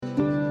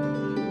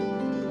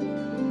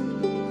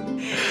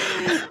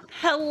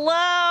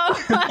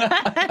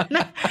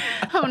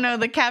Oh no,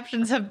 the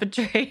captions have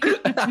betrayed me.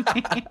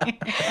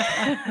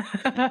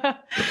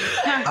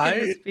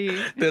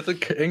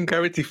 In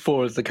Gravity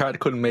Falls, the character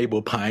called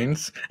Mabel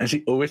Pines, and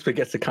she always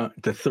forgets to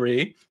count to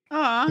 3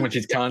 when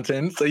she's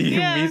counting. So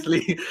you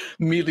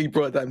immediately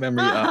brought that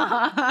memory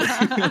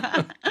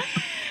up.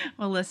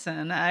 Well,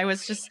 listen, I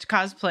was just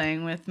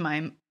cosplaying with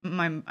my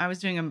I was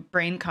doing a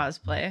brain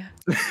cosplay.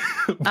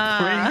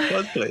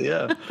 Cosplay,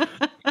 yeah.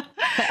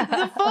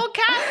 The full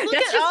cast. Look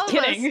at all of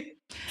us.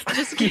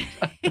 Just kidding.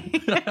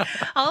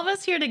 All of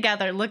us here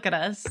together. Look at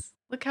us.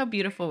 Look how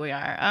beautiful we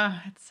are.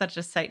 Oh, it's such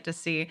a sight to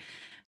see.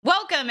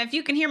 Welcome. If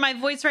you can hear my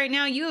voice right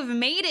now, you have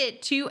made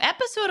it to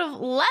episode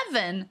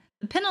 11,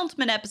 the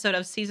penultimate episode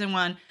of season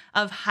 1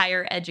 of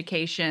Higher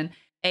Education,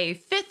 a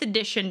 5th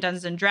edition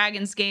Dungeons and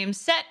Dragons game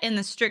set in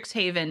the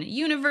Strixhaven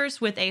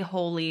universe with a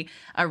wholly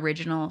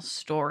original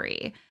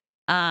story.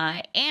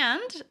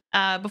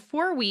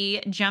 Before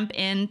we jump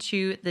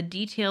into the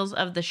details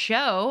of the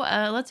show,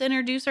 let's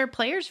introduce our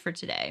players for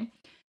today.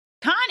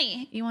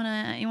 Connie, you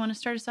wanna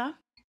start us off?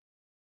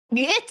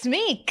 It's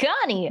me,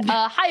 Connie.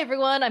 Hi,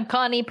 everyone. I'm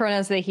Connie,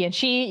 pronouns they, he, and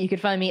she. You can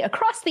find me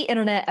across the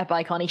internet at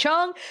by Connie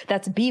Chong.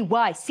 That's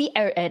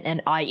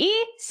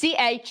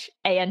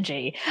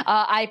BYCONNIECHANG.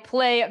 I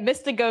play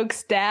Mystagogue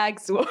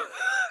Stags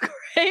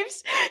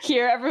Graves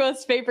here,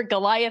 everyone's favorite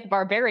Goliath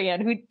barbarian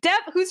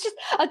who's just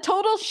a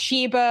total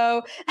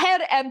shibo,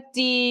 head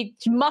empty,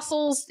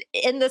 muscles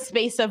in the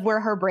space of where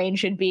her brain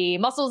should be,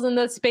 muscles in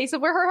the space of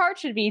where her heart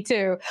should be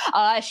too.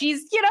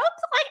 She's, they're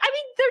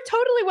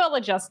totally well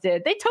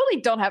adjusted. They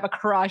totally don't have a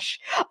crush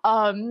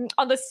on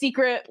the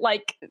secret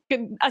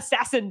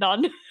assassin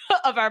nun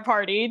of our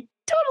party.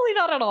 Totally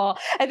not at all.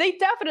 And they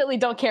definitely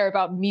don't care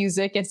about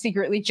music and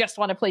secretly just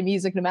want to play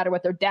music no matter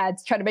what their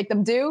dad's trying to make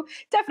them do.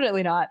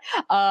 Definitely not.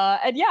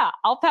 And yeah,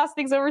 I'll pass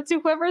things over to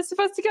whoever is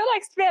supposed to go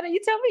next. Vanna, you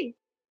tell me.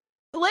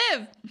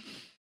 Liv.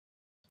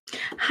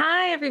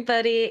 Hi,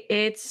 everybody.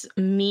 It's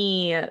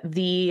me,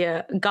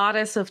 the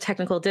goddess of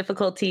technical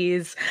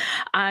difficulties.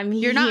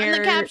 You're not in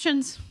the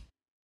captions.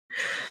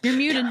 You're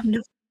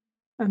muted.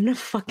 I'm not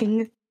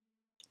fucking...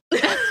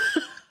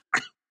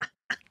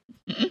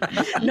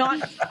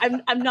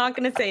 I'm not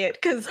gonna say it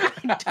because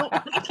I don't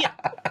want to get.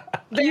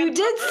 You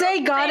did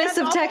say goddess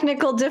of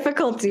technical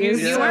difficulties.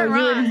 You weren't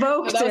wrong. You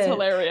invoked it. That was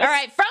hilarious. All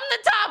right, from the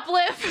top,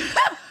 Liv.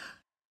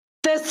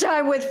 This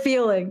time with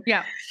feeling.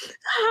 Yeah.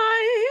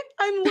 Hi,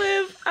 I'm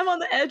Liv. I'm on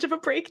the edge of a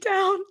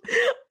breakdown.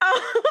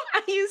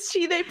 I use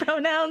she, they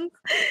pronouns,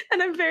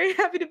 and I'm very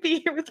happy to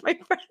be here with my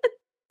friends.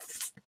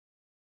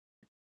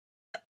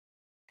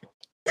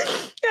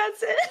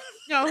 That's it.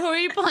 No, who are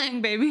you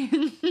playing, baby?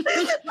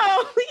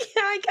 Oh,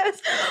 yeah, I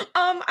guess.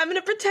 I'm going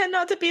to pretend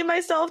not to be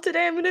myself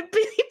today. I'm going to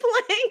be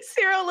playing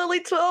Cirro Lily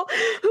Twill,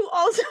 who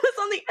also is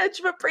on the edge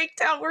of a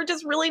breakdown. We're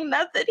just really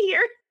method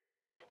here.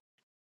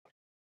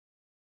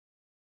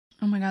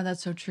 Oh my god,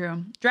 that's so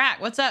true. Drac,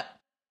 what's up?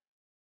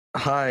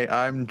 Hi,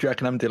 I'm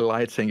Drac and I'm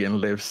delighting in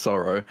Liv's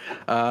sorrow.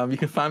 You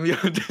can find me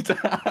on Twitter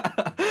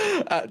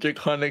at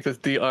Draconics. It's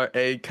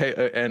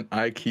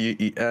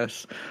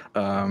DRAKONIQUES.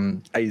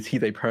 I use he,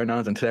 they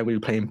pronouns, and today we'll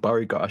be playing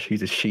Beauregard.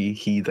 He's a she,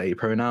 he, they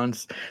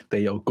pronouns.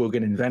 They're your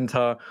Gorgon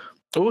inventor.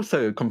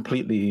 Also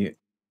completely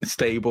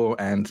stable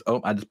and,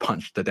 I just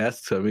punched the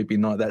desk, so maybe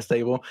not that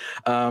stable.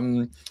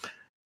 And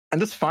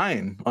just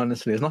fine,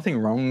 honestly. There's nothing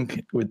wrong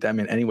with them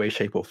in any way,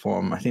 shape, or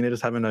form. I think they're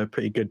just having a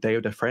pretty good day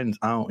with their friends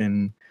out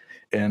in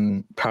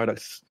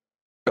Paradox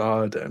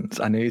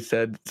Gardens. I know you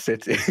said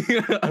city.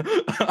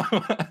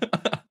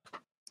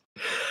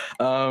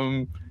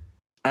 And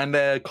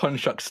their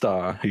construct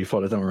star who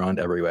follows them around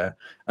everywhere.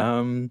 Yeah,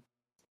 I'm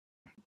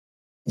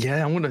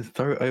gonna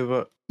throw it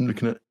over. I'm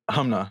looking at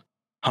Humna.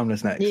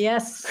 Humna's next.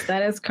 Yes,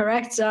 that is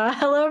correct.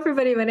 Hello,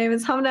 everybody. My name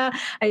is Humna.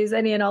 I use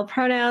any and all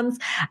pronouns.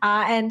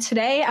 And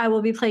today I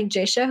will be playing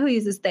Jaysha, who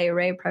uses they,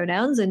 Ray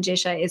pronouns. And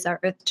Jaysha is our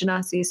Earth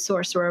Genasi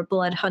sorcerer,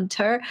 blood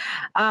hunter.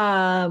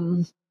 I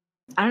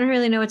don't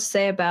really know what to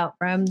say about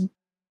Rem.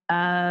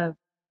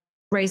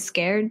 Ray's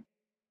scared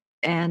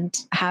and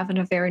having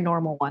a very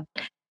normal one.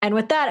 And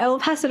with that, I will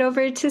pass it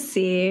over to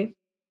C.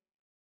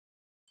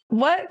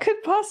 What could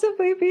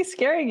possibly be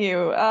scaring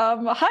you?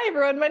 Hi,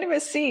 everyone. My name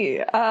is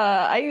C.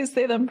 I use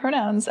they, them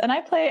pronouns, and I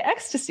play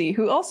Ecstasy,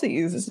 who also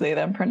uses they,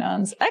 them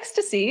pronouns.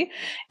 Ecstasy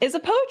is a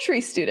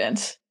poetry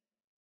student.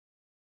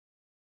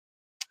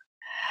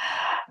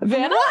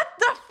 Vanna? What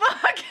the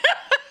fuck?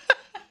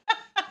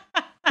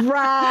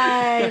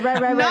 Right.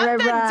 Not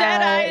the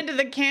dead eye into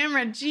the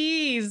camera.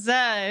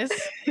 Jesus.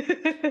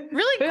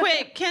 Really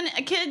quick, can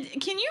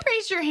you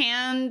raise your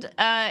hand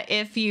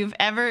if you've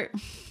ever...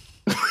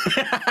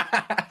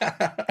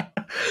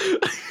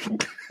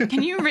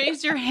 Can you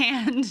raise your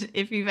hand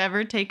if you've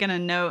ever taken a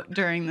note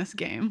during this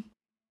game?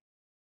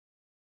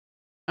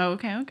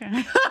 Okay.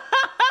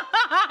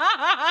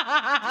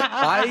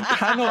 I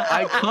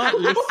can't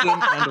listen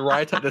and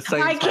write at the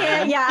same time.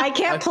 I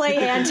can't play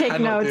and take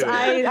notes.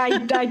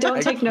 I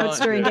don't take notes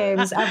during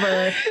games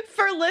ever.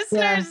 For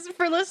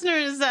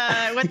listeners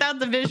without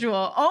the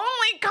visual,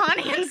 only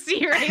Connie and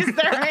C raise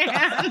their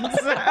hands.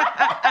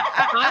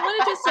 I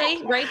want to just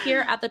say right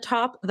here at the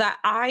top that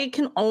I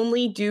can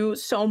only do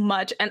so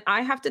much, and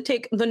I have to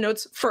take the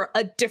notes for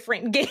a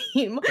different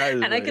game,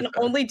 and I can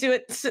only do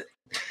it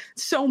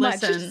so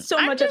much.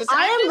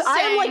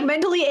 I am like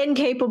mentally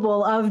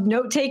incapable of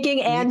note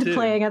taking and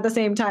playing at the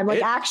same time.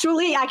 Like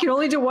actually, I can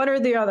only do one or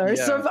the other.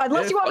 Yeah, so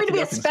unless you want me to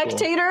be a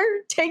spectator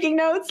taking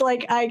notes,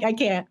 like I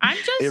can't. I'm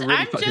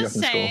just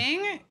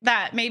saying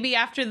that maybe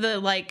after the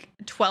like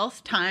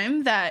 12th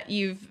time that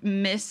you've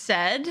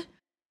missaid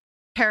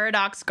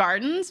Paradox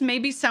Gardens,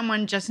 maybe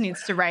someone just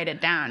needs to write it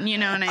down. You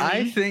know what I mean?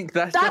 I think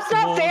that's not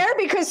fair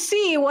because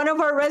C, one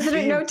of our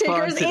resident note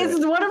takers,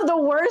 is one of the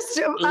worst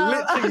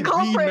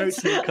culprits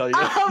of saying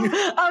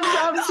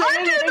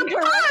it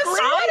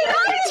incorrectly.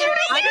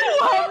 I'm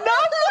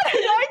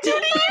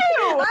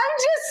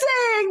just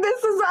saying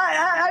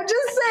I'm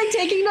just saying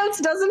taking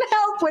notes doesn't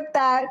help with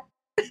that.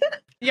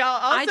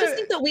 Y'all also, I just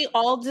think that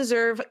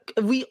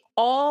we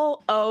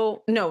all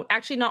owe, no,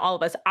 actually not all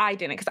of us. I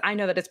didn't, because I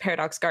know that it's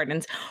Paradox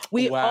Gardens.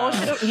 You all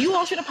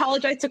should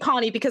apologize to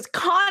Connie, because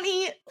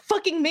Connie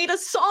fucking made a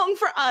song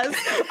for us.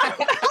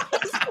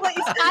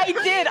 I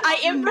did. I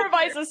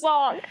improvised a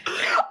song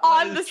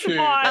on the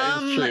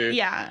spot.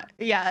 Yeah.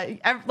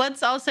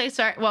 Let's all say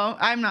sorry. Well,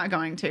 I'm not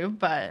going to,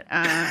 but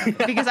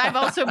because I've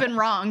also been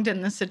wronged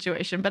in this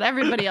situation, but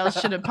everybody else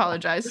should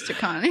apologize to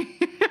Connie.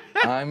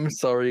 I'm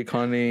sorry,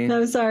 Connie.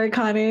 I'm sorry,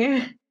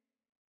 Connie.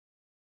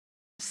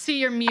 See,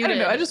 you're muted. I don't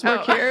know. I just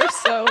work here,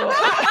 so.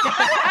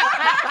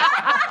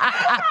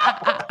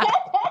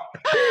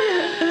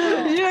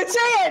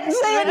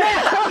 Say it now.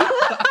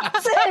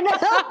 Say it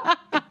now.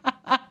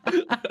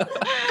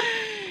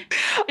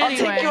 I'll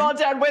take you all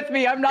down with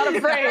me. I'm not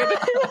afraid.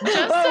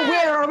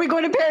 Where are we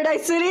going to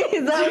Paradise City?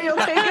 Is that where you'll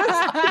take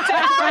us?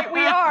 That's right,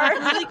 we are.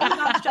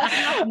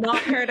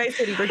 Not Paradise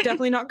City. We're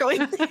definitely not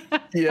going.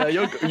 Yeah,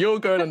 you're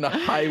going on the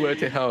highway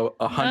to hell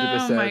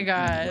 100%. Oh my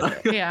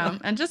god. Yeah.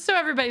 And just so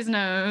everybody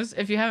knows,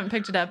 if you haven't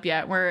picked it up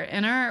yet, we're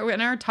in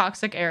our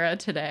toxic era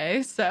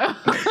today. So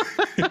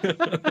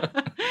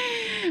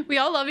we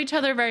all love each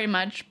other very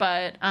much,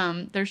 but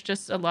there's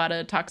just a lot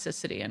of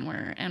toxicity, and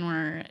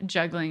we're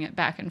juggling it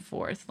back and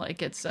forth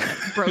like it's a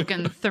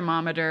broken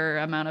thermometer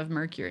amount of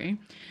mercury.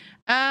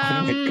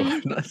 Oh my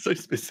god, that's so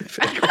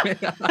specific.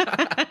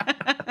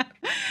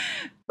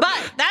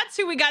 But that's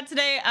who we got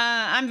today.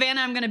 I'm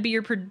Vanna. I'm going to be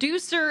your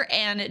producer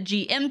and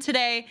GM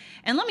today.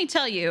 And let me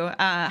tell you,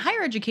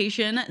 higher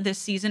education this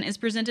season is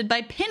presented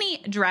by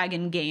Penny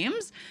Dragon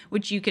Games,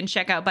 which you can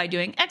check out by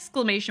doing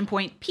 !PDG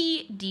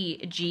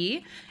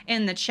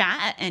in the chat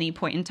at any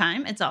point in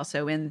time. It's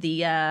also in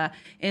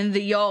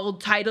the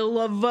old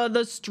title of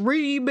the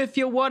stream if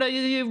you want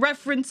to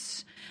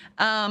reference.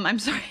 I'm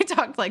sorry I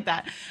talked like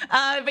that.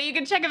 But you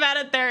can check them out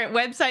at their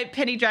website,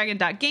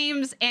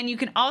 pennydragon.games. And you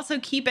can also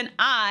keep an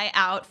eye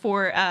out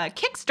for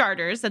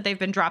Kickstarters that they've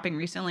been dropping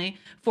recently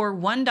for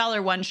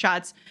 $1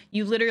 one-shots.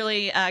 You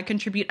literally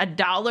contribute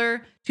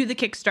 $1 to the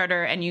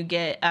Kickstarter, and you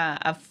get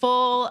a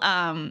full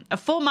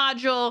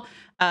module,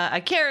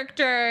 a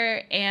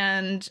character,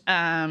 and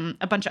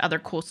a bunch of other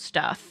cool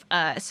stuff.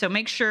 So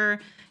make sure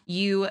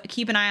you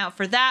keep an eye out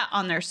for that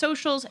on their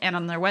socials and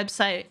on their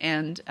website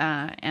and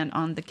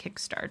on the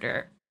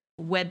Kickstarter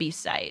webby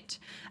site.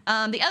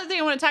 The other thing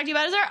I want to talk to you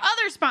about is our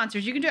other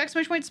sponsors. You can do !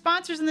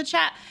 Sponsors in the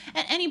chat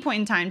at any point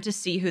in time to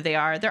see who they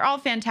are. They're all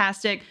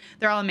fantastic.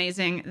 They're all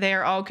amazing.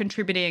 They're all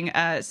contributing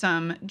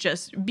some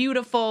just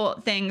beautiful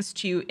things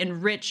to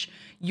enrich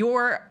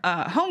your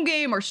home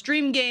game or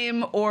stream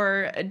game,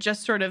 or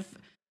just sort of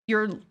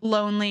your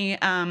lonely,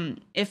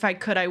 if I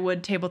could, I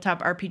would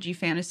tabletop RPG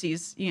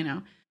fantasies,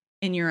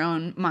 in your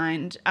own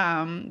mind.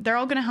 They're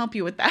all going to help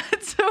you with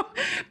that. So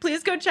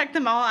please go check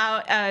them all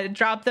out.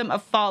 Drop them a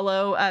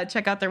follow.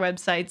 Check out their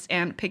websites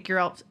and pick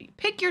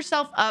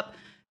yourself up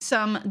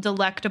some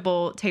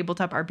delectable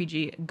tabletop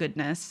RPG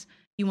goodness.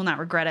 You will not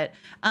regret it.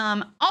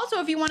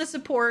 Also, if you want to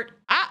support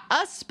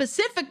us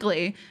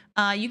specifically,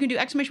 you can do !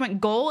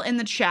 goal in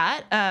the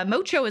chat.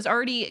 Mocho has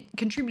already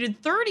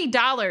contributed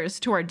 $30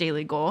 to our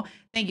daily goal.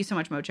 Thank you so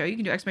much, Mocho. You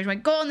can do !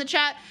 goal in the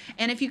chat.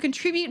 And if you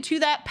contribute to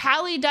that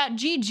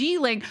pally.gg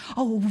link,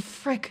 oh,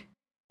 frick.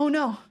 Oh,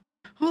 no.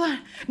 Hold on.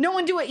 No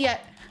one do it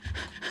yet.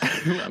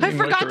 I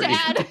forgot to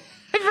add.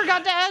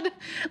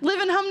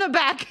 Live in Humna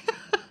back.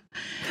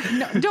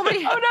 No,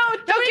 nobody. Oh, no.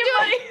 Nobody do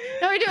it.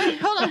 Nobody do it.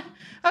 Hold on.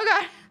 Oh,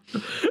 God.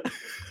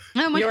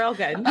 Oh You're all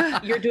good.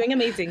 You're doing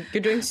amazing.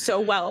 You're doing so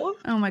well.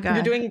 Oh my god.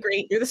 You're doing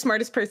great. You're the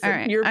smartest person.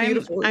 Right. You're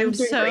beautiful. I'm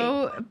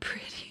so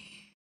pretty.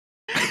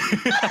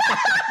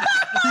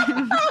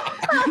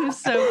 I'm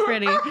so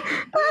pretty.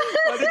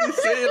 Why did you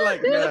say it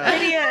like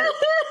that?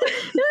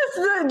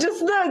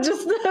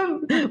 Just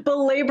the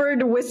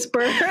belabored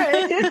whisper.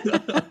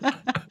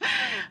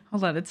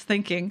 Hold on, it's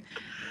thinking.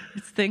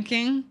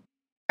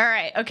 All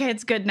right. Okay,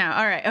 it's good now.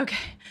 All right. Okay.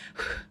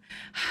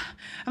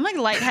 I'm like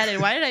lightheaded.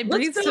 Why did I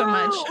breathe so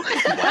much?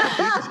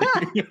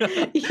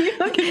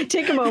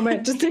 Take a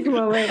moment. Just take a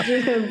moment.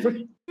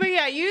 But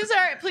yeah,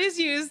 please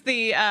use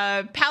the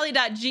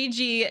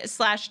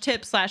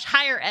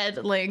pally.gg/tip/higher ed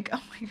link.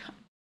 Oh my God.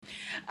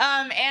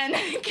 And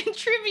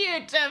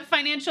contribute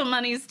financial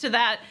monies to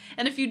that.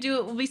 And if you do,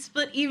 it will be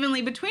split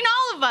evenly between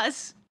all of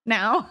us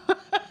now.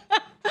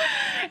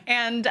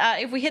 And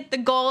if we hit the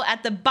goal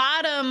at the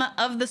bottom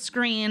of the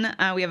screen,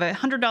 we have a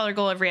 $100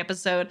 goal every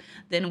episode,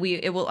 then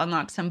it will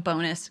unlock some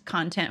bonus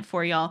content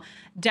for y'all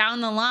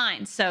down the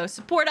line. So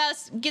support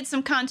us, get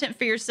some content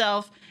for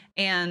yourself,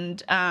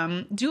 and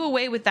do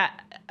away with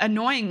that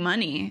annoying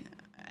money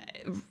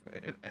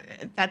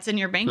that's in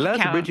your bank account.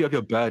 Let's rid you of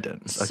your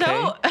burdens,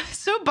 okay?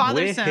 So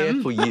bothersome. We're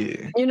here for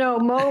you.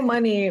 Mo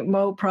money,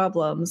 mo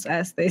problems,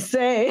 as they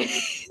say.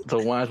 The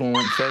wise one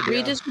once said, yeah.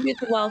 Redistribute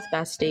the wealth,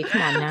 bestie.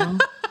 Come on now.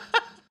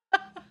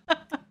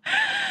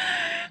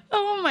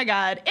 Oh my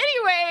God.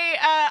 Anyway,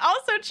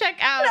 also check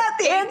out... Not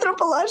the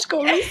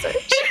anthropological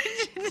research.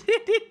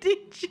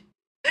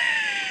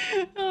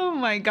 Oh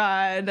my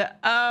God.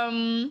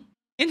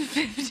 In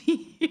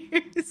 50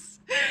 years.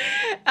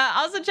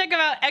 Also check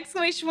out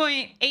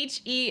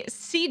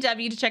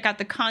 !HECW to check out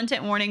the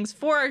content warnings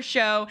for our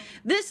show.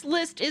 This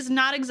list is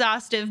not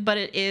exhaustive, but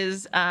it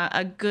is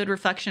a good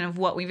reflection of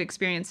what we've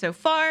experienced so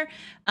far.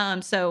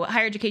 So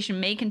higher education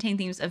may contain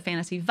themes of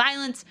fantasy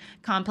violence,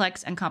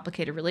 complex and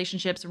complicated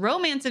relationships,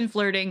 romance and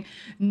flirting,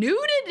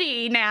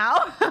 nudity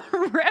now,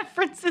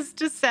 references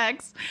to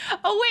sex.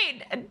 Oh,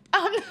 wait.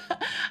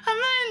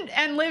 Hamna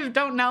and Liv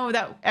don't know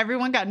that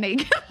everyone got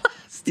naked.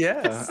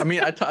 Yeah, I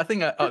mean, I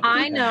think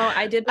I know.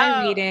 I did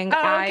my reading.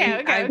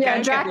 Okay.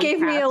 Yeah, Drac gave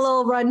me a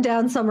little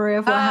rundown summary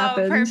of what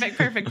happened.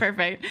 Perfect.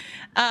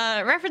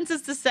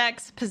 References to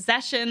sex,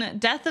 possession,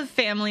 death of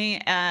family,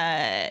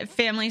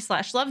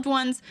 family/loved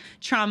ones,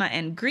 trauma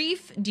and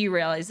grief,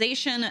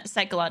 derealization,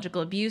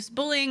 psychological abuse,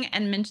 bullying,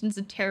 and mentions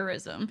of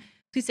terrorism.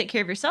 Please take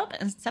care of yourself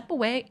and step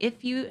away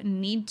if you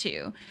need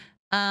to.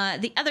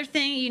 The other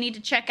thing you need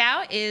to check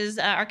out is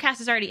our cast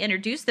has already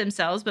introduced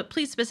themselves, but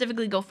please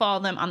specifically go follow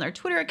them on their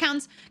Twitter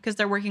accounts because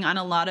they're working on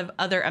a lot of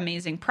other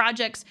amazing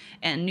projects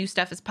and new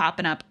stuff is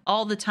popping up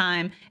all the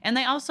time. And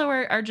they also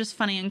are just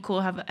funny and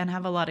cool and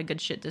have a lot of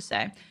good shit to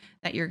say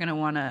that you're going to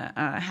want to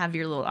have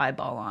your little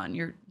eyeball on,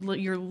 your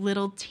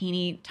little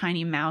teeny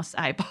tiny mouse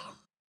eyeball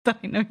that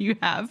I know you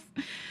have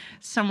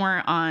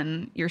somewhere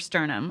on your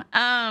sternum.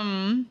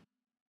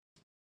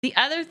 The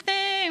other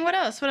thing, what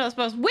else?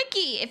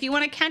 Wiki. If you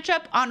want to catch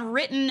up on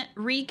written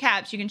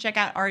recaps, you can check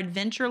out our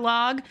adventure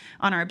log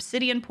on our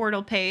Obsidian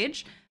portal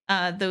page.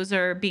 Those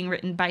are being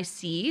written by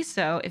C.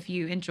 So if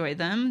you enjoy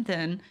them,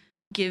 then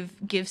give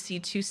C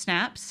 2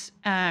 snaps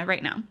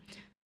right now.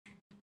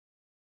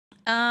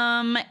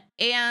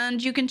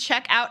 And you can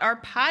check out our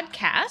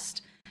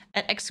podcast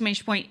at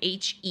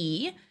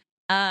 !HE.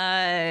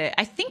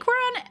 I think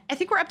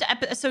we're up to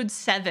episode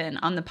 7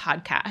 on the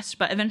podcast,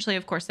 but eventually,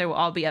 of course, they will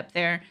all be up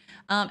there.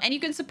 And you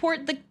can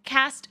support the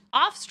cast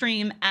off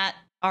stream at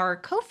our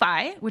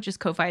Ko-Fi, which is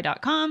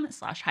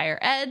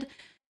ko-fi.com/highered.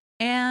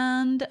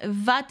 And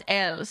what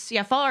else?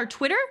 Yeah, follow our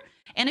Twitter.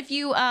 And if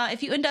you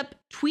end up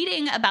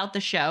tweeting about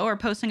the show or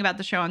posting about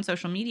the show on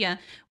social media,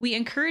 we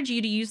encourage you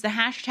to use the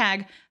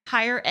hashtag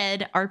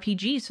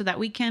 #HigherEdRPG so that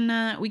we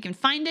can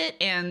find it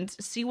and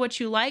see what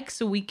you like,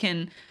 so we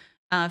can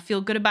feel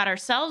good about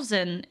ourselves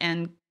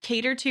and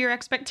cater to your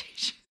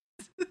expectations.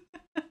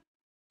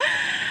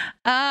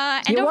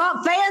 You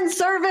want fan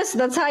service?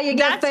 That's how you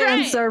get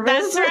fan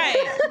service. That's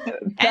right.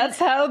 That's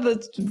how the...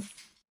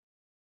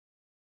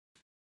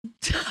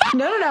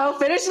 No.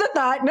 Finish the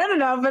thought.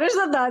 Finish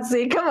the thought.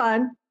 See, come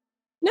on.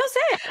 No, say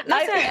it.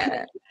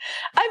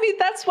 I mean,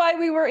 that's why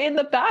we were in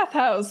the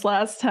bathhouse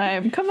last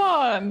time. Come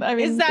on. I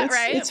mean, is that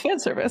right? It's fan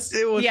service.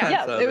 It was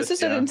fan service, it was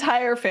just an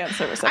entire fan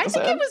service episode.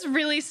 I think it was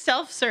really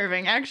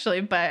self-serving,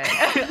 actually, but...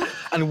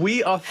 And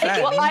we are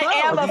fans. Well, I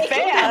am a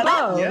fan.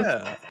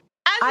 Yeah.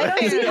 I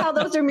don't see how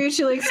those are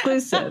mutually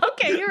exclusive.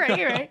 Okay, you're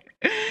right.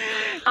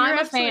 I'm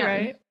a fan.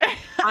 Right.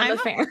 I'm a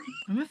fan.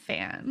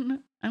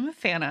 I'm a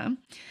fan.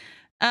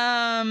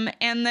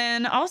 And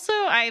then also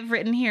I've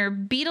written here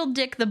Beetle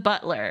Dick the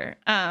Butler.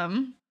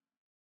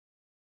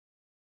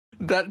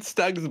 That's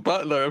Stag's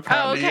butler,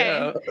 apparently.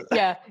 Oh,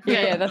 okay.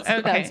 Yeah, that's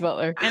Stag's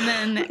butler. And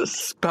then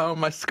spell on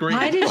my screen.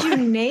 Why did you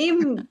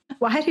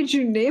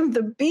name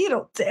the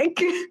Beetle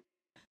Dick?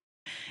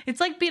 It's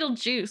like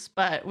Beetlejuice,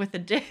 but with a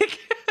dick.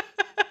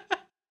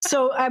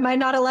 So am I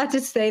not allowed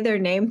to say their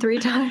name 3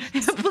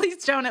 times?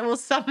 Please don't. It will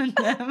summon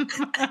them.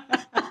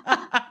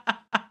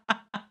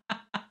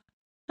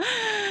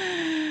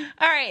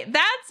 All right,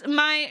 that's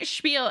my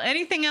spiel.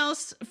 Anything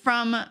else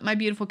from my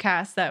beautiful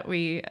cast that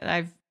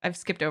I've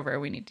skipped over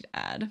we need to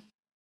add?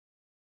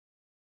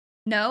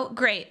 No?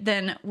 Great.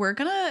 Then we're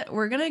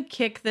gonna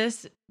kick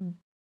this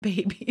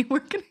baby.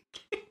 We're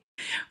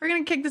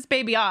gonna kick this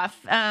baby off.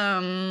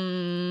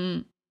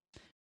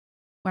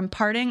 I'm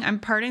parting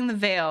the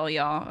veil,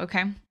 y'all,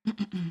 okay?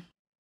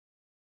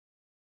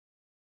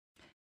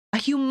 A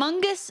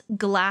humongous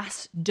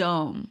glass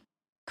dome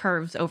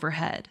curves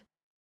overhead,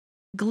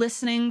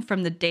 glistening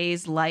from the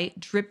day's light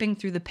dripping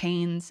through the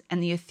panes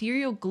and the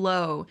ethereal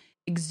glow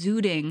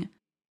exuding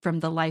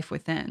from the life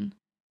within.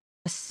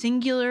 A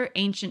singular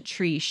ancient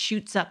tree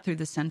shoots up through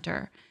the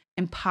center,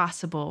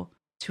 impossible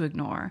to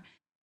ignore,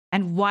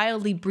 and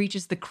wildly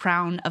breaches the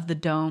crown of the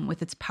dome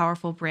with its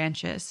powerful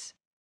branches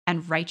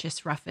and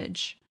righteous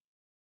roughage.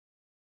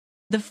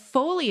 The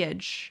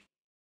foliage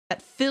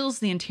that fills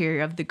the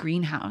interior of the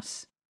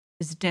greenhouse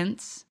is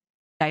dense,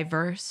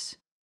 diverse,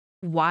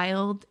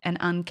 wild, and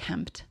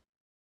unkempt.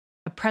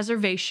 A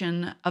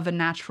preservation of a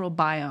natural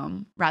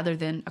biome rather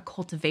than a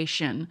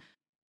cultivation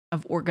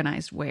of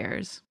organized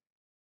wares.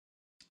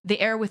 The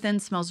air within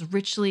smells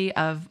richly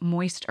of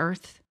moist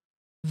earth,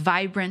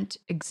 vibrant,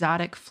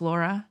 exotic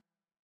flora.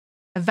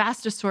 A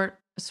vast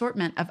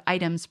assortment of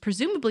items,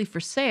 presumably for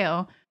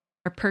sale,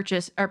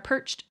 are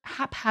perched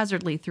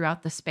haphazardly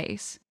throughout the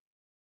space,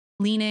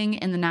 leaning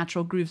in the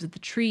natural grooves of the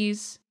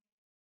trees,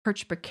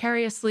 perched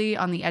precariously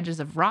on the edges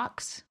of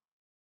rocks,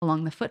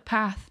 along the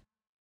footpath,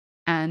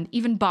 and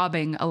even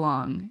bobbing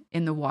along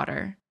in the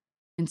water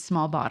in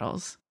small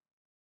bottles.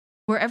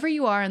 Wherever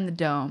you are in the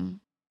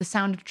dome, the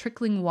sound of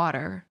trickling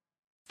water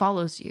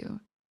follows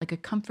you like a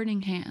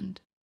comforting hand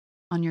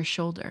on your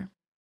shoulder.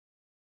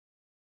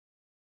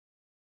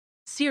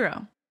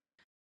 Cirro,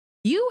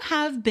 you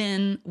have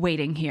been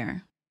waiting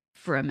here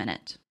for a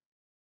minute.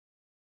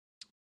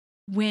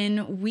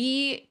 When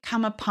we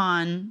come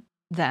upon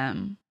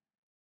them,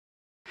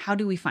 how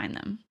do we find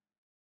them?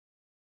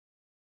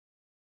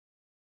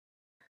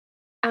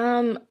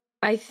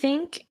 I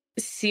think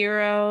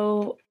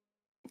Cirro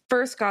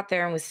first got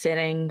there and was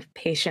sitting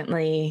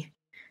patiently,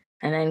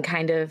 and then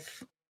kind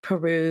of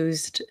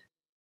perused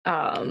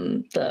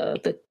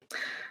the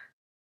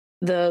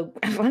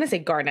I want to say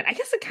garden. I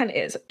guess it kind of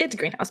is. It's a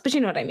greenhouse, but you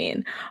know what I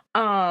mean.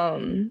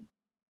 And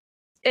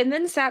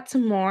then sat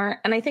some more,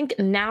 and I think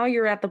now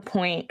you're at the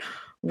point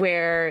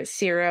where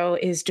Cirro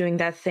is doing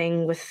that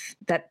thing with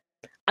that.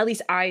 At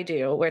least I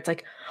do, where it's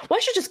like, well,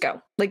 I should just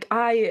go. Like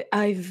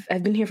I've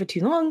been here for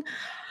too long.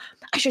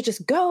 I should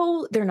just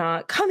go. They're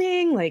not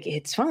coming. Like,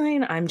 it's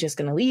fine. I'm just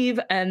going to leave.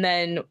 And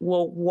then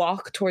we'll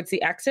walk towards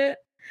the exit,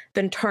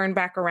 then turn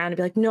back around and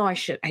be like, no, I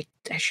should wait.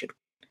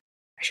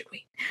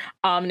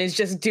 And is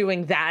just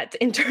doing that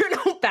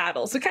internal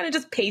battle. So kind of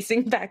just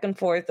pacing back and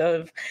forth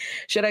of,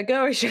 should I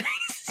go or should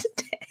I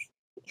stay?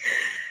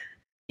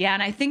 Yeah.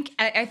 And I think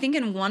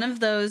in one of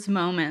those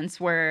moments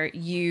where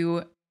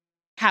you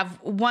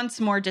have once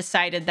more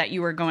decided that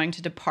you were going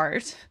to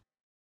depart,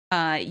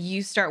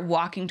 you start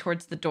walking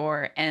towards the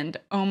door and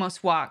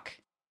almost walk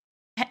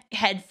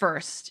head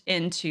first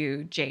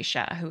into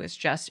Jaysha, who has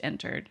just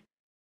entered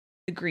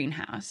the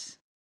greenhouse.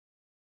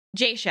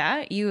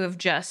 Jaysha, you have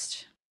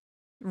just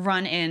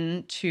run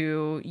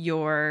into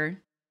your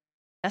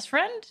best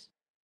friend,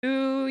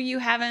 who you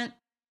haven't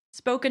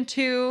spoken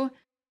to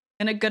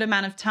in a good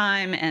amount of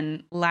time,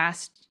 and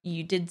last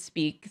you did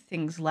speak,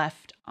 things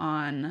left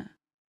on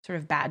sort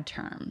of bad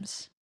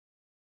terms.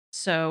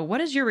 So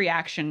what is your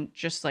reaction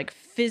just like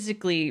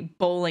physically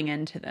bowling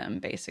into them,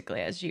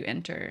 basically, as you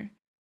enter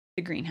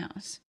the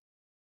greenhouse?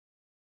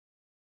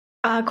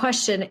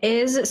 Question,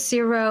 is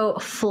Cirro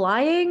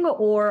flying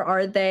or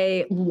are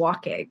they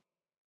walking?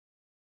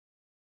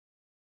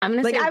 I'm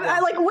gonna like, say I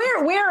like,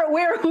 where are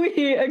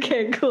we?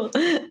 Okay, cool.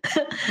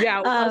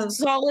 Yeah, a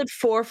solid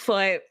 4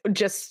 foot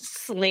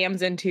just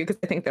slams into you because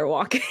I think they're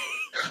walking.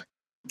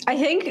 I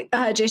think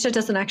Jaysha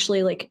doesn't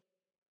actually like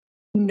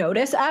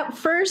notice at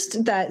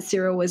first that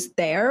Cirro was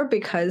there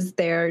because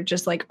they're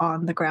just like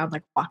on the ground,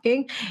 like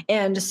walking.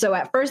 And so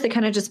at first they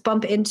kind of just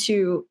bump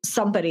into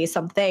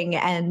something,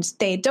 and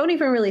they don't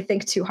even really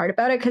think too hard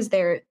about it because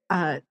their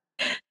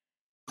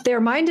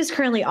mind is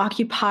currently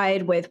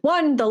occupied with,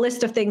 one, the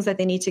list of things that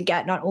they need to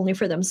get, not only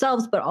for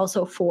themselves, but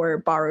also for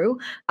Baru.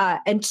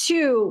 And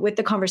two, with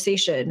the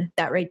conversation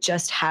that Ray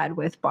just had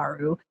with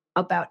Baru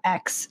about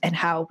X and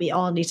how we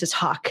all need to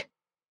talk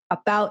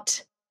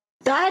about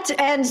that.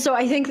 And so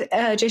I think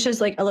Jaysha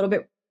is like a little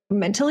bit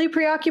mentally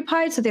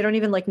preoccupied, so they don't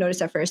even like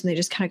notice at first, and they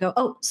just kind of go,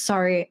 oh,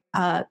 sorry.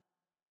 And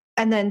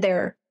then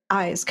their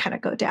eyes kind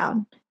of go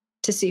down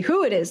to see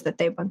who it is that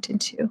they bumped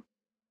into.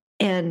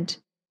 And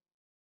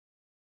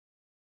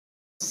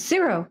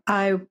Cirro,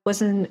 I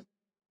wasn't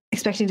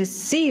expecting to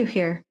see you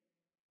here.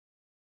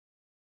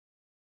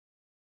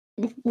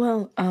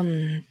 Well,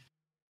 I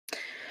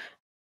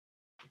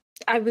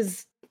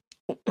was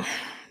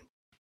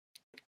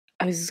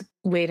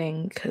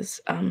waiting because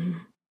I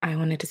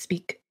wanted to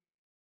speak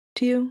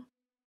to you.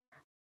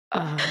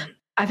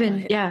 I've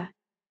been no,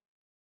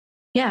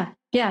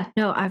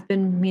 I've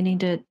been meaning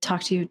to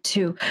talk to you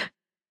too.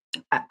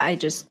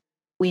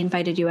 We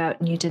invited you out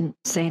and you didn't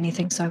say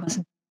anything, so I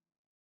wasn't.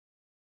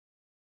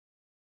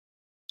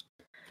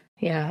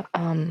 Yeah,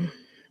 I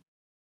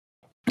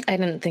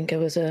didn't think it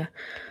was a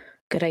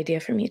good idea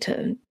for me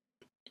to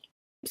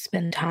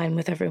spend time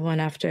with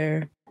everyone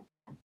after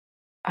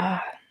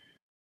what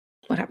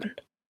happened.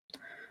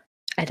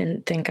 I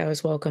didn't think I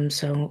was welcome,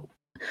 so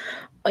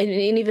and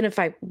even if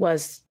I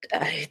was,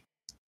 I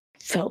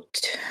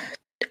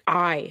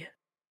I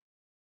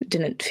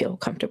didn't feel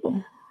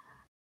comfortable.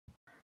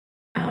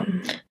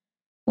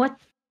 What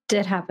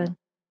did happen?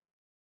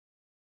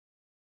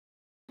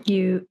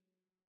 You've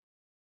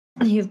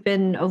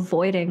been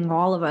avoiding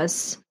all of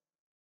us,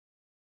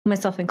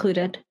 myself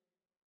included,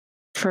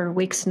 for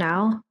weeks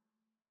now.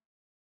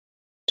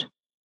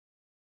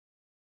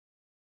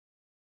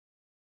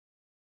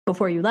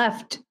 Before you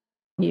left,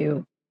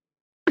 you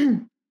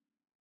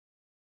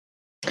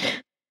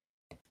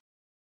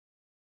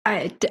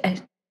I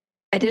didn't.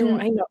 No,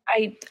 I know.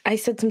 I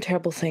said some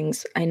terrible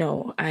things. I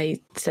know.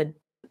 I said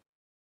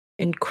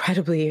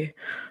incredibly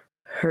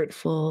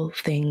hurtful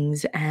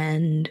things,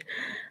 and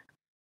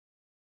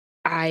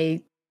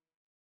I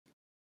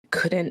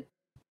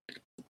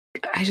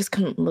just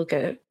couldn't look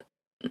at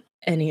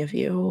any of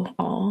you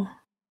all,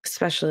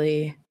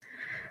 especially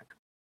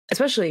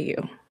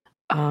you.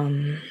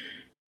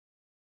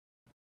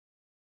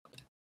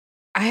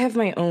 I have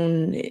my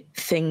own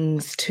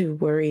things to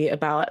worry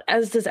about,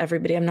 as does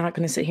everybody. I'm not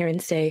going to sit here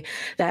and say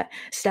that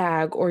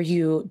Stag or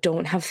you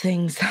don't have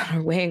things that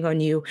are weighing on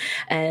you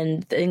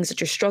and things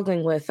that you're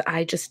struggling with.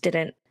 I just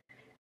didn't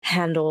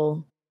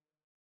handle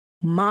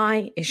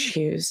my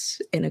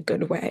issues in a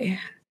good way.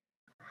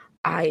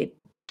 I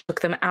took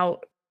them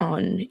out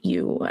on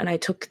you and I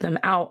took them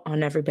out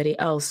on everybody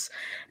else,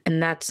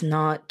 and that's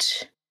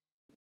not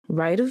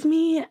right of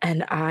me,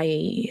 and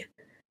I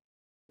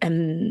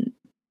am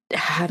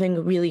having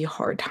a really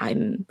hard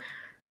time.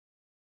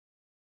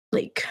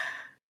 Like,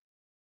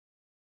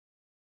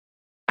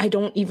 I'm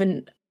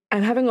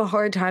having a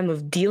hard time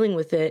of dealing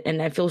with it,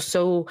 and I feel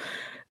so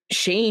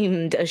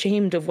ashamed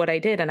of what I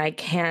did, and I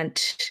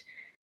can't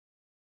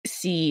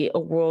see a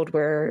world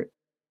where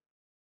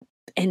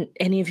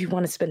any of you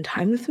want to spend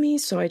time with me,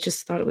 so I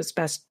just thought it was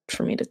best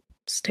for me to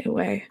stay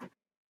away.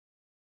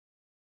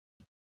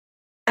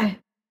 I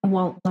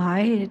won't lie.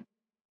 It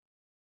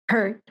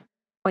hurt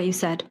what you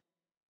said.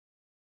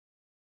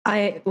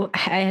 I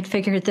had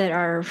figured that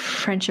our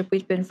friendship,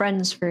 we'd been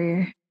friends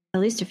for at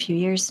least a few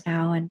years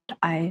now, and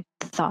I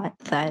thought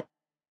that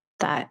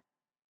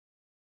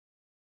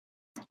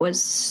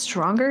was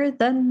stronger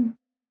than,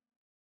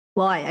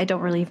 well, I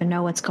don't really even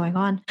know what's going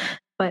on,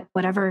 but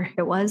whatever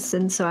it was,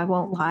 and so I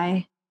won't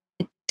lie,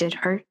 it did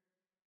hurt.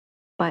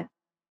 But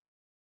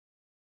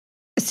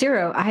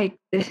Cirro,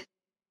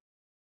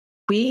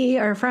 we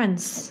are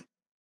friends.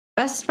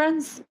 Best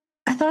friends,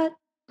 I thought.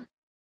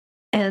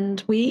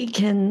 And we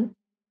can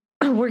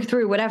work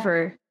through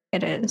whatever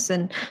it is.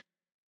 And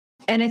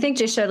I think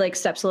Jisha like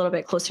steps a little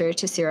bit closer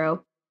to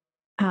Cirro,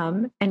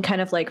 and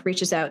kind of like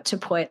reaches out to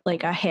put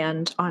like a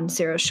hand on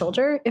Cirro's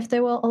shoulder, if they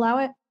will allow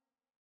it.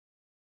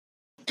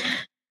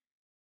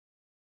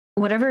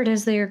 Whatever it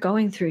is that you're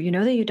going through, you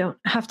know that you don't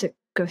have to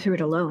go through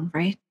it alone,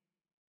 right?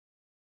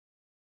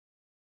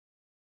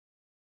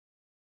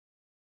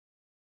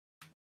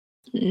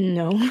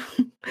 No.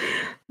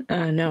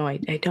 No, I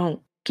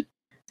don't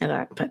know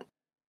that, but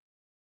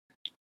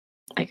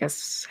I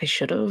guess I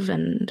should have,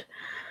 and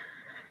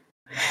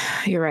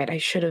you're right, I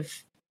should have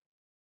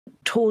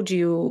told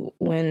you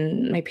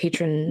when my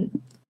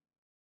patron,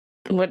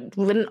 when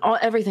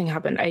everything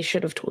happened. I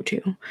should have told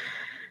you,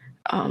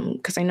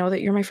 because I know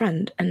that you're my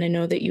friend, and I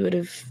know that you would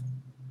have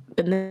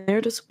been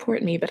there to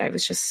support me, but I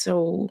was just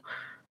so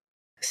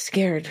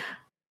scared.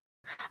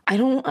 I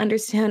don't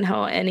understand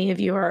how any of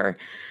you are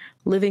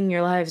living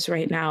your lives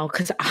right now,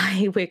 because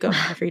I wake up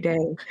every day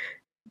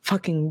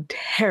fucking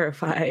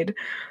terrified.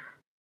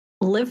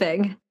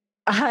 Living?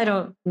 I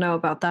don't know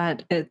about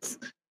that. It's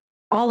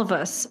all of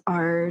us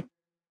are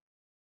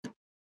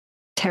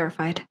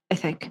terrified, I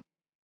think,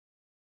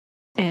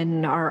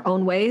 in our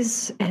own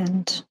ways,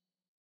 and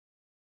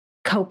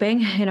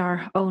coping in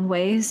our own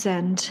ways,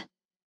 and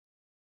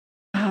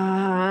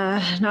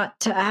not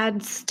to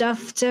add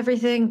stuff to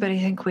everything, but I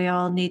think we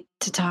all need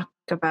to talk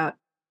about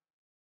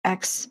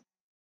X,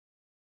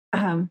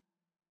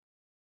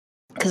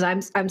 because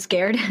I'm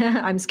scared.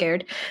 I'm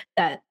scared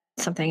that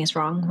something is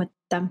wrong with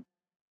them.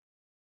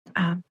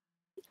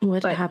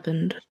 What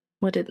happened?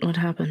 What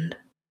happened?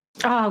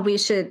 We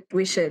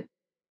should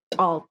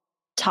all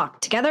talk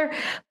together,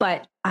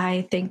 but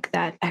I think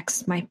that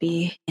X might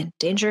be in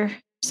danger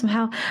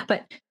somehow.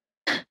 But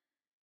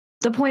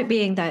the point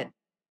being that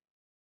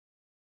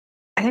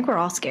I think we're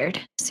all scared,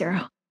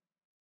 Cirro.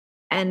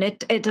 And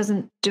it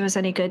doesn't do us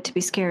any good to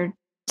be scared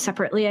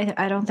separately,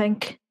 I don't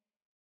think.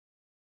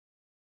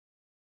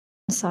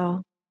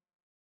 So,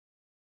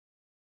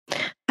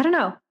 I don't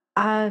know.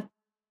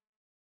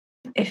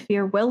 If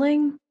you're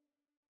willing,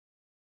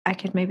 I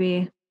could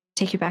maybe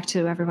take you back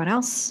to everyone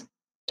else.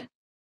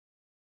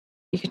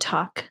 You could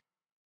talk.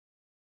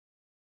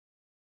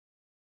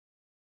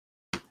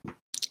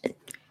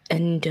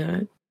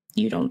 And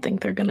you don't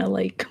think they're gonna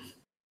like...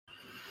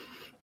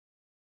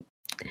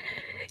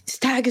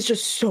 Stag is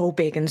just so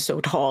big and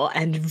so tall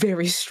and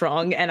very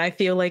strong, and I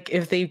feel like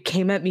if they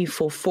came at me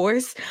full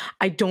force,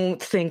 I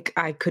don't think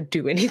I could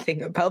do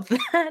anything about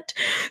that.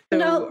 So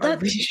No, are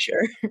we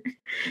sure?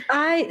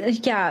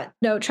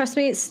 No, trust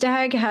me,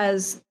 Stag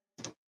has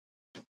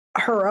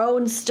her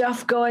own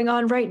stuff going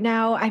on right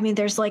now. I mean,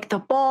 there's like the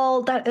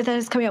ball that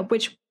is coming up,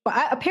 which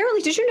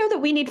apparently, did you know that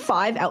we need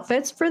 5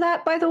 outfits for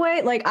that, by the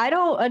way? Like, I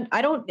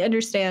don't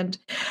understand.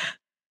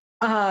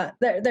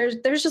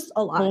 There's just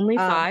a lot. Only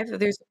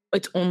 5?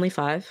 It's only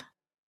 5.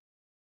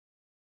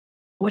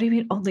 What do you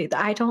mean only?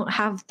 I don't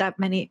have that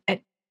many.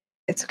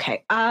 It's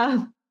okay.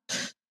 I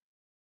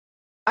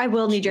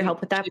will need your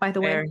help with that, by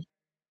the way.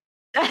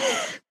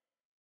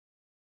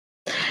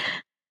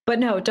 But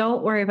no,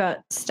 don't worry about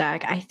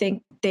Stag. I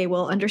think they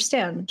will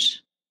understand.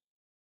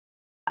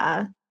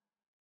 I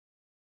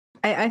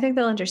think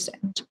they'll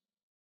understand.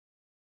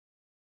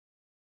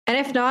 And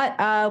if not,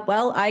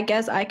 well, I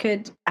guess I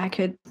could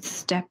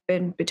step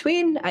in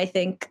between. I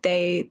think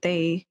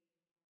they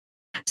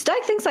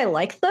Stag thinks I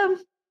like them.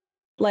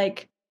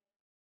 Like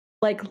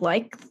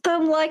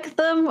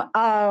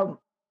them.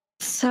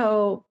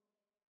 So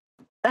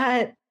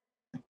that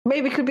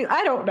maybe could be.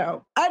 I don't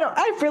know.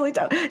 I really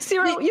don't.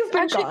 Cirro, you've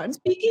been gone.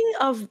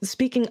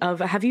 Speaking of,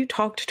 have you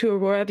talked to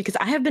Aurora? Because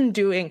I've been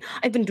doing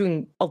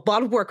a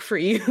lot of work for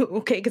you.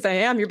 Okay, because I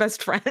am your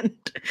best friend.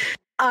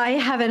 I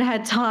haven't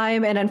had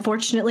time, and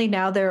unfortunately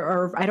now there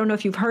are, I don't know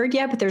if you've heard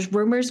yet, but there's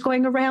rumors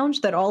going around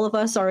that all of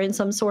us are in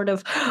some sort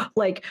of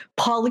like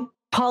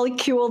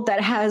polycule that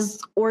has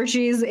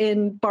orgies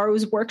in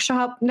Baru's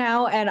workshop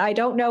now, and I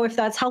don't know if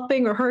that's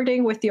helping or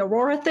hurting with the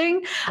Aurora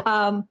thing.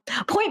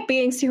 Point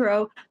being,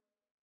 Cirro,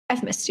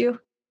 I've missed you,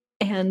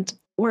 and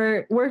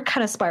we're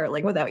kind of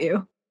spiraling without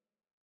you.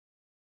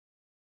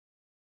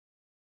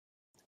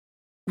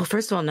 Well,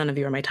 first of all, none of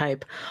you are my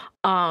type,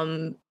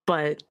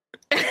 but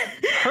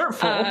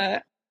hurtful.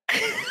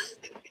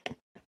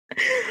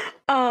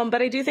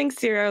 But I do think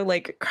Cirro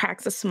like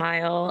cracks a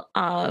smile.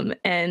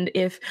 And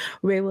if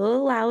Ray will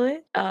allow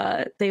it,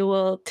 they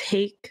will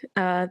take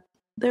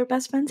their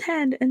best friend's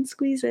hand and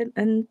squeeze it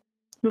and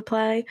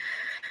reply,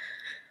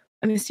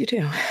 "I miss you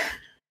too."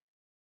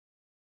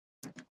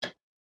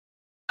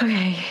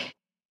 Okay.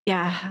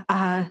 Yeah.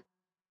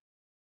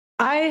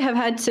 I have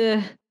had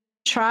to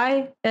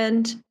try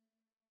and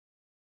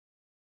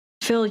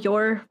fill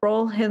your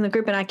role in the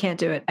group, and I can't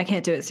do it.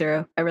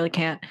 Cirro. I really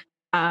can't.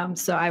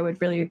 So I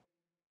would really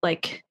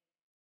like,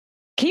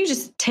 can you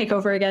just take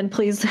over again,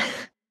 please?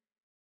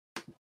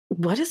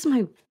 What is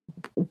my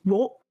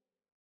role?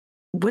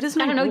 What is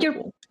my I don't know.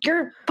 Role?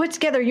 You're put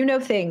together. You know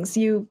things.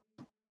 You're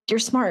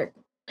smart.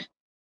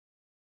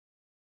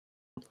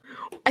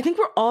 I think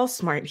we're all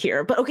smart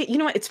here, but okay, you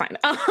know what? It's fine.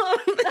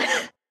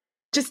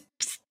 Just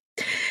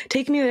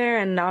take me there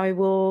and I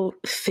will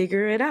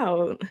figure it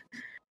out.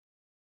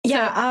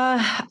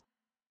 Yeah,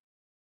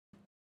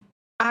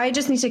 I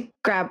just need to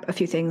grab a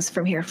few things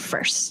from here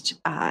first,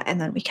 and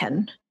then we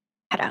can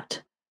head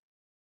out.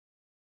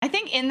 I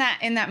think in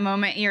that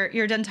moment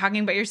you're done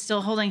talking, but you're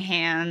still holding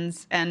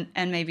hands, and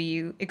maybe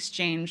you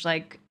exchange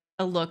like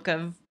a look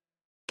of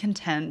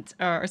content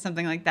or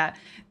something like that.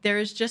 There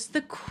is just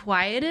the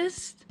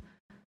quietest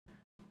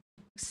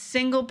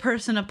single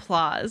person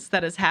applause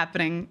that is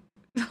happening,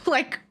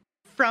 like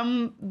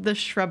from the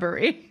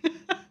shrubbery.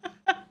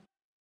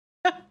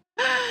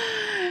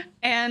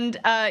 And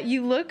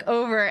you look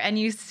over and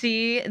you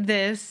see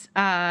this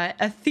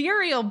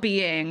ethereal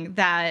being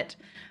that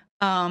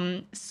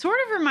sort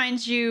of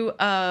reminds you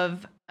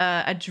of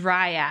a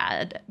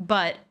dryad,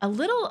 but a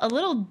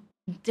little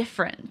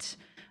different.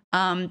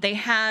 They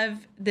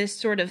have this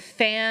sort of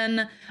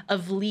fan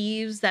of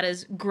leaves that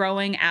is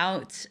growing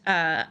out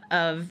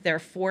of their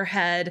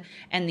forehead,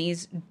 and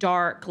these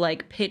dark,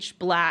 like pitch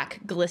black,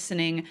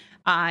 glistening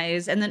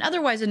eyes, and then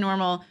otherwise a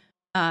normal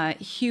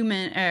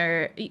human,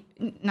 or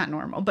not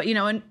normal, but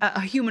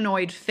a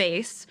humanoid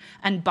face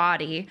and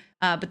body,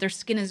 but their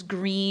skin is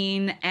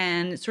green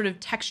and sort of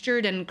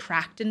textured and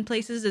cracked in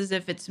places as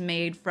if it's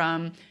made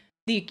from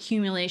the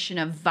accumulation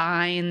of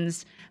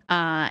vines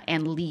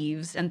and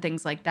leaves and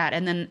things like that.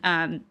 And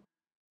then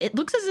it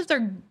looks as if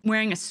they're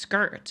wearing a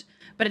skirt,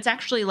 but it's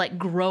actually like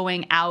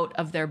growing out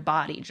of their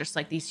body, just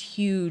like these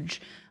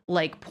huge,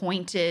 like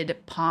pointed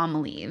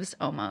palm leaves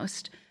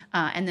almost.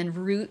 And then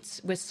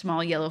roots with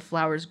small yellow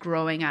flowers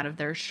growing out of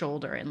their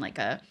shoulder in like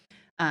a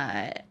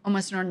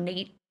almost an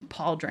ornate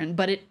pauldron,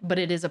 but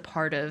it is a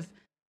part of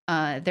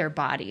their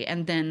body.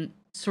 And then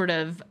sort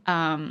of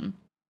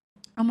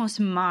almost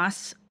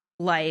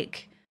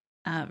moss-like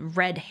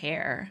red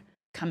hair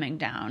coming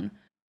down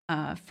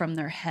from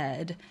their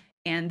head,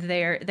 and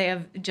they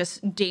have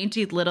just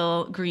dainty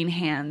little green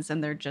hands,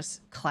 and they're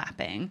just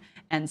clapping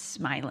and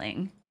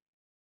smiling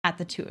at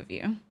the two of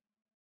you.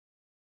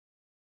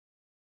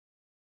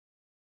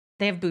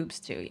 They have boobs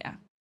too, yeah.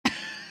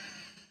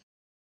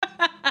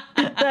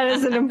 That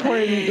is an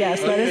important,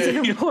 yes, that is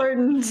an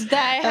important They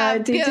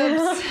have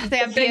detail. boobs. They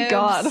have Thank boobs.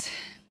 God.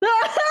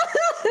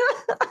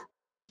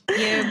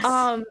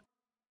 Boobs.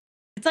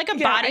 It's like a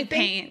body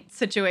paint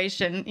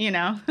situation,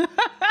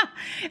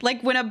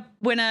 like when a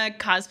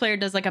cosplayer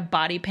does like a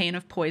body paint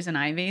of poison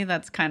ivy.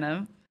 That's kind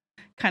of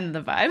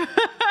the vibe.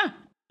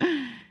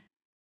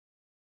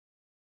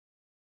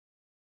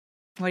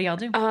 What do y'all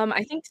do?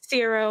 I think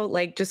Cirro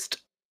like just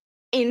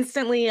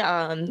instantly,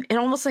 in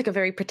almost like a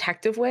very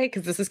protective way,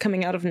 because this is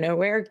coming out of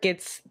nowhere,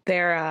 gets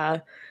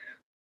their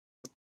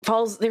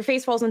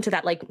face falls into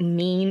that like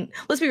mean,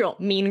 let's be real,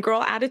 mean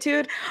girl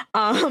attitude.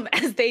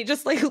 As they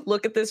just like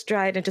look at this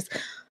Dryad and just,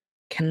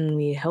 can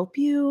we help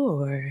you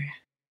or?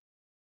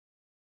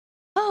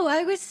 Oh,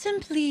 I was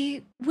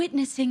simply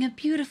witnessing a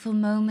beautiful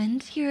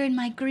moment here in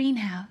my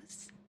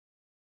greenhouse.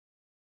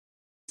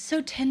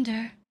 So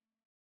tender.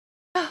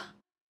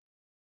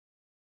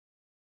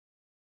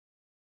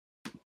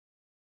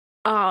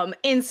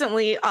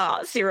 Instantly,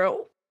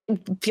 Cirro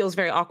feels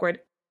very awkward.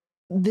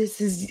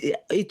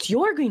 It's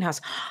your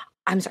greenhouse.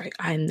 I'm sorry.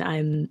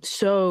 I'm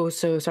so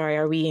sorry.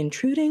 Are we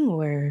intruding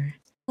or?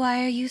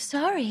 Why are you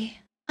sorry?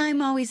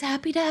 I'm always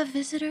happy to have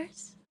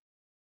visitors.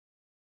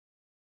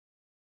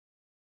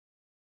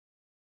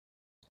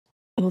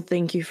 Well,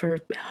 thank you for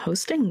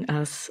hosting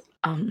us.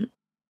 And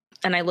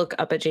I look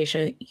up at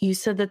Jasha. You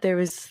said that there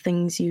was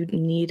things you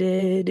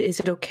needed. Is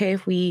it okay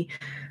if we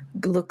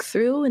look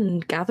through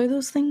and gather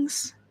those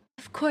things?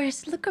 Of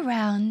course, look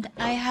around.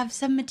 I have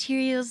some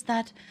materials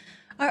that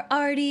are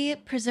already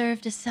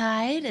preserved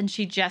aside, and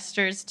she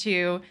gestures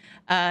to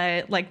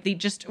like the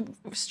just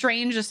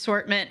strange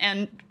assortment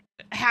and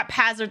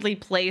haphazardly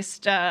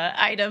placed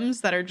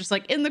items that are just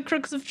like in the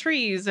crooks of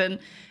trees and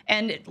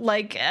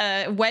like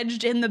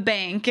wedged in the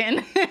bank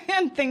and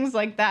and things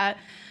like that.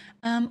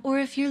 Or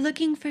if you're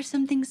looking for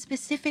something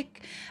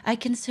specific, I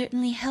can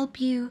certainly help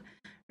you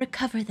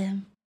recover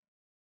them.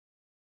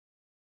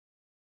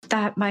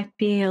 That might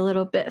be a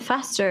little bit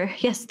faster.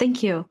 Yes,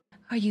 thank you.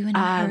 Are you in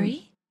a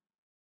hurry?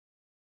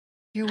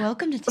 You're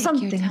welcome to take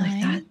something your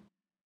time. like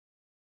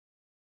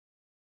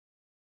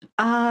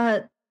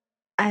that.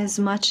 As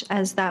much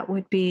as that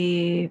would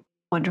be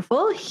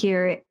wonderful,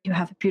 here you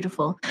have a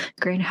beautiful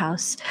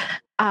greenhouse.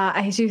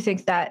 I do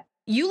think that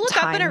you look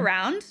up and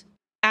around,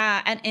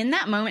 and in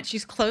that moment,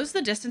 she's closed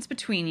the distance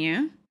between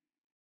you,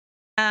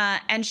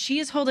 and she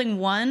is holding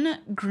one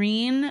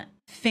green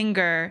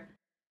finger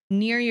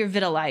near your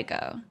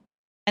vitiligo.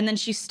 And then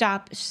she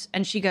stops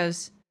and she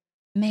goes,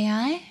 "May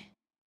I?"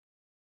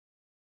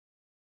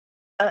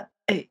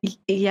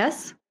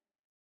 Yes.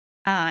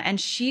 And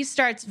she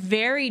starts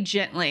very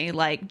gently,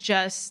 like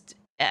just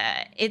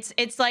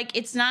it's like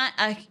it's not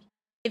a.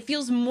 It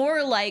feels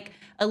more like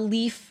a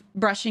leaf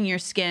brushing your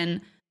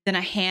skin than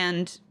a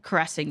hand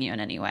caressing you in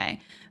any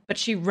way. But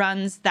she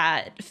runs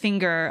that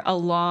finger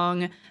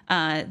along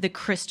the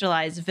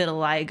crystallized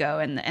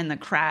vitiligo and the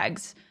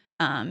crags,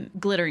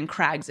 glittering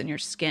crags in your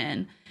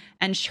skin.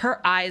 And her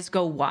eyes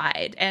go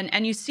wide.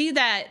 And you see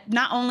that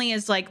not only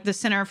is like the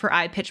center of her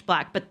eye pitch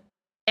black, but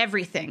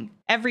every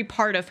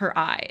part of her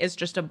eye is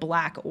just a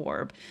black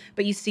orb.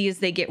 But you see as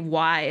they get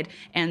wide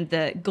and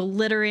the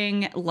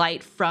glittering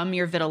light from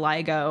your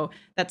vitiligo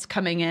that's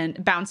coming in,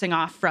 bouncing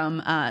off from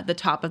the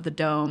top of the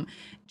dome,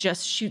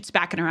 just shoots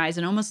back in her eyes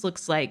and almost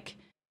looks like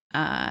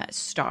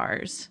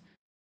stars.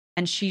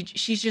 And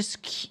she's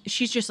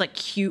just like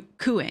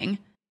cooing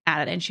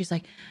at it. And she's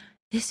like,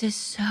 "This is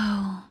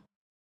so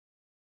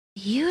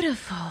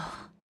beautiful."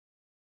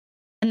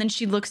 And then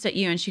she looks at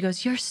you and she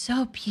goes, "You're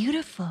so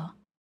beautiful."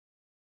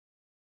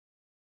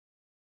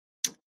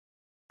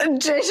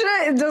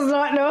 Jasha does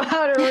not know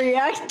how to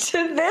react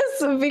to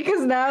this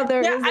because now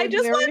there is. I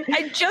just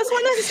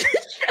want to.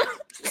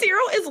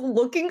 Cirro is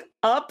looking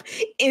up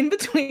in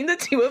between the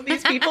two of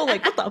these people,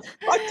 like, what the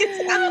fuck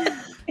is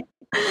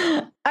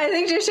happening? I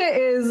think Jasha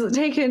is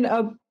taken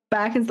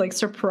aback and like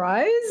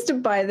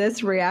surprised by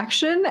this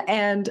reaction,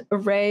 and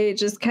Ray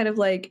just kind of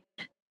like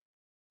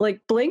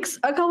blinks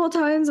a couple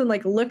times and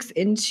like looks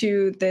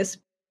into this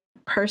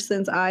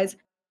person's eyes.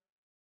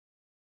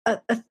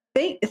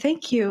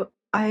 Thank you.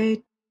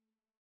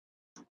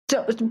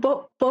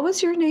 What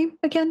was your name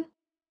again?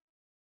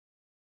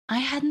 I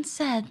hadn't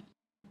said,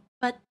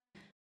 but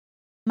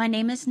my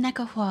name is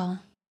Nekahwal.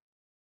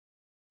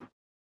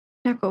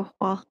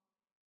 Nekahwal.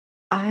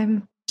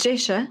 I'm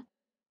Jasha.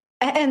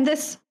 And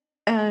this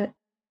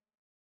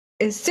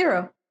is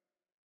Cirro.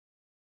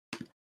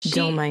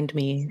 Don't mind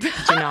me. Do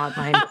not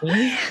mind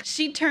me.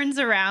 She turns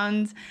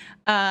around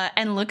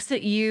and looks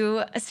at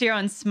you, Cirro,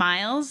 and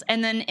smiles,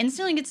 and then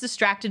instantly gets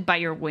distracted by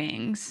your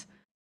wings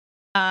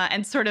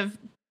and sort of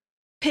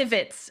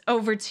pivots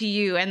over to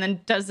you and then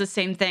does the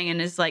same thing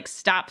and is like,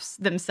 stops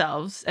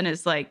themselves and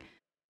is like,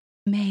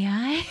 "May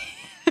I?"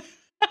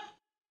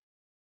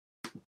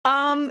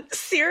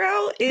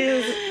 Cirro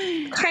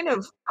is kind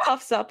of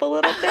puffs up a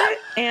little bit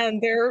and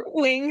their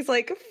wings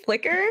like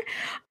flicker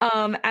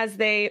as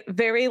they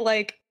very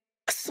like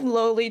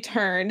slowly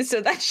turn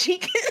so that she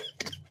can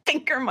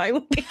finger my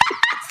wings.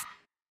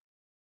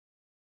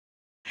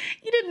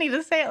 You didn't need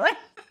to say it like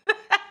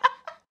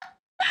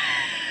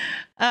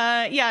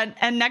yeah,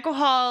 and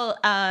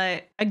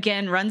Nekahwal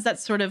again runs that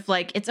sort of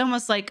like, it's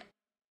almost like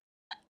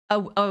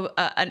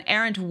an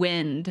errant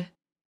wind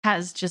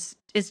is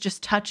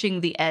just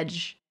touching the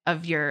edge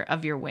of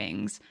your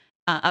wings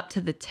up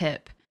to the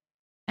tip,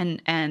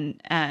 and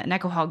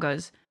Nekahwal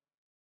goes,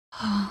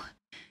 "Oh,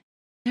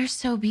 they're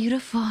so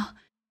beautiful."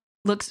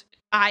 Looks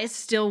eyes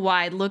still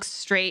wide, looks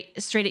straight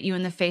at you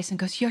in the face and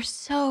goes, "You're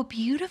so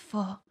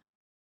beautiful."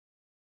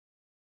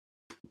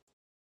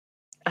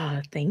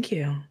 Thank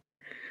you.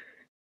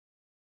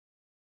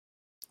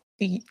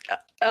 I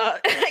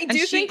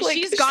do think like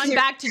she's gone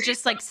back to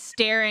just like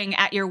staring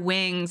at your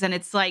wings, and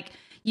it's like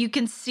you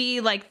can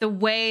see like the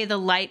way the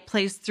light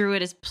plays through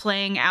it is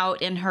playing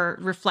out in her,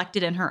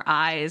 reflected in her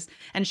eyes,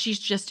 and she's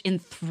just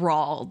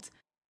enthralled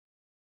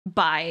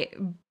by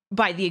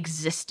the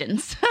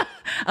existence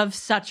of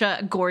such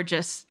a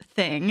gorgeous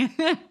thing.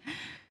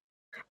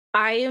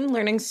 I am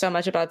learning so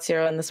much about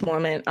Cirro in this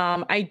moment.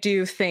 I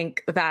do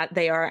think that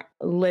they are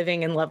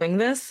living and loving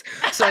this.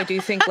 So I do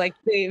think like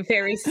they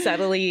very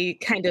subtly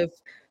kind of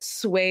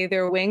sway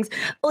their wings.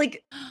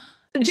 Like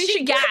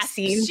she gasps.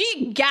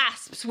 She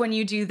gasps when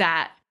you do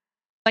that.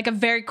 Like a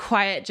very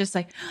quiet, just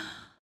like,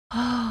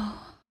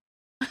 oh.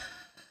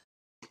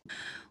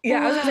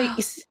 Yeah, wow. I was like,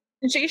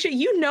 Jaysha,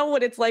 you know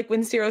what it's like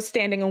when Cirro's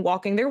standing and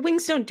walking. Their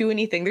wings don't do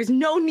anything. There's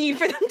no need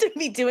for them to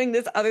be doing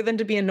this other than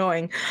to be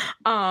annoying.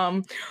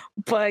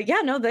 But yeah,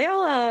 no,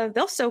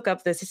 they'll soak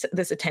up this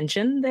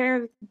attention.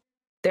 They're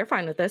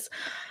fine with this.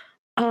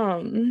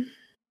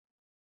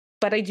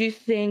 But I do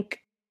think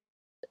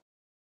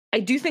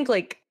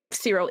like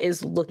Cirro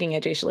is looking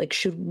at Jaysha like,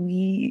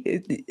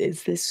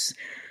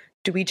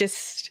 do we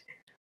just...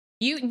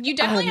 You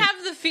definitely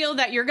have the feel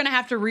that you're going to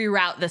have to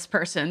reroute this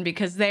person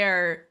because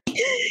they're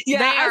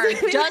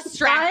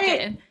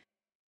distracted.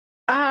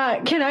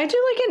 Can I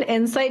do like an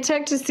insight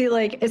check to see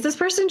like, is this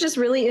person just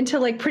really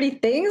into like pretty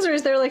things, or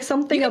is there like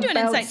something about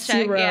an insight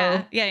Cirro?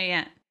 Check.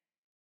 Yeah.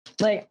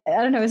 Like,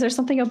 I don't know, is there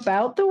something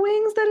about the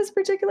wings that is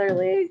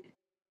particularly...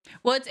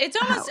 Well, it's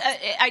almost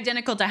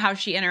identical to how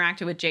she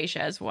interacted with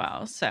Jaysha as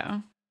well.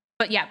 So,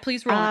 but yeah,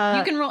 please roll.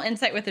 You can roll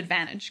insight with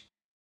advantage.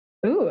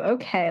 Ooh,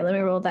 okay. Let me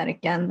roll that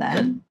again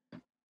then.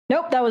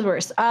 Nope, that was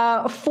worse.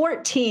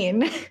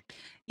 14.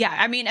 Yeah,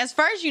 I mean, as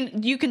far as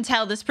you can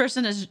tell, this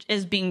person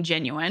is being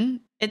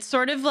genuine. It's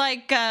sort of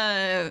like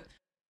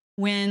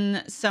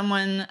when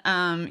someone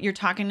you're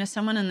talking to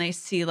someone and they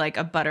see like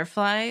a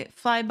butterfly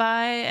fly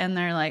by and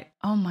they're like,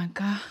 "Oh my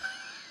god."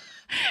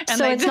 And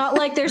so it's not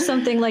like there's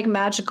something like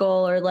magical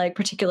or like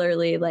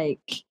particularly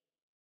like,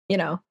 you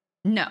know.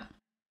 No.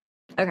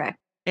 Okay.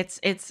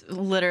 It's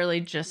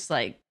literally just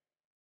like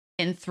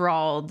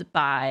enthralled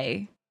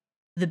by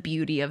the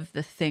beauty of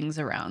the things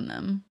around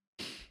them.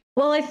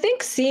 Well, I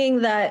think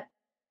seeing that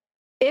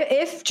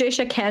if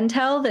Jaysha can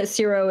tell that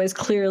Cirro is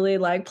clearly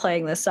like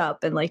playing this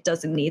up and like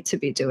doesn't need to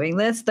be doing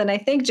this, then I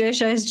think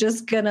Jaysha is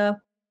just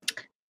gonna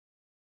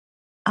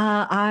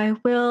I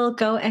will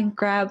go and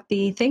grab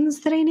the things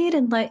that I need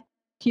and let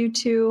you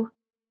two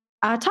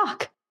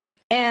talk.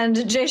 And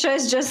Jaysha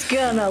is just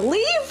gonna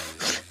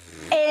leave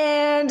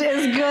and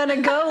is gonna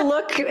go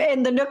look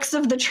in the nooks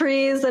of the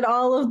trees and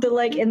all of the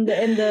like in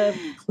the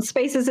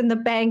spaces in the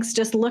banks,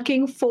 just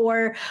looking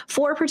for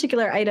 4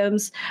 particular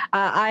items.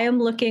 I am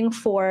looking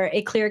for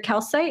a clear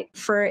calcite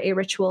for a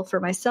ritual for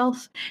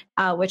myself,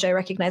 which I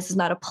recognize is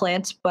not a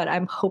plant, but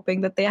I'm hoping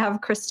that they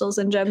have crystals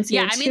and gems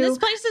here too. Yeah, I mean, this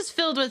place is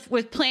filled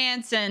with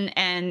plants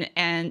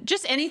and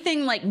just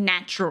anything like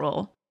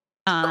natural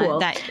cool.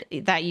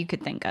 that you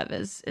could think of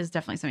is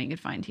definitely something you could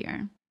find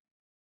here.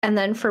 And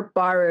then for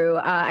Baru,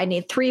 I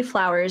need 3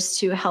 flowers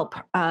to help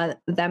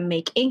them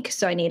make ink.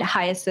 So I need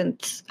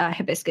hyacinth,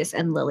 hibiscus,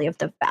 and lily of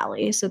the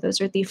valley. So those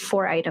are the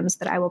 4 items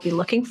that I will be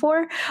looking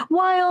for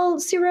while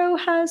Cirro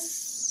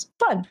has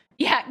fun.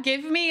 Yeah,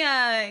 give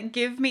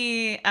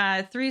me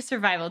 3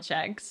 survival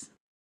checks.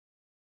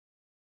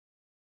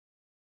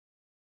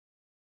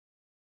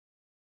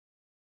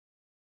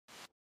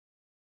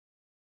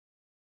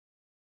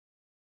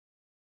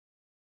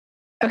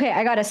 Okay,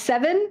 I got a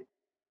 7.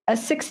 A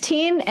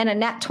 16 and a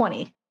nat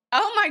 20.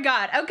 Oh my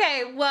god.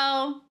 Okay,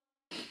 well,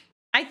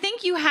 I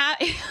think you have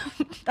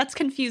that's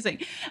confusing.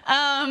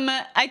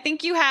 I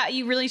think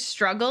you really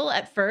struggle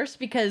at first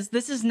because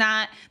this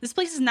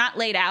place is not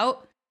laid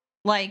out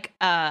like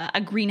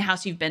a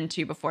greenhouse you've been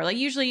to before. Like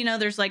usually, you know,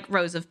 there's like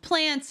rows of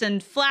plants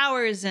and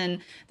flowers and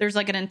there's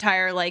like an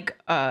entire like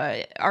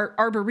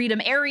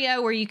arboretum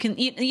area where you can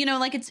eat, you know,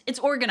 like it's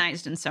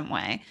organized in some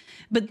way.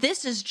 But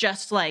this is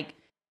just like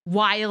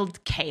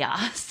wild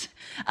chaos.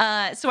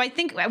 So I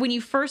think when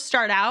you first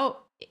start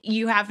out,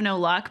 you have no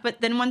luck, but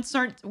then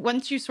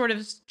once you sort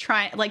of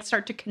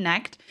start to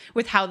connect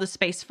with how the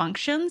space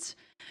functions,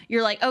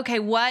 you're like, okay,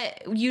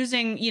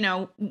 using, you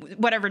know,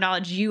 whatever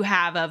knowledge you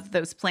have of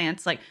those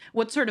plants, like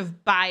what sort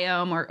of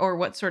biome or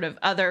what sort of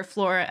other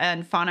flora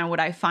and fauna would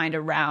I find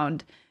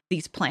around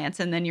these plants?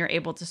 And then you're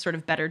able to sort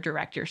of better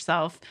direct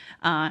yourself.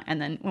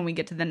 And then when we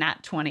get to the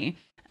nat 20,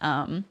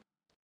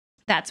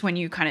 that's when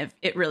you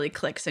it really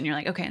clicks and you're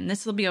like, okay, and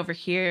this will be over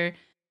here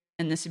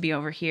and this will be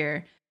over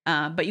here.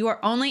 But you are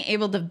only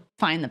able to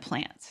find the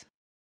plants.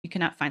 You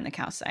cannot find the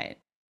calcite.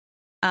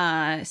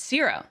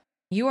 Cirro,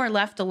 you are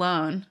left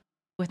alone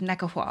with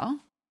Nekahwal.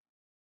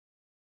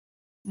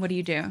 What do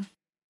you do?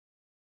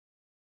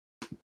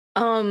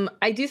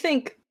 I do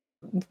think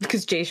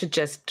because Jaysha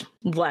just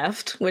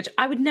left, which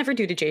I would never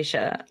do to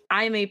Jaysha.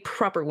 I'm a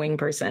proper wing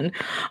person.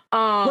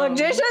 Look,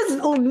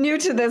 Jaysha's new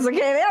to this,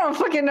 okay? They don't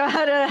fucking know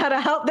how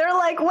to help. They're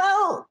like,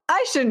 well,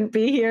 I shouldn't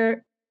be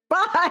here.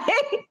 Bye.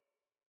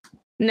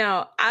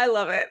 No, I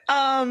love it.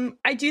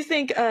 I do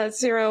think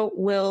Cirro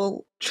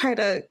will try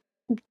to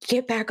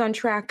get back on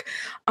track.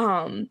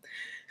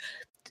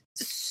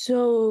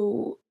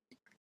 So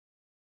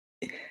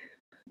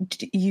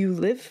you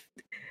live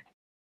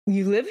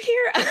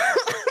here?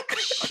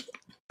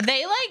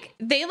 They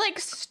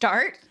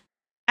start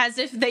as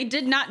if they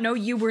did not know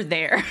you were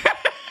there.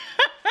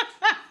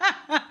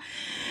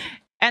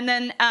 And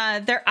then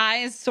their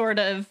eyes sort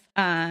of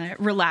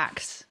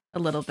relax a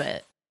little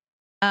bit.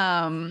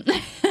 Oh,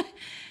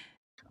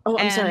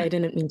 I'm sorry. I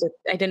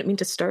didn't mean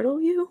to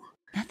startle you.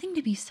 Nothing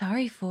to be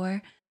sorry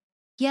for.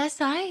 Yes,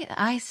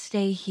 I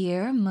stay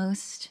here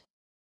most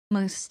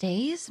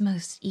days,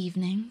 most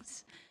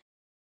evenings.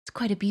 It's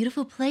quite a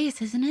beautiful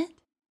place, isn't it?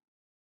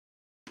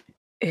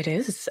 It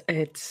is.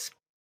 It's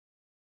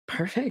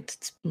perfect.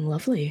 It's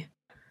lovely.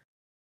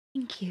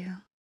 Thank you.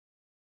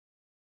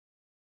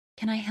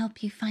 Can I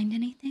help you find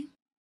anything?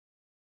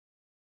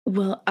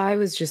 Well, I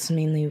was just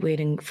mainly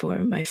waiting for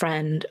my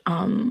friend,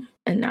 and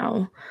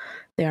now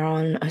they're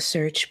on a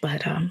search,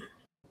 but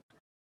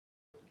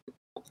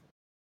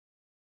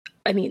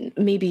I mean,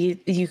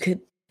 maybe you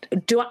could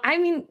no, I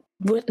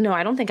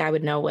don't think I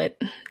would know what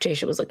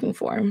Jaysha was looking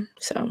for.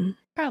 So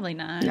Probably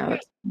not. no,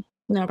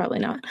 probably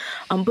not.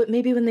 But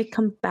maybe when they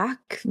come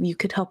back, you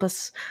could help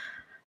us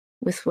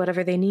with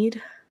whatever they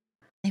need.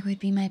 It would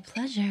be my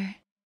pleasure.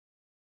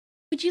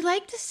 Would you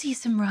like to see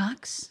some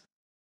rocks?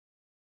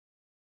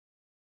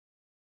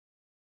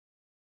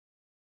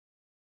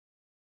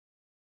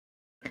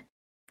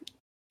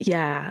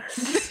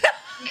 Yes.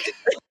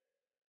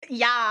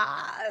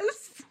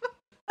 Yes.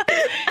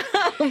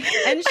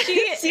 And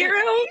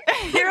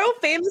Cirro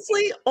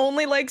famously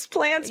only likes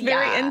plants,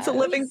 very into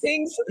living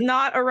things,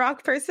 not a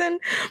rock person.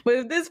 But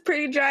if this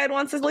pretty giant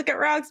wants to look at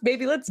rocks,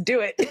 baby, let's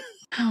do it.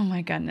 Oh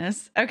my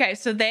goodness. Okay,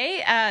 so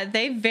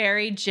they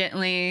very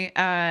gently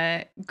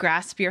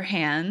grasp your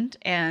hand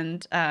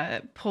and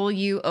pull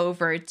you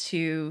over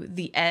to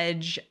the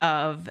edge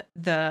of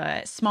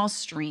the small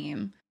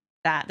stream.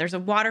 That there's a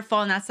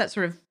waterfall, and that's that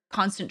sort of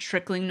constant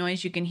trickling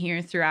noise you can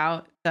hear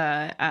throughout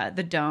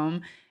the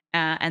dome.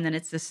 And then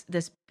it's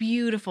this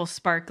beautiful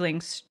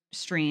sparkling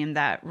stream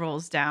that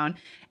rolls down,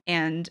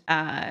 and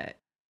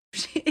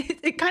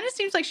it kind of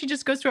seems like she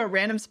just goes to a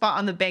random spot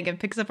on the bank and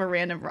picks up a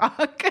random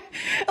rock.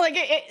 like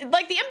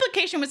the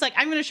implication was like,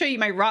 I'm going to show you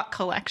my rock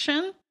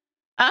collection,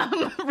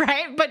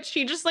 right? But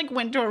she just like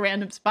went to a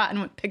random spot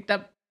and picked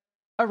up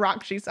a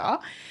rock she saw,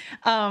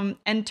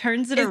 and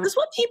turns it. Is this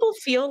what people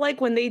feel like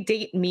when they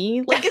date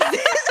me? Like, is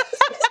this?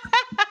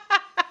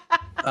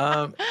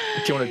 Do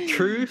you want a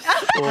truth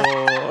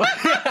or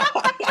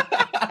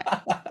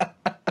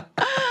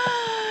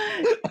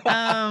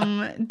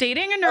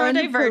dating a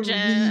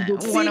neurodivergent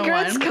 101.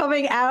 Secrets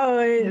coming out.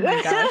 Oh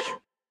my gosh.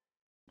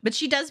 But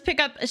she does pick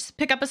up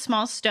a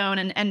small stone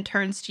and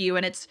turns to you,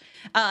 and it's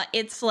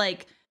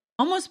like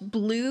almost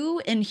blue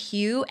in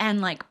hue and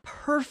like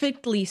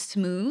perfectly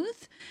smooth.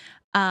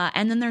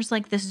 And then there's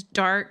like this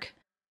dark,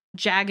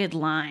 jagged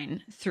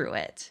line through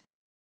it.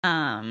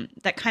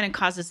 That kind of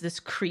causes this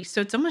crease. So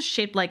it's almost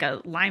shaped like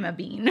a lima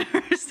bean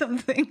or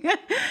something.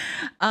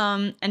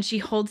 And she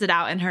holds it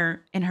out in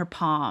her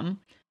palm,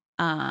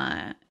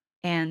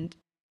 and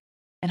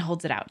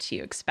holds it out to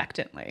you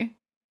expectantly.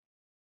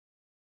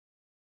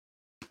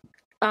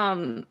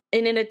 In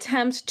an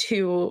attempt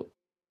to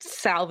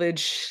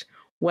salvage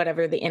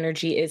whatever the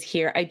energy is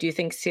here, I do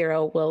think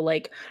Cirro will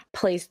like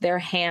place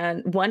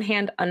one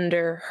hand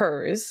under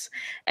hers,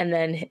 and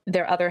then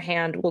their other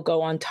hand will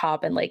go on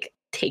top and like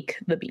take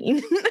the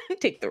bean,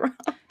 take the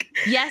rock.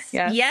 Yes,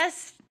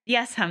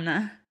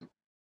 Hamna.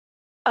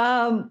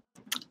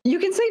 You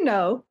can say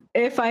no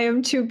if I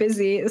am too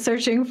busy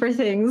searching for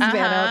things,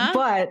 Vanna.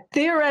 But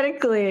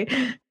theoretically,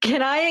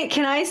 can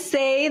I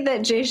say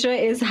that Jaysha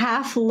is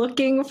half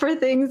looking for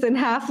things and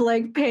half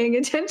like paying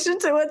attention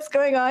to what's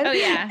going on? Oh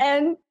yeah.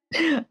 And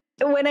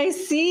when I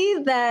see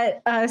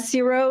that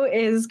Cirro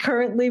is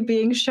currently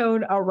being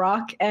shown a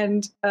rock,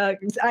 and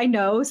I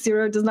know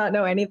Cirro does not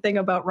know anything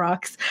about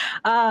rocks,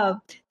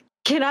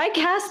 can I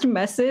cast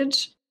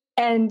message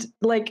and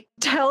like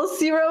tell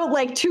Cirro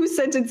like 2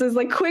 sentences,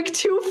 like quick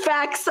 2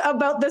 facts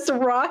about this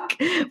rock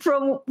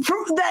from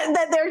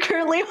that they're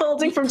currently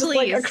holding from just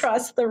like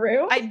across the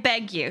room? I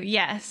beg you,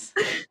 yes.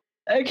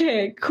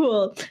 Okay,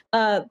 cool.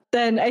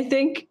 Then I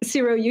think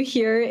Cirro, you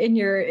hear in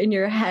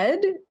your head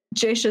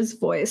Jaysha's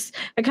voice,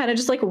 and kind of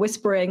just like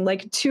whispering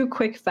like 2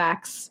 quick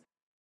facts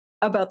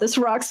about this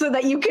rock so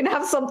that you can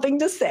have something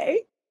to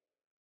say.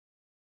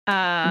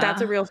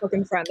 That's a real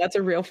fucking friend. Thank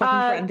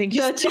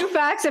you. The 2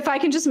 facts, if I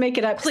can just make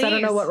it up, because I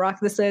don't know what rock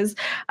this is.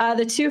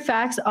 The 2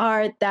 facts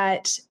are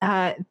that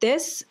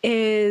this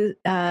is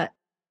this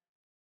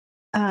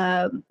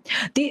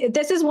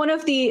is one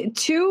of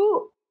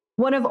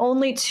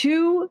only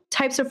 2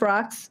 types of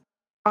rocks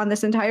on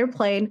this entire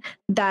plane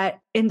that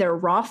in their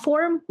raw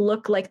form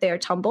look like they are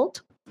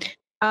tumbled.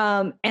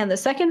 And the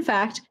second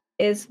fact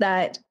is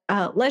that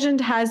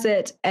legend has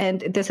it,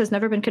 and this has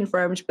never been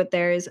confirmed, but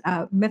there is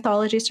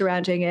mythology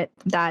surrounding it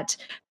that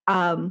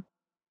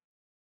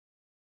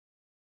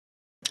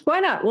why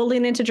not? We'll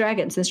lean into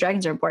dragons since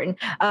dragons are important.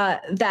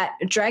 That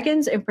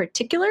dragons in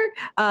particular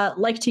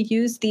like to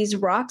use these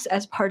rocks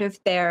as part of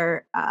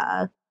their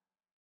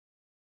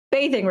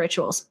bathing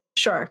rituals.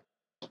 Sure.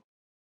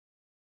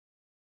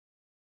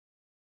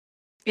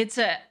 It's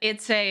a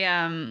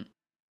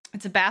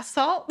bath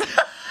salt.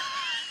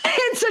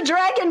 It's a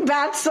dragon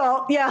bath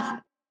salt. Yeah.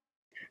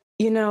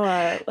 You know,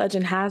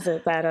 legend has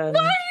it that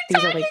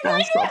these are like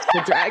bath salts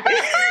for dragons.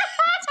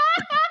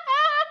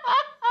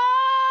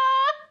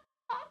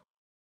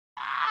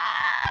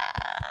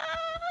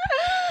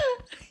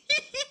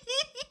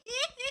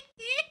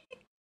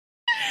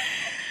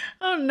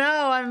 Oh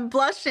no, I'm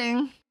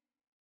blushing.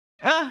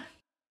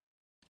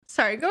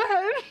 Sorry, go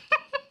ahead.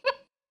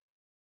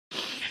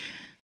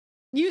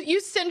 You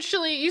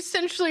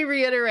essentially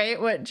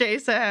reiterate what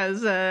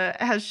Jaisa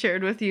has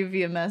shared with you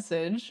via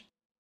message.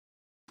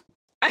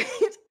 Let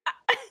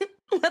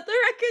the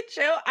record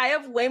show I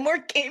have way more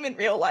game in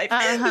real life.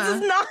 This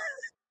is not.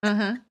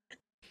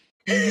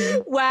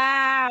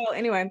 Wow.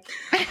 Anyway,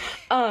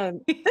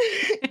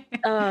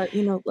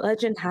 you know,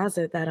 legend has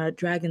it that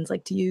dragons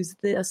like to use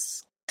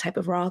this type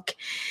of rock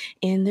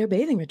in their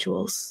bathing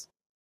rituals.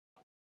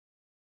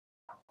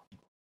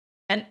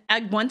 And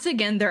once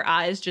again, their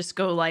eyes just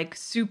go like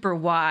super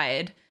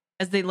wide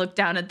as they look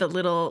down at the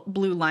little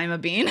blue lima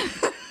bean.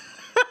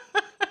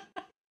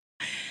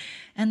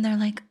 And they're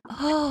like,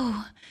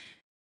 oh,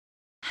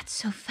 that's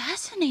so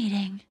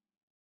fascinating.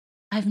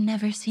 I've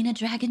never seen a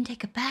dragon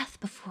take a bath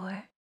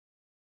before.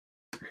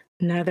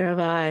 Neither have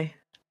I.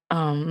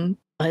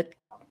 But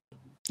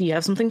you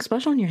have something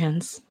special in your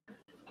hands.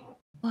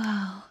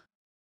 Wow.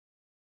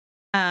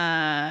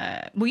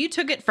 Well, you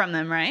took it from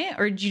them, right?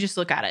 Or did you just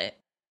look at it?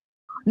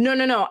 No.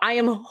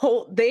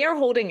 They are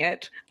holding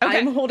it. Okay.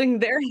 I'm holding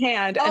their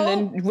hand, and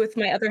then with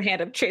my other hand,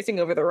 I'm chasing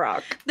over the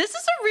rock. This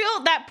is a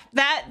real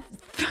that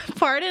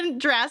part in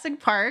Jurassic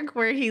Park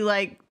where he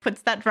like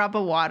puts that drop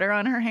of water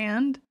on her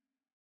hand,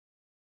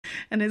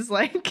 and is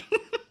like,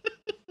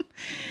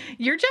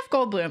 "You're Jeff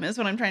Goldblum," is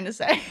what I'm trying to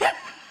say.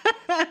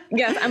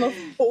 Yes, I'm a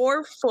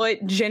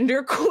 4-foot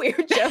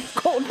genderqueer Jeff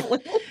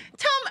Goldblum.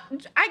 Tom,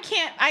 I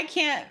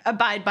can't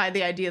abide by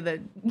the idea that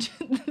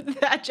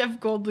that Jeff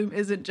Goldblum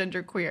isn't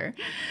genderqueer.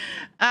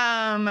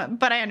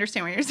 But I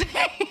understand what you're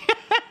saying.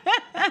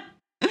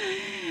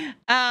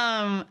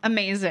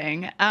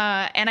 Amazing.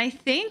 And I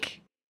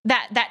think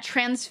that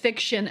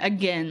transfixion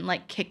again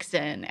like kicks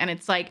in, and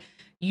it's like,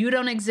 you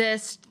don't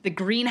exist, the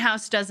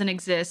greenhouse doesn't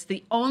exist.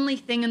 The only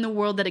thing in the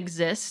world that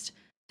exists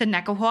to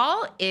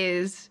Nekahwal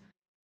is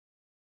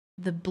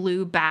the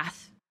blue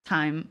bath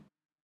time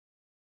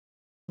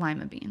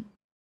lima bean.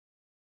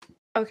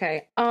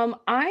 Okay.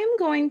 I'm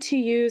going to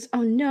use,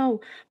 oh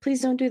no, please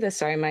don't do this.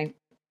 Sorry, my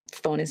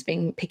phone is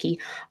being picky.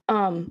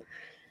 I'm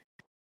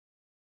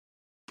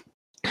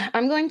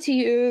going to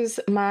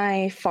use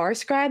my Far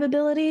Scribe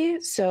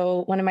ability.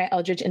 So one of my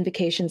Eldritch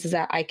invocations is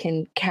that I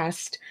can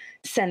cast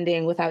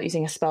sending without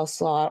using a spell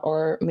slot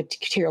or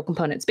material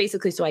components,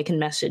 basically so I can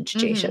message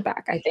Jaisha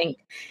back. I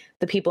think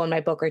the people in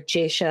my book are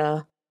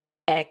Jaisha,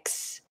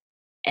 X,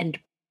 and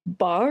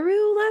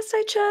Baru last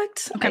I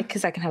checked. Okay.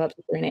 Because I can have up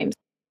to 3 names.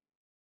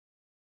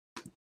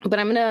 But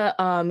I'm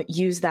gonna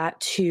use that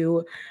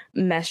to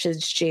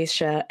message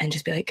Jaisha and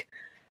just be like,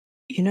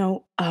 you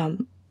know,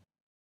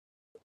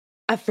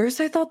 at first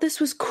I thought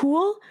this was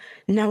cool.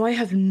 Now I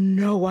have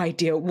no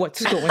idea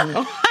what's going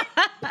on.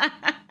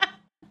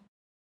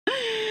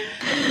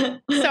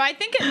 So I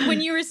think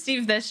when you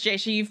receive this,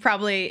 Jaisha, you've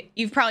probably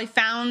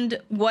found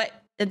what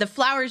the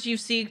flowers you've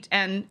seeked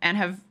and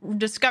have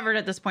discovered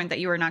at this point that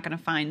you are not going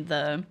to find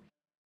the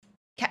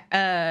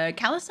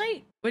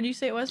calcite. What did you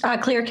say it was?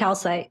 Clear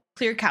calcite.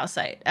 Clear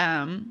calcite.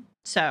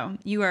 So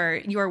you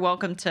are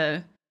welcome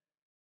to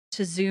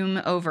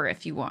zoom over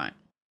if you want.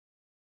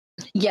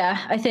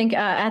 Yeah, I think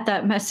at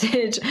that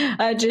message,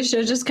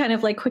 Jaisha just kind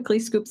of like quickly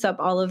scoops up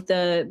all of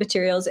the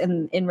materials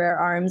in rare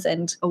arms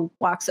and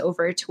walks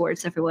over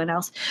towards everyone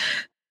else.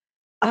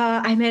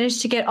 I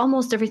managed to get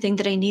almost everything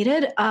that I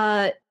needed.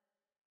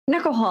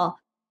 Nekahwal,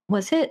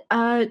 was it?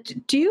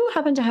 Do you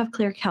happen to have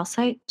clear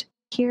calcite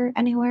here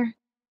anywhere?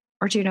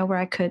 Or do you know where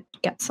I could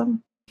get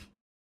some?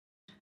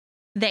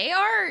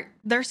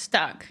 They're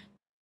stuck.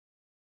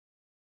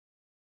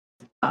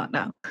 Oh,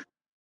 no.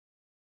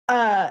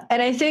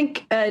 And I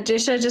think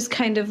Jaisha just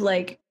kind of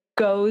like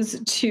goes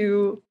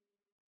to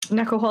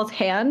Nekahwal's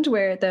hand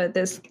where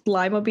this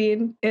lima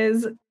bean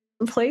is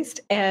placed,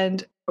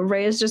 and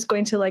Ray is just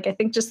going to like, I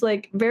think just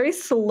like very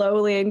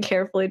slowly and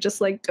carefully just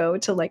like go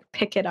to like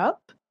pick it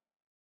up.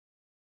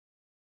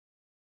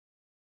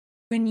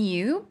 When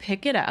you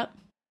pick it up,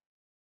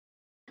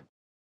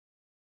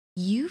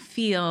 you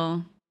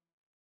feel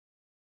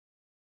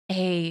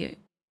a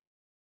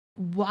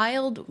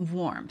wild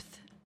warmth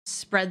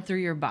spread through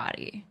your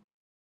body,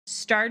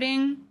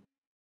 starting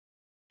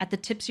at the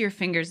tips of your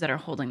fingers that are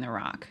holding the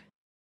rock.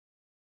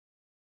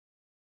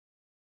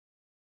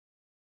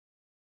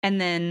 And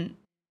then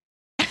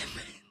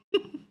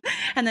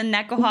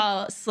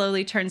Nekahal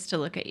slowly turns to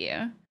look at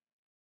you.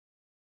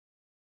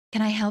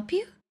 Can I help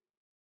you?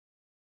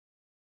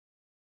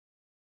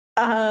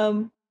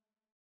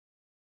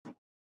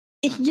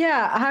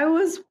 Yeah, I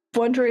was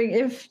wondering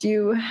if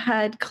you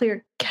had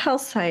clear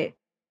calcite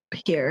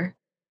here.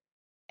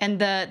 And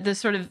the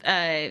sort of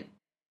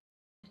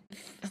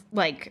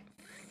like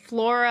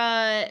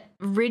florid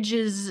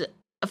ridges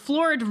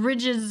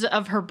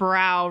of her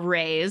brow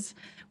raise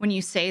when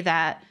you say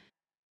that,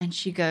 and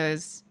she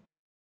goes,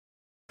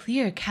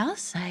 "Clear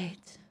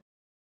calcite?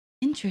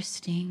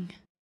 Interesting.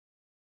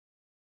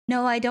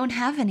 No, I don't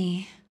have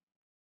any,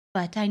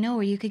 but I know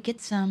where you could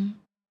get some."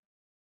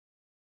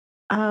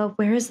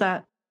 Where is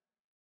that?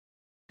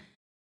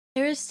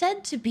 There is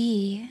said to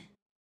be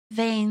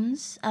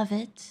veins of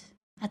it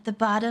at the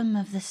bottom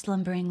of the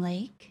slumbering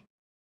lake,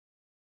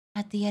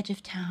 at the edge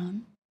of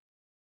town.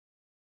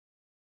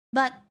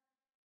 But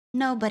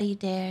nobody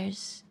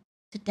dares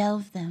to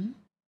delve them.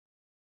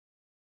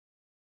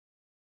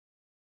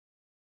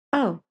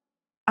 Oh,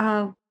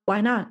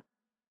 why not?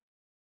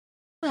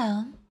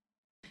 Well,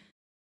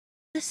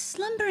 the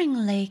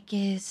slumbering lake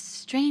is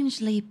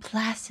strangely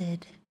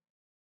placid.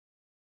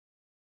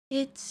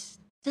 It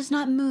does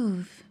not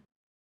move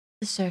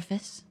the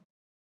surface.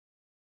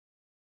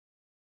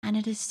 And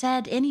it is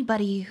said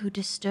anybody who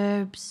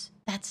disturbs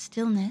that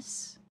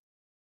stillness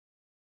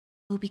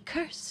will be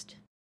cursed.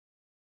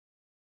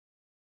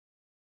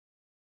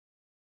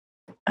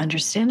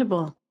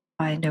 Understandable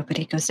why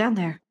nobody goes down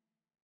there.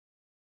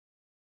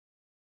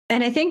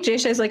 And I think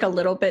Jaysha is like a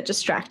little bit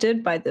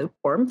distracted by the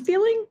warm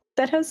feeling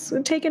that has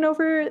taken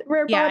over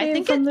her body. I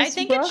think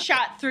it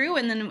shot through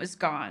and then it was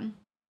gone.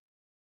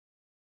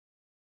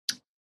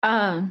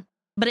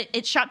 But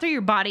it shot through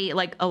your body,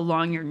 like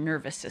along your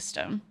nervous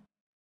system,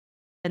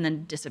 and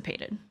then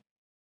dissipated.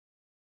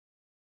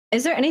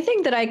 Is there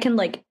anything that I can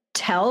like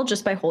tell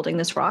just by holding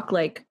this rock,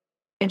 like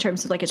in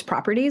terms of like its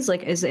properties?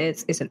 Like, is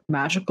it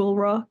magical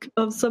rock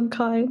of some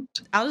kind?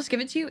 I'll just give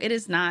it to you. It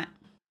is not.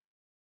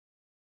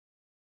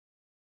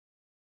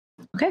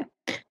 Okay.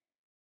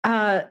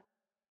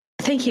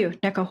 Thank you,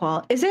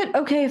 Nekahal. Is it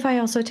okay if I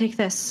also take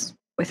this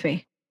with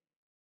me?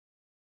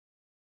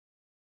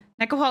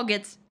 Nekahal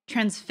gets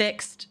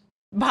transfixed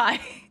by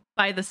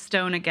the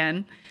stone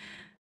again,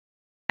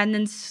 and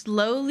then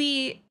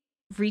slowly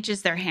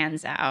reaches their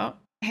hand out.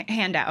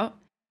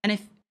 And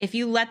if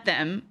you let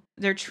them,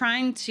 they're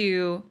trying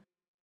to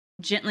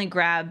gently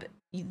grab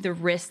the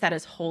wrist that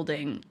is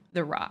holding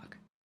the rock.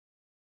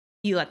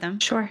 You let them?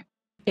 Sure.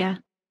 Yeah.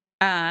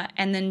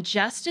 And then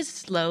just as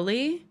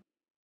slowly,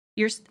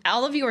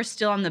 all of you are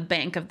still on the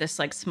bank of this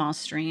like small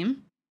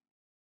stream.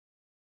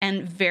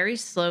 And very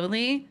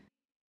slowly,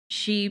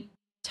 she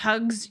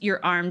tugs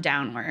your arm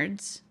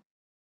downwards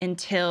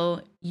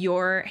until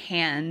your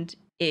hand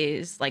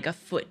is like a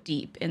foot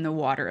deep in the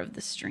water of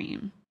the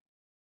stream.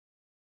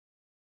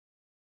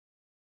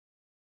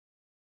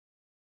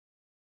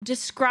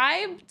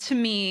 Describe to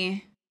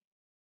me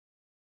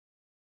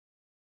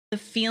the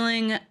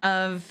feeling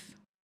of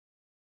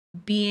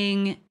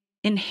being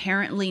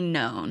inherently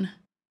known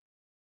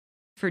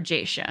for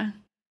Jaysha.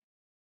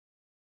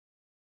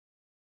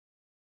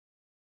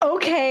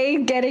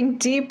 Okay, getting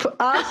deep.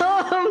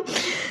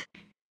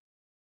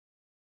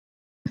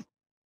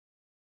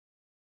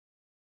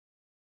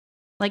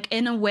 Like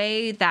in a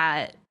way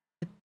that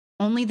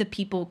only the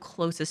people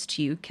closest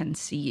to you can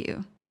see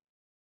you.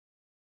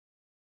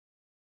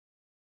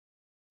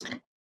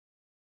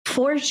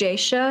 For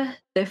Jaysha,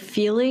 the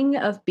feeling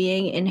of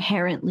being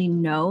inherently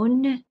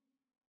known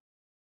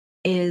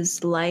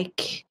is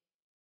like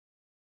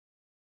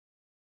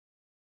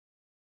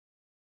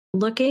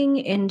looking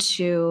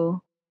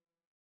into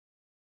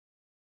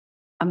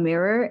a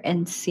mirror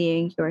and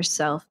seeing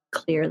yourself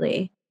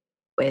clearly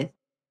with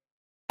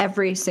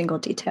every single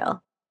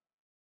detail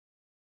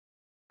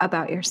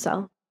about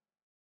yourself.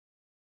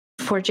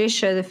 For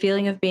Jaysha, the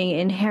feeling of being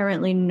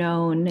inherently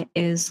known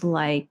is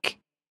like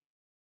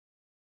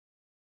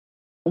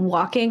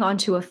walking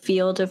onto a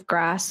field of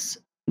grass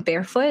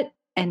barefoot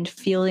and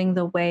feeling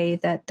the way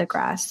that the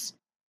grass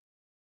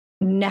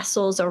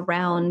nestles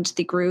around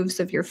the grooves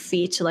of your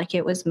feet like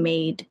it was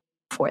made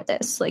for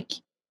this. Like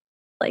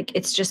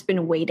it's just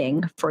been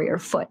waiting for your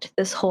foot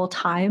this whole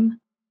time,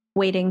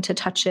 waiting to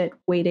touch it,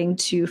 waiting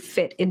to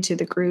fit into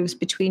the grooves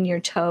between your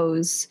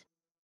toes.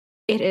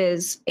 It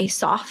is a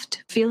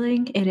soft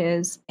feeling. It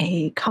is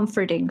a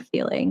comforting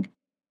feeling.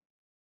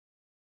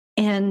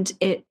 And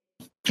it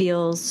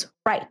feels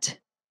right.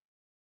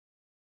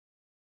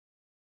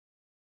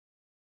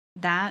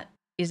 That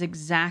is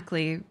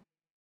exactly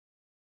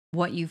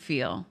what you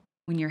feel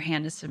when your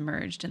hand is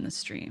submerged in the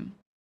stream.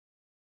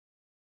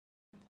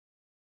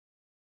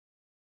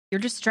 You're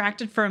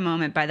distracted for a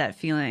moment by that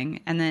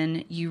feeling, and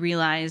then you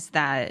realize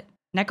that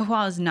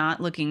Nekahal is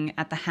not looking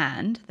at the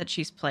hand that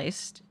she's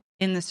placed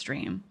in the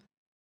stream,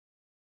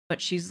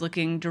 but she's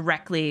looking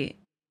directly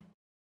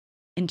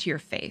into your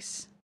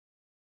face.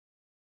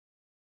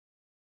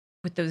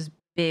 with those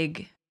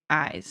big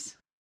eyes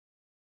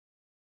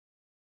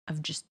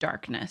of just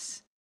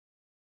darkness.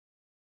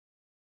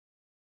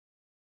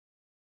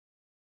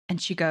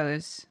 And she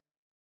goes,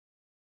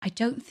 I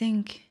don't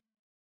think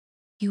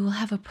you will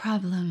have a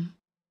problem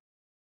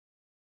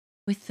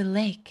with the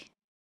lake.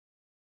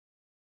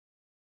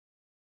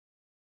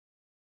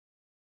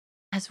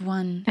 As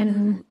one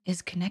who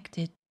is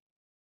connected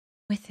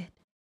with it.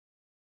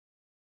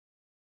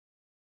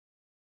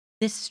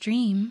 This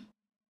stream,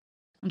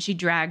 and she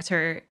drags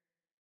her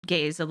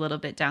gaze a little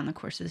bit down the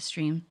course of the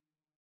stream,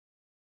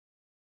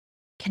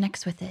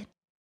 connects with it.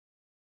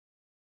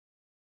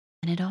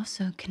 And it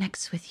also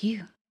connects with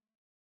you.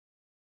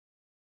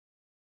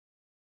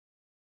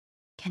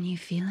 Can you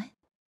feel it?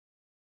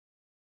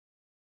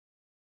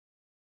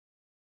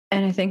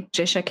 And I think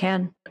Jisha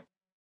can.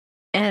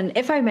 And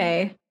if I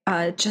may,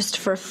 just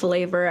for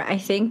flavor, I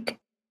think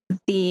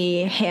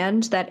the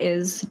hand that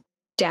is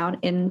down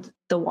in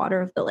the water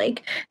of the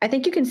lake, I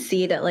think you can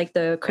see that like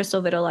the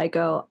crystal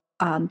vitiligo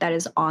that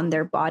is on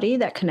their body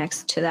that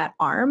connects to that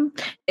arm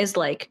is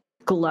like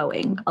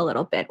glowing a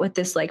little bit with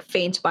this like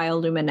faint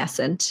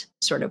bioluminescent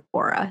sort of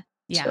aura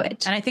to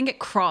it. And I think it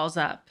crawls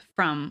up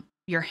from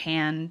your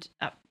hand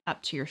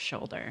up to your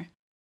shoulder.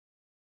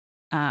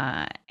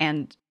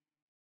 And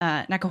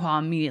Nekahua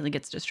immediately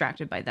gets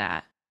distracted by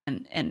that.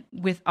 And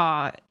with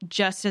awe,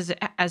 just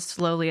as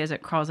slowly as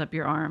it crawls up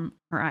your arm,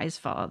 her eyes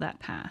follow that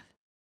path.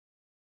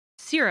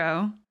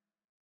 Cirro,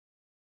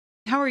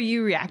 how are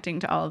you reacting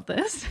to all of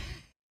this?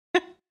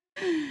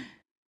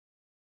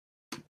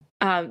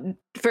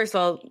 First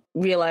of all,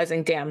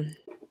 realizing, damn,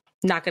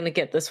 not gonna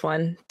get this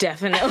one.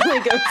 Definitely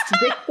goes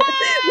to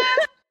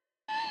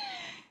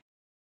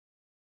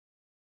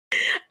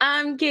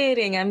I'm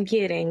kidding.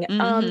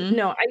 Mm-hmm.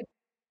 No,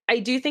 I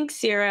do think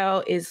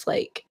Cirro is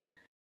like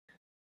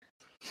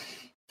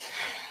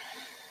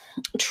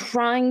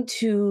trying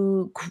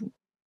to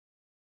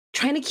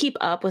keep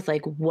up with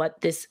like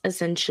what this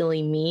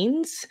essentially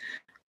means,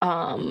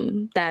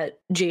 that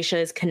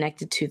Jaysha is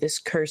connected to this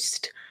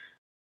cursed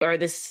or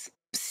this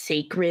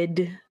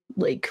sacred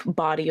like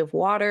body of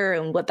water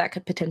and what that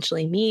could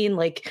potentially mean.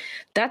 Like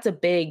that's a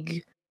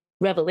big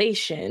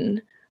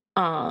revelation,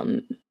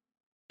 and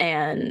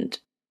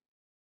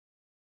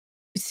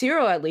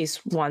Cirro at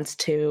least wants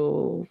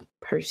to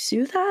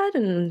pursue that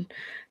and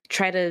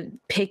try to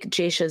pick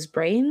Jaysha's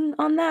brain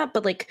on that,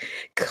 but like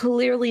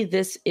clearly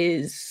there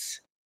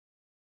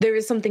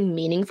is something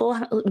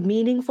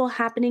meaningful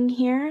happening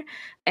here,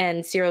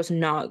 and Cirro's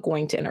not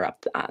going to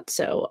interrupt that.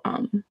 So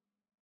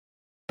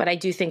but I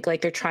do think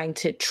like they're trying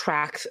to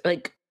track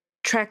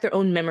their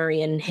own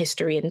memory and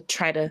history and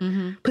try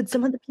to put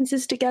some of the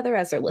pieces together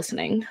as they're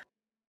listening.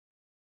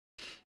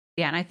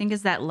 Yeah, and I think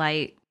as that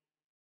light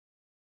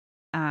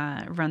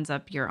runs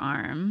up your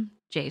arm,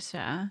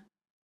 Jaysha,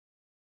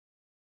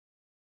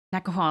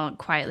 Nekahua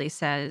quietly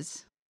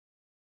says,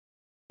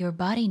 your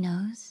body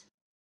knows.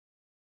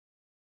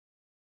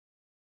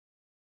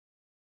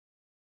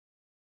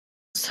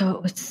 So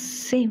it would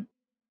seem.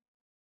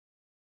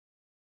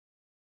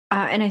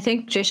 And I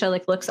think Jaysha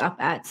like looks up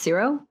at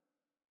Cirro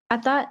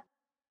at that.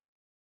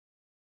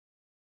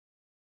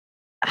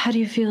 How do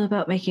you feel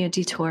about making a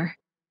detour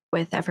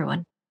with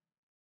everyone?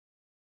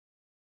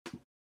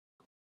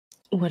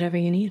 Whatever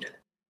you need.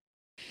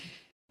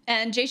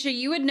 And Jaysha,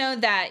 you would know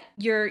that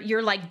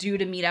you're like due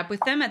to meet up with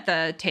them at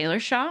the tailor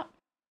shop.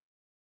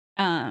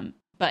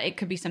 But it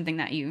could be something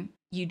that you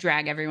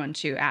drag everyone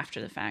to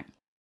after the fact.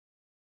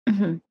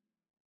 Mm-hmm.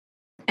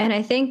 And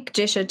I think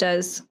Jaysha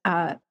does.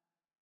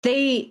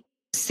 They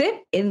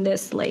sit in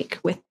this lake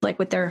with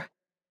their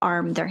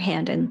arm, their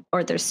hand,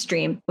 or their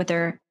stream with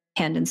their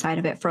hand inside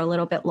of it for a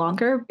little bit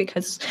longer,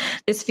 because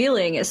this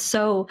feeling is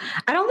so.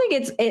 I don't think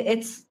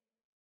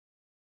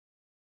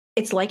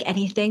it's like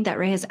anything that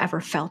Ray has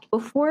ever felt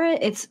before.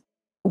 It's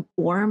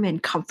warm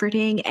and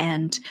comforting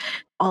and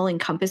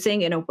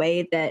all-encompassing in a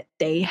way that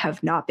they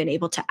have not been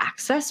able to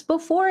access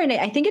before. And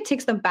I think it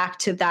takes them back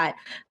to that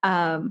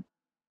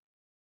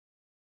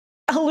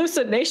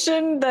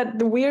hallucination,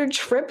 that weird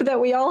trip that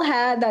we all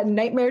had, that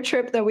nightmare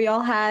trip that we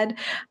all had,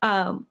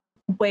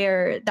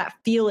 where that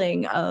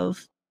feeling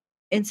of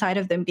inside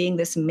of them being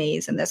this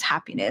maze and this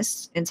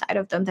happiness inside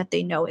of them that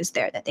they know is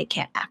there, that they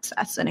can't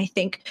access. And I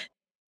think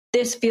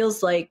this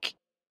feels like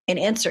an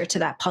answer to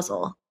that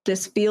puzzle.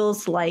 This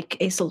feels like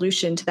a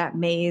solution to that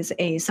maze,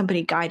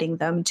 somebody guiding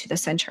them to the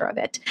center of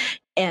it.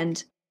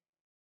 And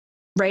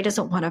Ray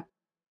doesn't want to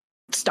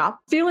stop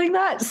feeling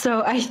that.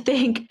 So I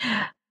think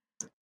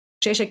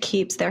Jaysha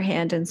keeps their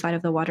hand inside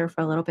of the water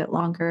for a little bit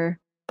longer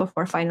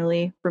before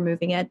finally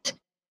removing it.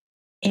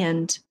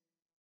 And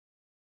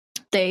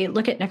they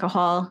look at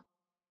Nekahua.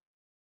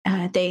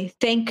 They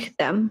thank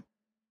them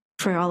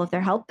for all of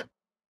their help.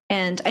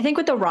 And I think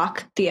with the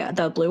rock,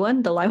 the blue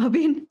one, the lima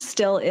bean,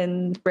 still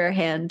in Rare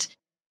hand,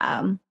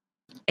 I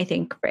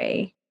think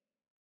Ray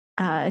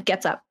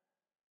gets up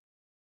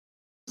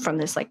from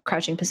this like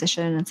crouching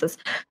position and says,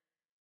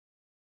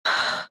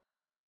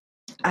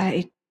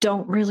 I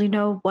don't really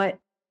know what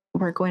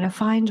we're going to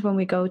find when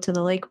we go to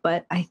the lake,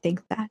 but I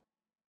think that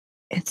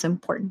it's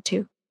important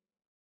too.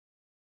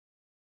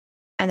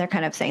 And they're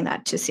kind of saying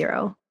that to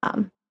Cirro.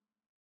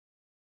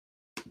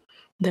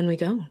 Then we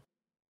go.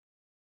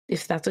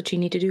 If that's what you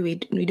need to do, we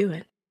do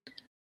it.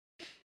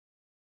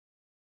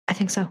 I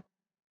think so.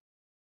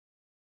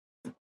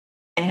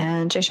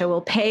 And Jaysha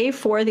will pay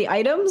for the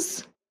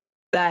items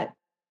that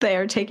they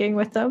are taking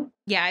with them.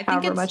 Yeah, I think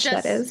however it's much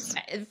just, that is.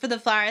 for the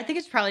flower, I think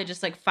it's probably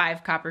just like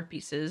 5 copper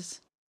pieces.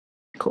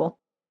 Cool.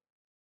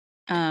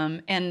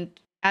 And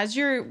as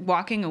you're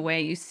walking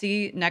away, you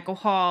see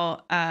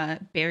Neckelhall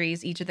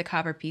buries each of the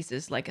copper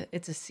pieces like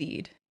it's a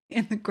seed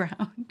in the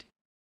ground.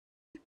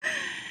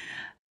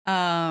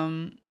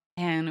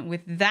 And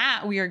with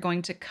that, we are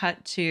going to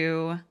cut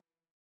to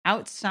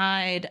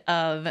outside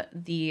of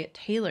the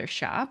tailor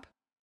shop.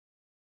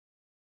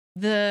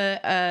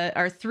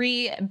 Our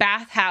 3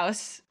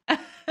 bathhouse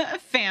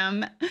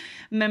fam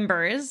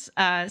members,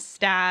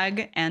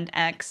 Stag and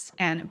X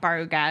and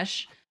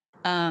Barugash,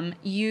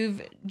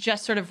 you've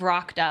just sort of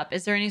rocked up.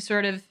 Is there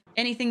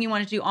anything you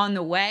want to do on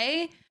the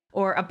way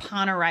or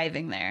upon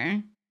arriving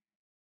there?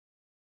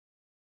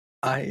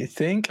 I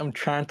think I'm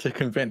trying to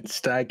convince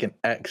Stag and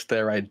X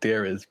their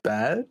idea is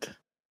bad.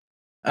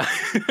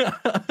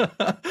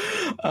 I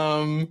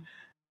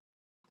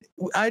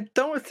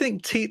don't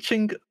think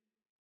teaching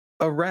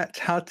a rat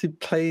how to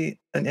play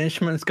an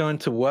instrument is going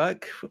to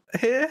work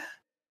here.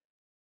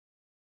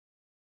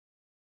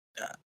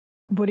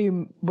 What do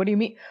you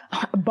mean?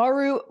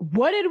 Baru,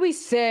 what did we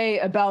say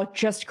about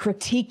just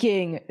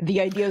critiquing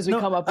the ideas we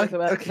come up with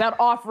without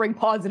offering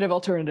positive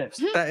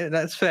alternatives?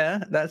 That's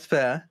fair. That's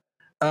fair.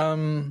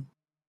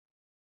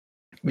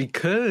 We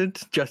could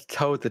just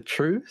tell the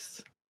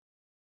truth.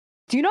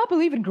 Do you not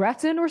believe in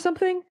Gratzen or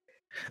something?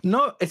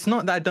 No, it's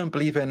not that I don't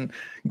believe in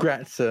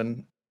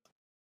Gratzen.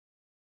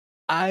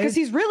 Because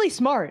he's really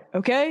smart,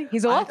 okay?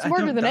 He's a lot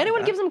smarter than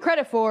anyone gives him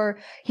credit for.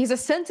 He's a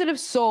sensitive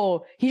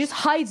soul. He just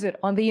hides it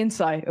on the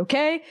inside,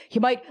 okay? He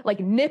might, like,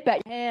 nip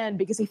at your hand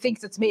because he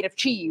thinks it's made of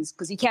cheese,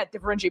 because he can't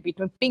differentiate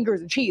between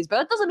fingers and cheese. But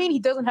that doesn't mean he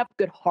doesn't have a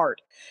good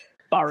heart,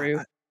 Baru.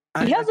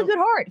 He has a good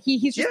heart.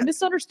 He's just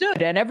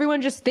misunderstood, and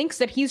everyone just thinks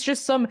that he's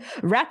just some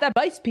rat that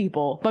bites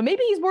people. But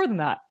maybe he's more than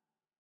that.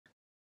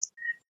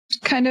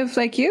 Kind of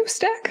like you,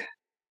 Stack?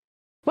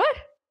 What?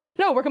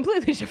 No, we're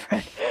completely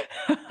different.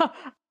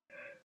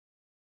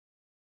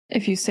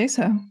 If you say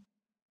so.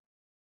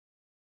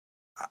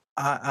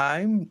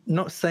 I'm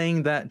not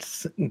saying that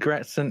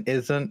Gratzen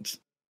isn't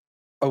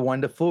a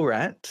wonderful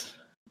rat.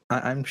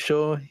 I'm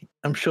sure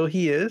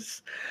he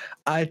is.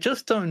 I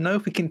just don't know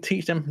if we can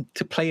teach them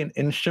to play an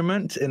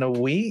instrument in a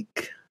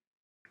week.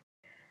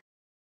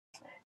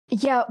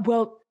 Yeah,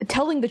 well,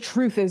 telling the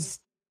truth is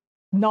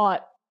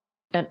not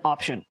an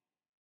option.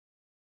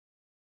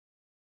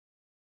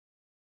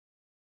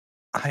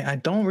 I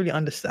don't really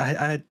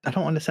understand. I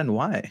don't understand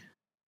why.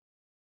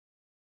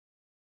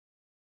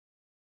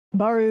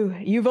 Baru,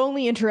 you've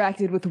only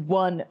interacted with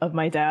one of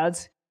my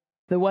dads.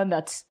 The one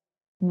that's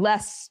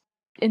less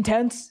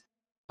intense,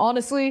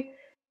 honestly.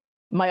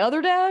 My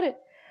other dad,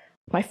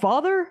 my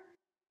father,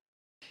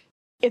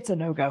 it's a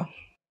no-go.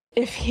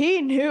 If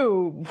he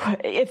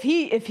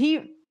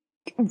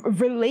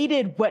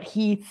related what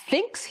he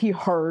thinks he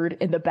heard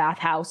in the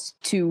bathhouse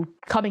to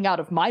coming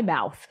out of my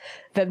mouth,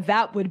 then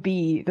that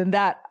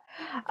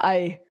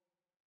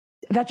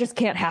just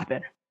can't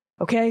happen.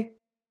 Okay?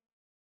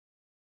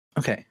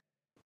 Okay.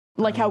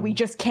 Like how we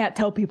just can't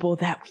tell people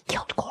that we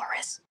killed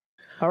Chorus.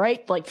 All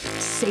right? Like,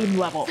 same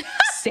level.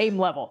 Same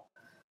level.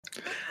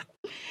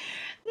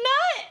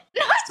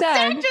 Not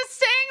Stag just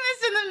saying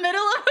this in the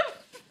middle of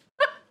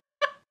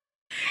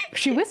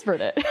She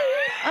whispered it.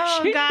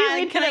 Oh,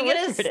 God. Can I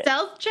get a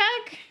stealth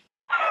check?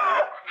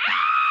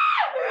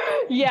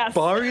 Yes.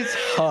 Baru's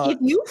heart. If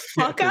you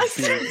fuck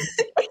us.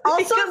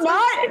 Also,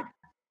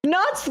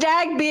 not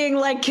Stag being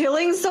like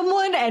killing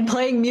someone and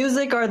playing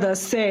music are the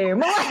same.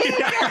 Like, I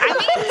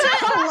mean,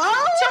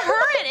 to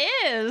her it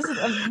is.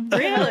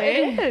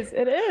 Really?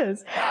 It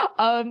is.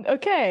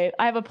 Okay,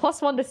 I have a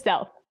 +1 to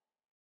stealth.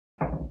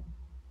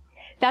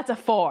 That's a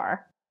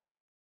 4.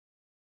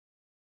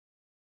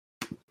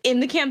 In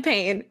the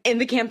campaign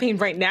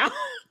right now.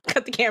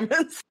 Cut the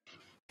cameras.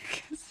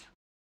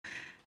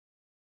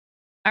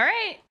 All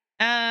right.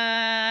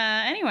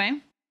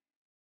 Anyway.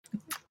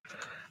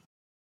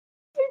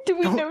 Do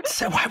we notice?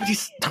 So why would you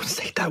don't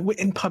say that? We're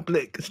in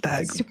public,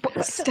 Stag.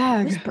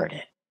 Stag. Whispered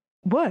it.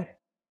 What?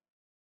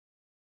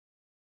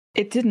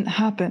 It didn't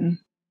happen.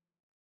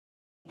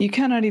 You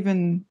cannot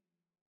even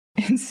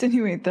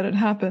insinuate that it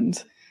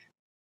happened.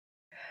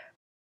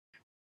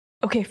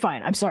 Okay,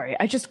 fine. I'm sorry.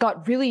 I just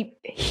got really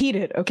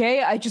heated,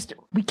 okay?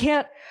 We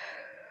can't...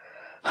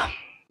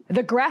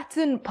 The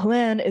Gratzen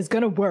plan is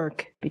gonna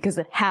work because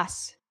it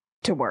has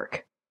to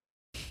work.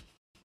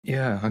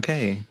 Yeah,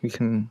 okay. We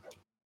can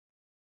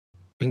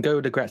go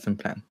with the Gratzen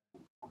plan.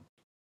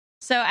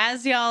 So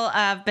as y'all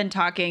have been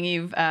talking,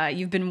 you've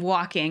been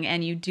walking,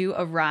 and you do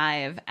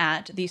arrive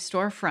at the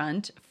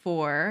storefront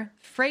for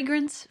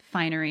Fragrance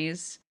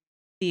Fineries,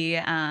 the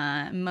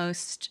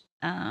most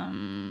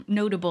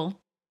notable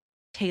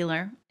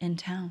tailor in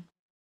town.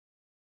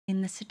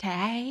 in the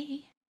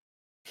city.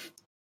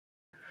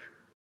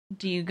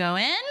 Do you go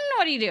in?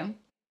 What do you do?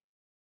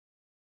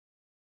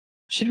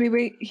 Should we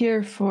wait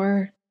here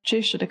for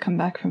Jaisha to come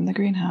back from the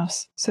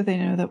greenhouse so they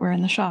know that we're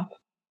in the shop?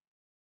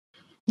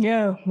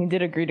 Yeah, we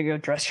did agree to go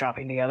dress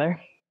shopping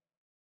together.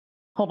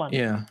 Hold on.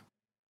 Yeah.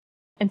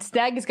 And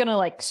Stag is gonna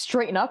like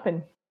straighten up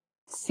and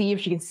see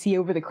if she can see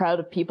over the crowd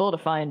of people to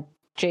find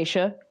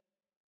Jaisha.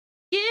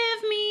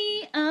 Give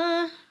me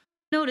a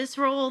notice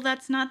roll.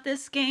 That's not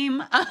this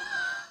game.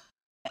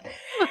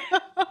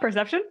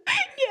 Perception?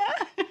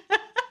 Yeah.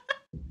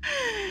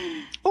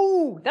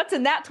 Ooh, that's a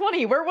nat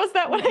 20. Where was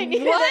that when I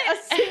needed it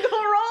a single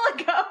roll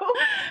ago?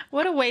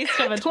 What a waste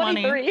of a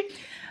 20. 23.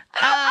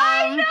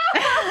 I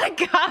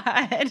know.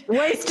 God.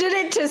 Wasted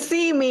it to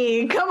see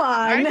me. Come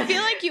on. I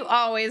feel like you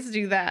always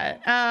do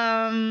that.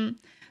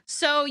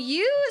 So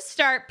you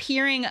start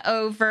peering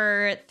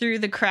over through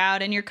the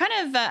crowd, and you're kind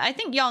of, I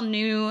think y'all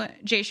knew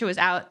Jaisha was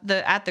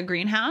at the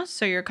greenhouse,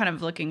 so you're kind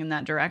of looking in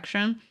that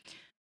direction.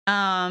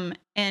 And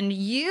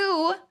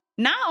you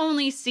not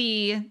only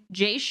see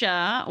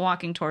Jaisha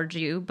walking towards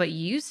you, but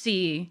you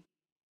see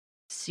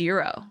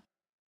Cirro.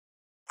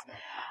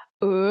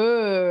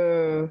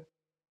 Ooh.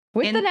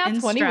 With the nat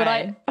 20,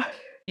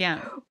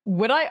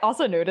 would I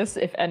also notice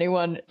if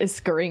anyone is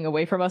scurrying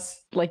away from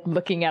us, like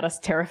looking at us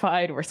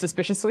terrified or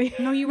suspiciously?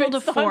 No, you rolled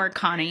a 4,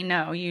 Connie.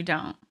 No, you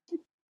don't.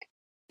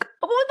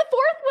 Well, the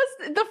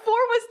 4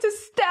 was to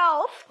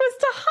stealth, was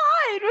to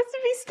hide, was to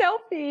be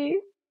stealthy.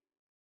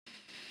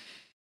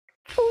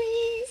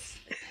 Please.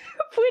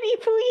 Pretty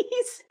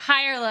please.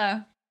 High or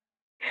low?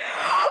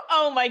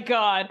 Oh my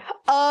god.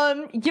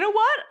 You know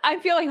what? I'm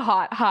feeling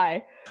hot.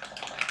 High.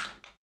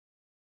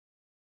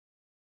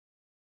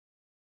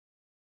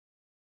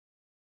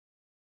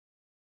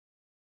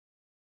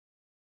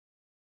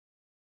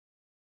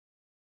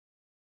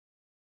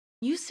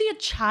 You see a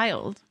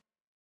child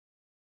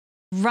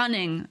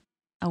running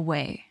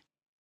away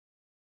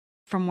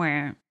from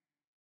where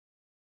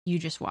you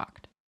just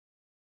walked.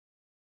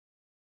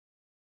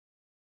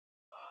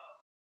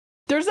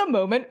 There's a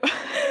moment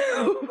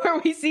where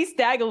we see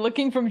Stag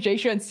looking from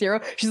Jaisha and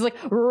Cirro. She's like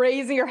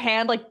raising her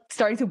hand, like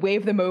starting to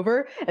wave them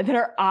over. And then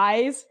her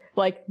eyes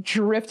like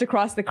drift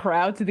across the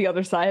crowd to the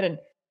other side and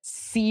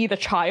see the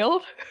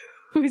child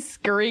who's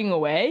scurrying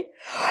away.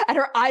 And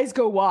her eyes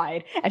go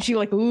wide and she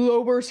like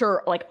lowers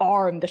her like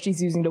arm that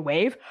she's using to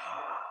wave.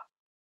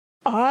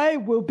 I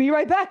will be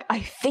right back. I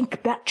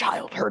think that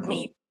child heard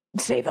me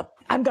say child.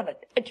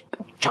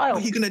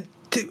 What are you gonna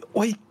do?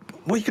 What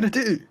are you gonna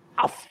do?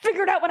 I'll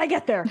figure it out when I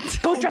get there.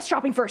 Go dress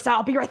shopping first.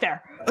 I'll be right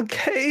there.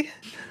 Okay.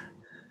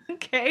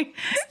 Okay.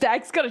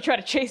 Stag's gonna try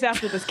to chase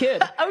after this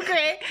kid.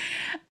 Okay.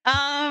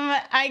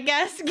 I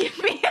guess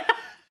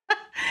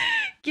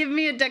give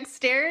me a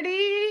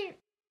dexterity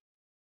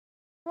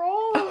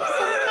roll of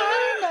some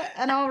kind,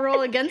 and I'll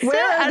roll against it.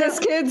 Where are this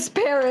kid's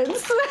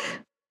parents?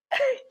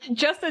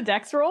 Just a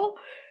dex roll?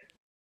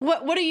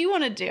 What do you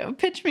want to do?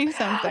 Pitch me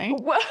something.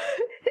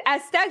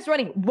 As Stag's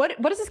running, what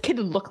does this kid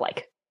look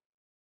like?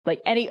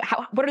 Like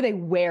what are they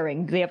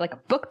wearing? Do they have like a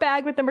book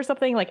bag with them or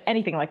something? Like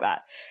anything like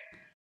that?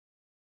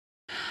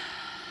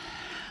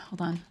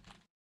 Hold on.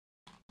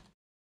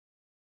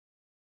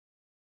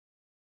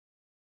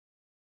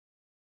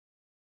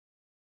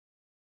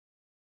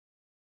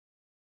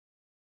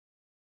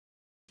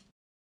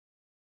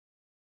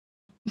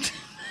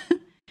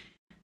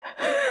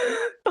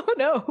 Oh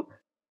no.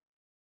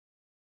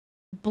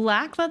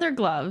 Black leather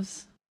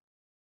gloves,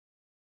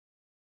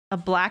 a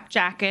black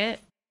jacket,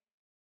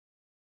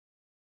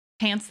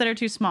 pants that are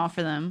too small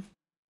for them,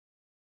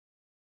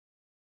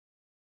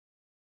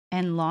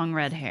 and long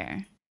red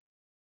hair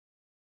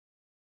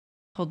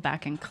pulled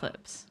back in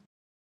clips.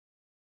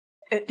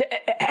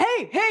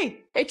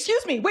 Hey,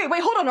 excuse me. Wait,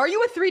 hold on. Are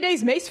you a 3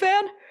 Days Mace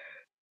fan?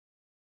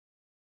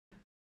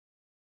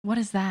 What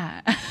is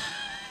that?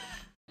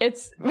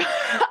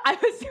 I'm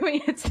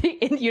assuming it's the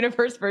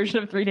in-universe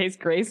version of 3 Days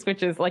Grace,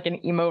 which is like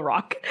an emo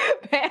rock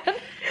band.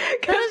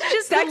 That is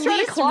just the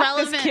least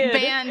relevant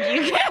band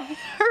you can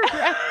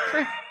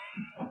reference.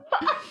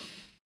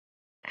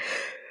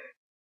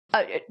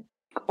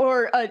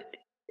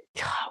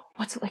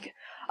 What's it like?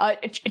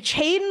 A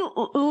chain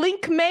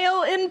link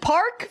mail in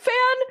park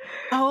fan?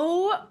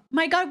 Oh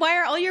my god, why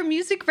are all your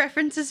music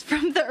references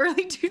from the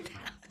early 2000s?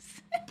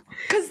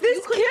 Because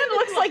this kid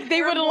looks like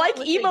they would like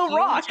emo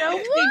rock.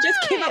 They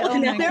just came out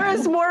with There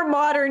is more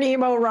modern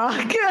emo rock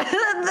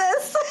than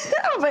this.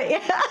 But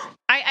yeah.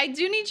 I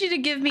do need you to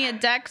give me a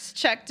dex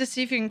check to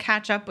see if you can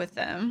catch up with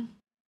them.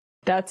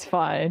 That's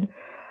fine.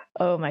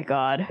 Oh my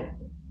god.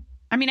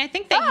 I mean, I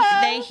think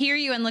they hear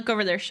you and look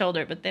over their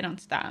shoulder, but they don't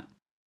stop.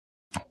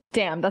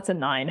 Damn, that's a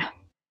 9.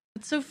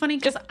 It's so funny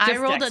because I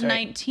rolled dex, a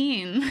right?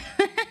 19.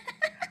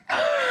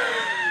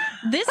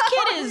 This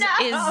kid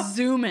is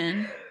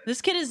zooming. This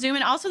kid is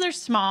zooming. Also, they're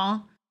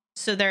small,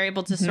 so they're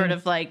able to sort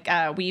of like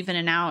weave in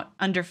and out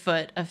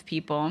underfoot of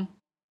people.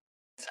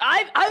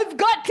 I've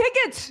got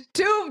tickets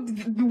to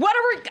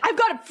whatever. I've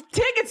got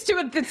tickets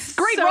to this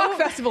great rock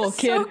festival,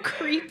 kid. So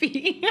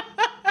creepy.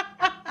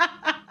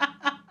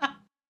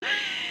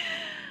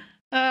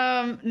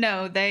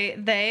 No,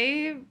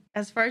 they,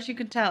 as far as you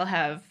could tell,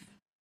 have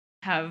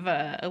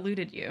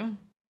eluded you.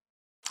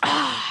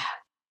 Ah,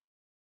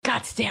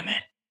 God damn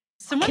it!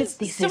 Kids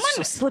these days are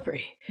so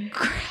slippery.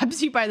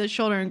 Grabs you by the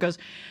shoulder and goes,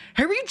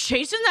 "Are you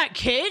chasing that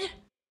kid?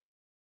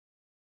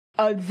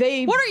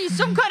 What are you,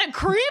 some kind of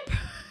creep?"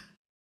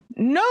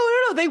 No.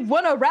 They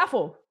won a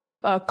raffle,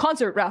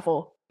 concert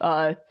raffle,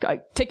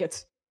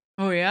 tickets.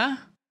 Oh yeah.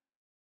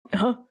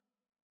 Huh?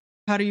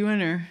 How do you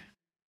enter?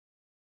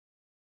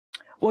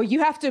 Well,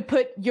 you have to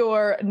put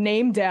your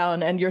name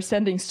down and your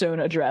sending stone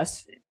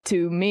address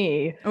to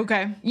me.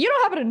 Okay. You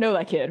don't happen to know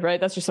that kid, right?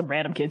 That's just some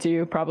random kid to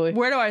you, probably.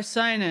 Where do I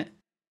sign it?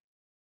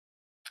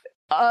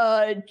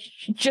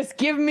 Just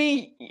give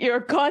me your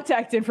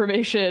contact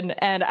information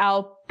and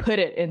I'll put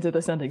it into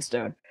the sending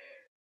stone.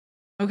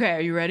 Okay,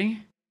 are you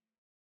ready?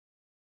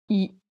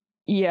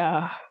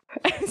 Yeah.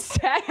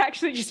 Stag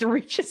actually just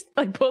reaches,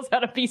 like, pulls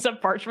out a piece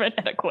of parchment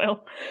and a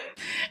quill.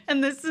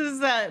 And this is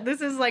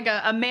like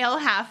a male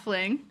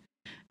halfling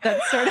that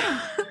sort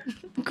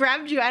of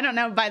grabbed you, I don't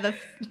know, by the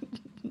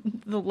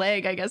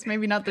leg, I guess,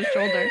 maybe not the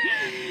shoulder,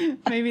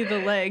 maybe the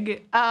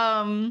leg.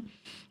 And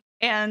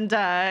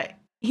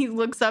he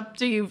looks up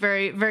to you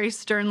very, very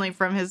sternly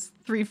from his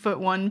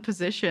 3'1"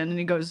 position, and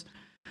he goes,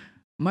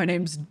 "My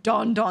name's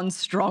Don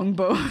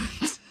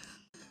Strongbones."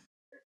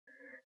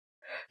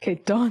 Okay,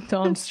 Don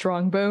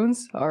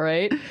Strongbones. All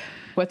right.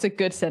 What's a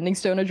good sending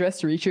stone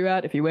address to reach you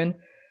at if you win?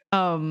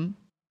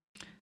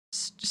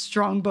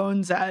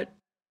 Strongbones at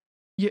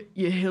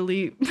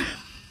Yahili.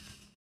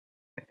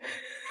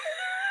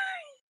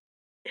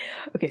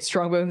 Okay,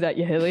 Strongbones at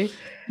Yahili.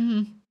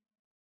 Mm-hmm.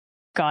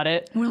 Got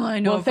it. Well, I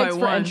know if I won. Thanks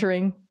for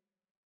entering.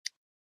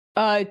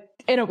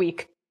 In a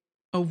week.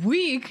 A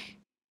week?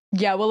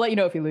 Yeah, we'll let you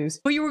know if you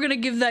lose. But you were gonna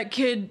give that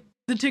kid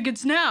the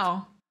tickets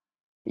now.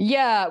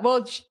 Yeah,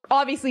 well,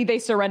 obviously they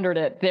surrendered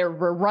it. They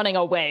were running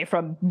away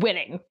from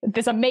winning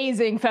this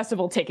amazing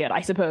festival ticket,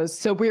 I suppose.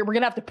 So we're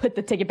gonna have to put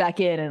the ticket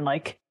back in and,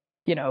 like,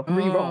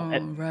 re-roll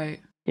it.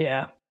 Right.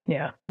 Yeah.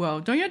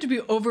 Well, don't you have to be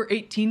over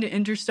 18 to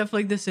enter stuff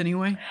like this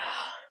anyway?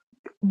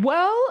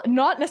 Well,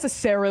 not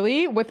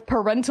necessarily. With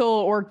parental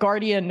or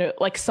guardian,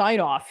 like,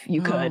 sign-off,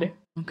 you could.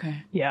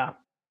 Okay. Yeah.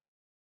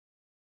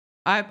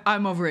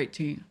 I'm over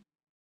 18.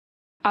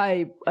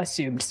 I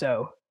assumed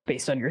so,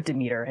 based on your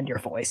demeanor and your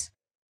voice.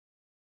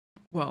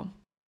 Well,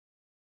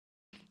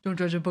 don't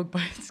judge a book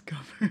by its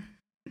cover.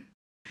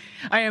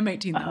 I am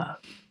 18 though.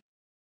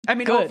 I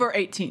mean, good. Over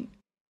 18.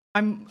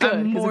 I'm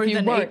more if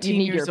than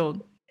 18 years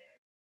old.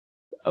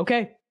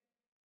 Okay.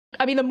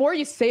 I mean, the more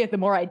you say it, the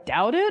more I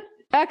doubt it,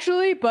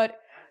 actually, but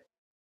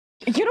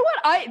you know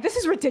what? This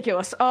is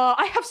ridiculous.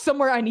 I have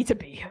somewhere I need to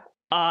be.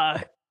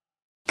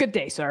 Good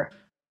day, sir.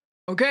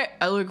 Okay,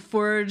 I look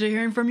forward to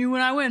hearing from you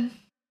when I win.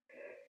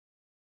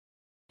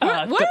 What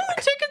are the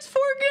tickets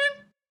for again?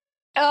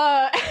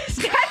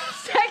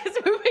 Stag is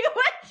moving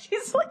away.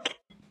 She's like...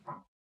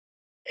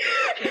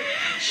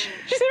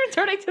 She's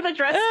returning to the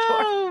dress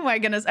store. Oh my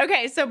goodness.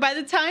 Okay, so by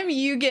the time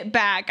you get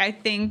back, I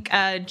think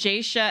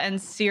Jaisha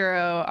and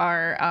Cirro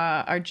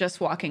are just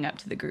walking up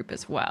to the group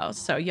as well.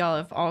 So y'all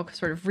have all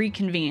sort of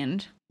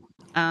reconvened.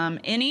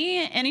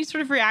 Any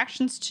sort of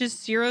reactions to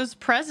Cirro's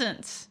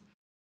presence?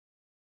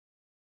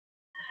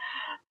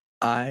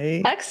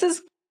 I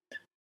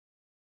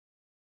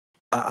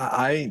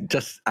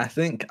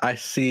think I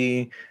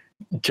see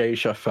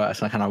Jaisha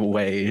first, and I kind of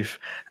wave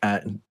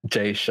at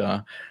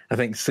Jaisha. I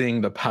think seeing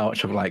the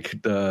pouch of,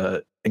 like,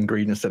 the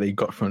ingredients that he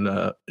got from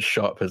the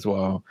shop as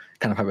well,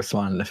 kind of have a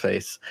smile on the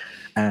face.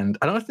 And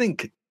I don't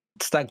think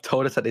Stag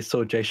told us that they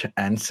saw Jaisha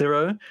and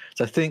Cirro.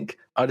 So I think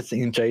I was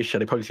thinking Jaisha,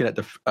 they probably see like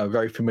a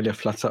very familiar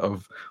flutter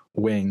of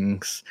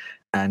wings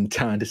and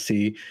turn to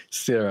see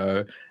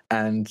Cirro,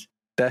 and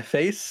their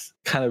face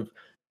kind of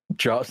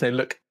drops. They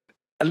look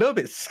a little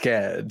bit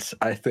scared,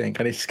 I think,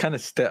 and they just kind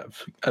of step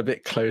a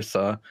bit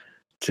closer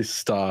to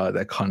start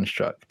their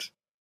construct.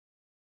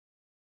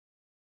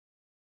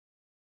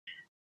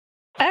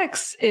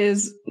 X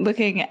is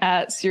looking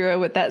at Cirro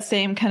with that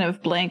same kind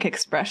of blank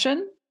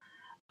expression.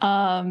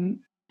 And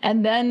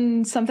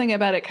then something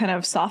about it kind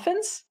of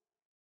softens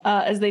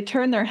as they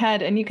turn their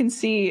head, and you can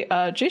see,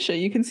 Jaisha,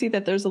 you can see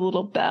that there's a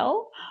little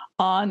bell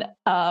on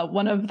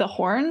one of the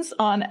horns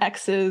on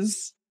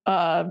X's,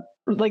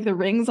 like the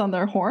rings on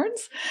their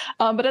horns.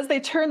 But as they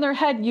turn their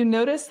head, you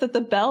notice that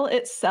the bell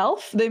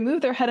itself, they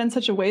move their head in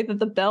such a way that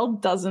the bell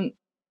doesn't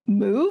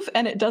move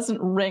and it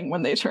doesn't ring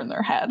when they turn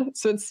their head.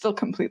 So it's still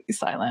completely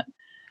silent.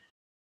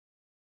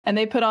 And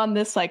they put on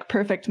this, like,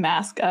 perfect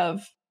mask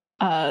of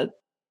a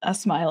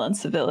smile and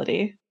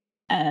civility.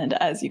 And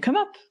as you come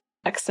up,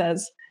 X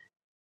says,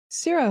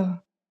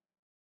 "Cirro,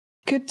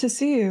 good to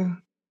see you.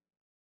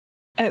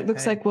 It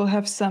looks like we'll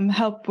have some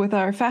help with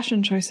our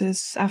fashion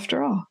choices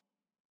after all."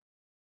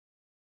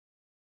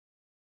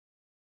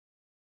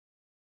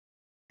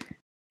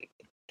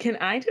 Can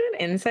I do an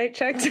insight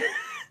check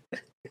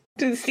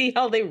to see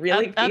how they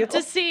really feel? Up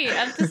to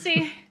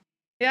see.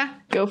 Yeah.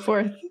 Go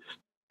forth.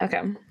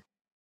 Okay.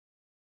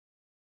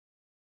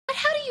 But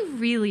how do you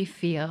really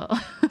feel?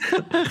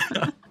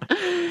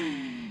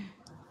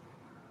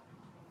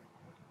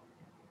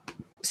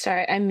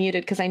 Sorry, I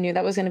muted because I knew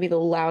that was going to be the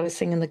loudest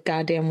thing in the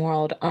goddamn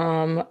world.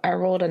 I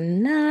rolled a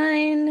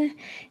 9.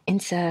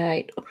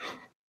 Insight.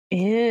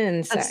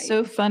 That's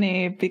so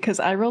funny because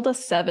I rolled a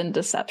 7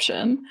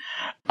 deception.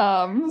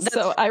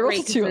 So I rolled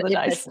a 2 on the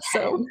dice.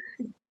 So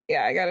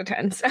yeah, I got a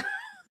 10. So.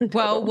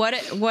 Well, what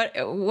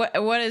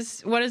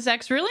does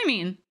X really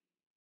mean?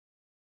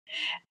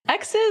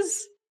 X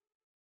is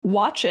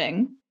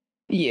watching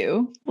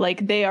you.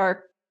 Like, they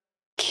are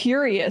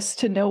curious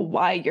to know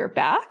why you're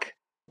back,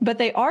 but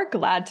they are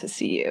glad to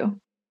see you.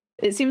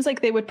 It seems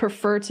like they would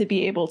prefer to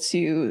be able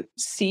to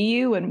see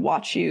you and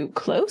watch you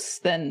close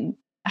than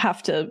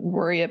have to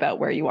worry about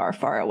where you are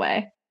far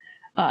away.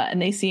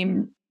 And they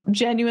seem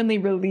genuinely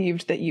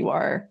relieved that you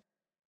are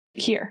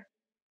here.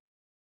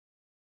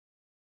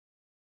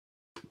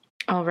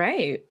 All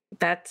right.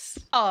 That's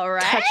all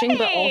right. Touching,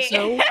 but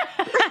also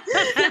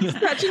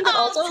touching, but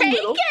also a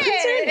little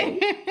concerning.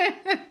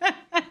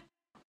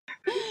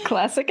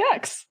 Classic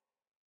X.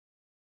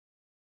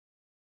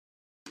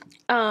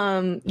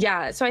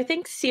 Yeah, so I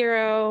think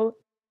Cirro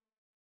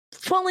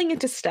falling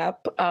into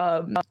step,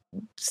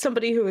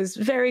 somebody who is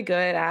very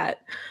good at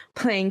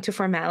playing to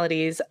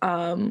formalities,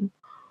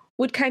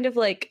 would kind of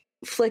like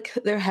flick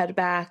their head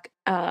back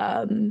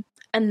and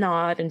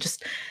nod and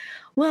just,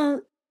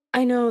 well,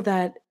 I know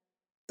that.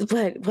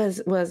 What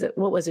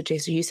was it,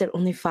 Jason? You said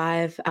only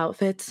 5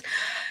 outfits.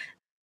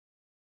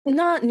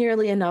 Not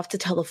nearly enough to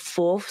tell the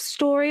full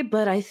story,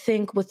 but I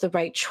think with the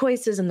right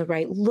choices and the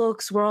right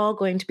looks, we're all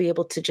going to be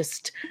able to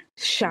just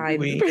shine.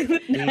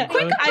 Quick,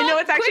 I know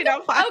it's actually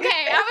not 5.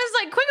 Okay, I was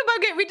like, quick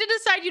about it. We did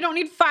decide you don't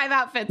need 5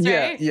 outfits,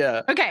 right?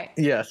 Yeah. Okay.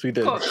 Yes, we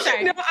did. Cool.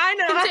 Sorry. No, I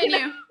know.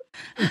 Continue.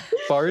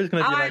 Bari's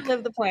gonna be like, I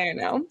live the player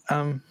now.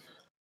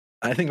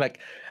 I think like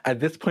at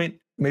this point,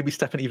 maybe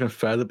stepping even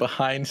further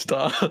behind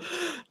Star,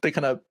 they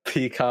kind of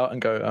peek out and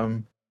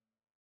go,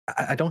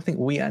 I don't think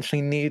we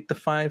actually need the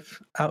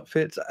 5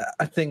 outfits.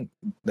 I think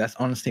that's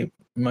honestly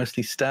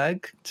mostly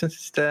Stag, since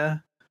it's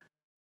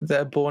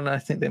they're born. I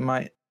think they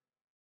might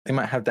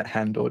have that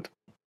handled.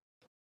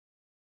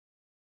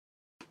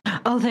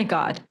 Oh, thank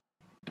God.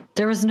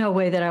 There was no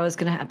way that I was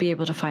going to be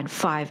able to find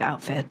 5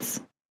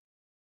 outfits.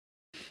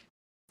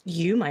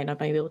 You might not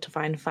be able to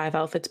find 5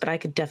 outfits, but I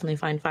could definitely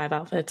find 5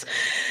 outfits.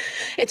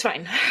 It's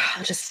fine.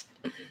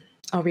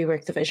 I'll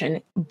rework the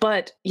vision.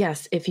 But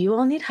yes, if you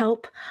all need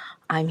help,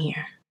 I'm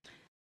here.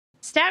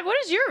 Stag, what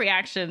is your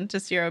reaction to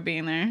Cirro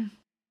being there?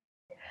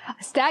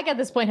 Stag at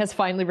this point has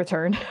finally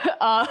returned.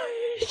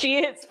 She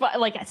is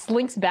like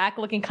slinks back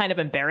looking kind of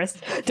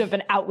embarrassed to have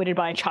been outwitted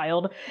by a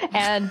child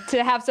and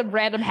to have some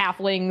random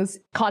halflings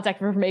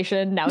contact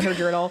information now in her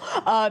journal.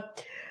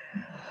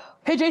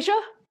 Hey, Jaisha?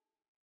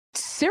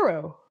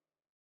 Cirro.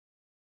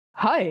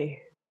 Hi.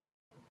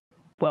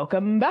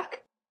 Welcome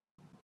back.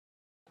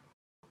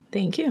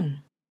 Thank you.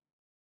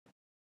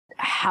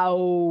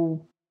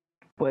 How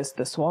was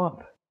the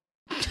swamp?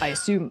 I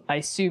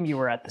assume you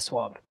were at the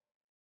swamp.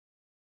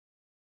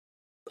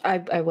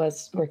 I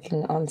was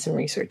working on some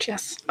research,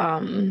 yes.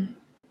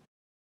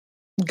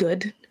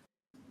 Good.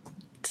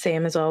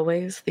 Same as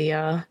always.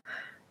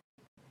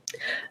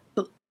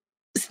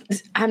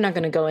 I'm not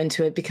going to go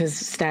into it because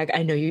Stag,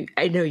 I know you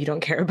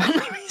don't care about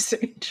my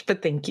research,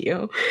 but thank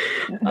you.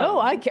 No,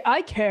 I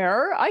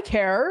care. I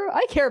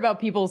care about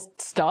people's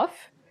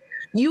stuff.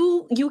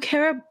 You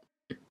care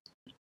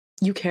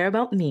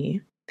about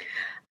me.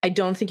 I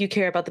don't think you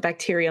care about the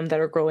bacterium that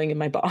are growing in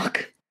my bog.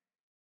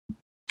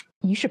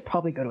 You should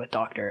probably go to a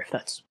doctor if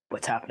that's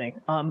what's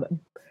happening. But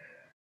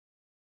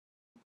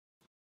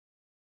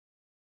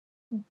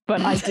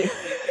I do.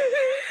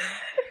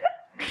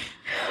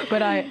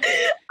 But I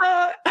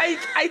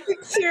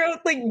think Cirro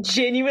like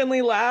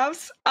genuinely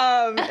laughs.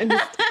 And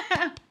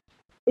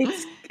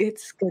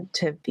it's good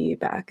to be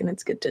back, and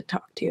it's good to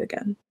talk to you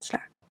again,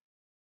 Stack.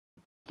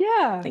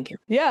 Yeah. Thank you.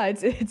 Yeah,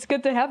 it's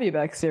good to have you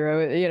back,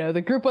 Cirro. You know,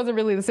 the group wasn't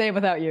really the same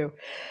without you.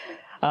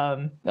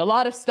 A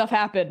lot of stuff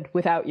happened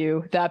without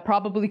you that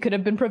probably could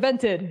have been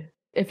prevented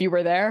if you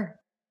were there.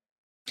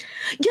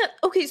 Yeah,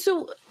 okay,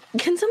 so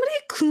can somebody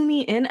clue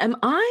me in? Am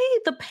I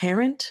the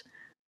parent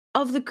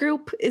of the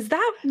group? Is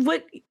that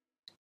what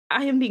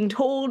I am being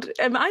told?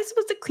 Am I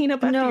supposed to clean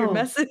up after your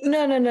messes?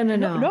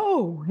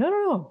 No.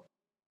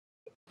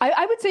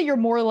 I would say you're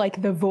more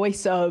like the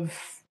voice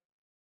of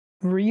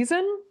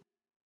reason.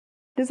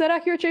 Is that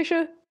accurate,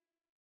 Jaisha?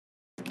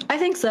 I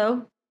think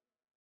so.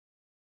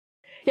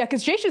 Yeah,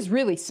 because Jaisha's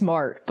really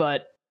smart,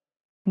 but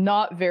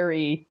not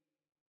very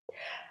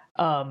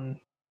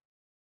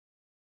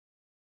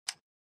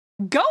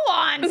Go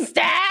on,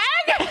 Stag!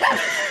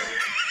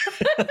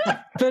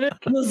 Finish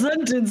the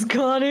sentence,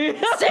 Connie.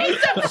 Say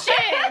some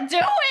shit! Do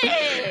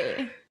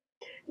it!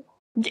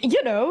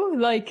 You know,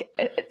 like,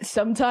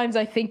 sometimes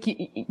I think,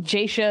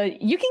 Jaisha,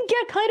 you can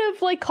get kind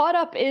of, like, caught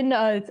up in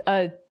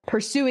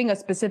pursuing a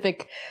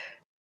specific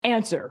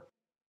answer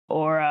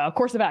or a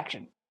course of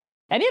action.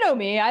 And you know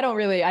me,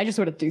 I just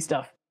sort of do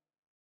stuff.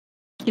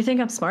 You think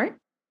I'm smart?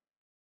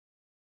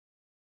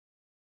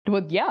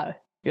 Well, yeah.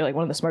 You're, like,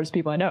 one of the smartest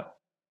people I know.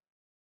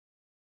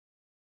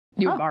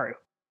 You and Maru.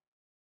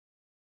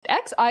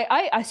 X,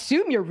 I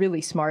assume you're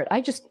really smart.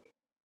 You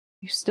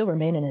still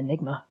remain an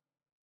enigma.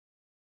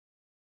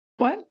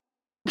 What?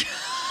 That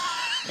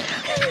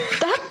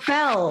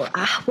bell.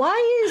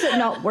 Why is it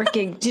not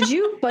working? Did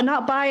you but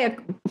not buy a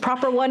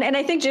proper one? And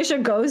I think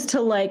Jisha goes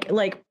to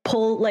like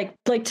pull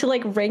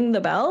to ring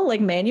the bell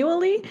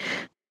manually.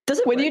 Does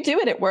it When work? you do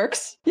it, it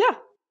works. Yeah.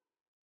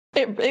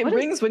 It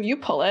rings when you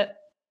pull it.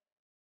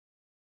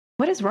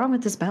 What is wrong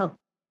with this bell?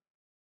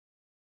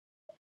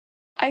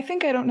 I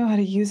think I don't know how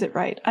to use it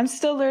right. I'm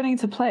still learning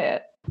to play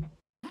it.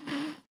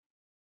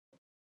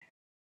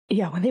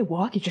 Yeah, when they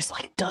walk, it just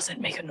doesn't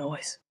make a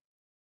noise.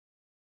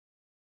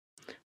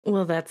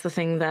 Well, that's the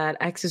thing that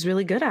X is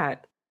really good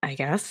at, I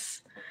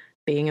guess.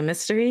 Being a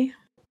mystery.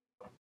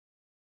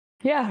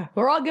 Yeah,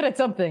 we're all good at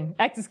something.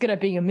 X is good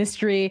at being a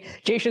mystery.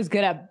 Jaisha's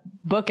good at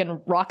book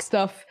and rock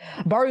stuff.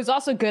 Baru's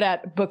also good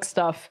at book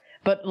stuff,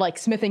 but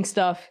smithing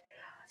stuff.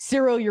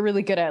 Cirro, you're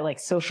really good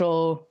at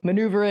social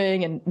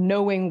maneuvering and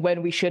knowing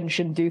when we should and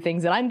shouldn't do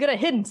things. And I'm good at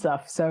hidden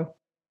stuff. So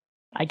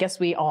I guess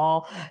we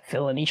all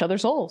fill in each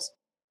other's holes.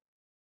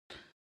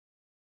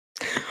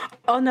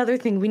 Another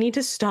thing, we need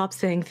to stop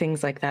saying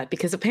things like that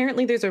because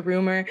apparently there's a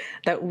rumor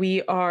that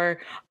we are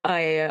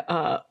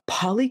a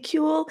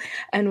polycule.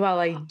 And while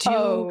I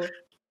do...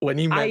 When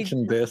you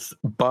mentioned this,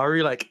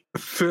 Baru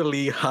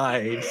fully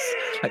hides,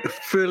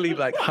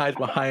 hides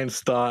behind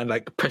Star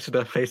and presses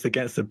her face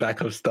against the back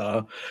of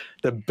Star.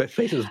 The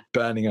face is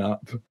burning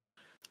up.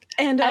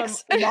 And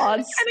X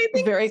nods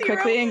very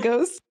quickly and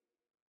goes...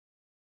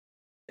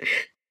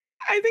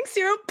 I think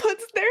Cirro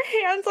puts their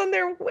hands on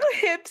their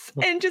hips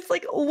and just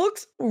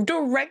looks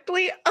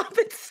directly up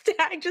at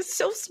Stag, just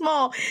so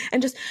small.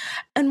 And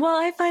while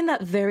I find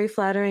that very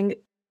flattering,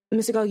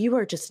 Mr. Gall, you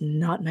are just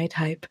not my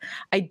type.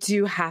 I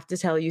do have to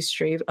tell you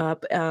straight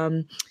up.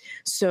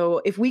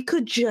 So if we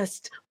could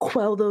just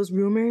quell those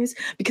rumors,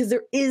 because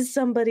there is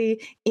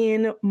somebody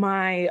in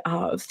my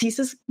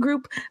thesis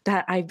group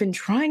that I've been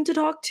trying to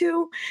talk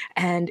to,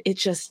 and it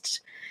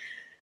just...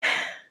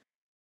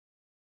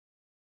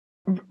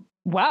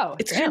 Wow.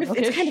 It's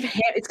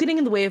getting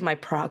in the way of my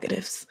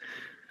prerogatives.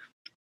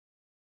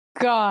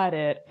 Got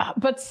it.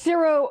 But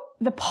Cirro,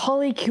 the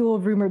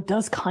polycule rumor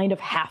does kind of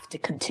have to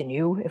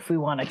continue if we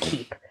want to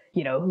keep,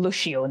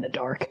 Lucio in the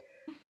dark.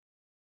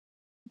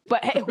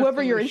 But hey,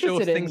 whoever you're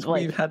interested in,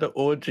 we've had an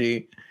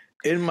orgy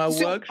in my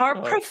workshop.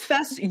 A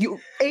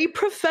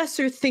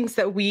professor thinks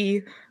that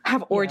we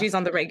have orgies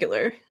on the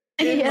regular.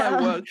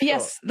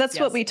 Yes, that's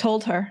what we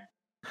told her.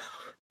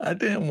 I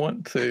didn't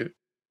want to.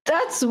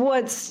 That's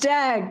what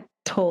Stag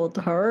told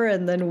her,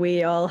 and then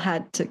we all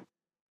had to.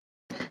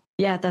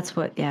 Yeah, that's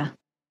what. Yeah.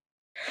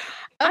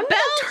 A bell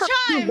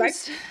chimes.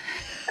 X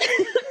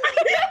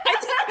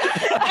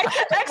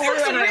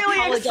looks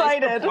really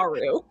excited.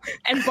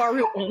 And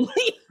Baru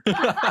only.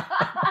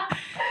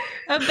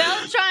 A bell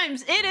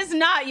chimes. It is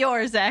not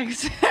yours,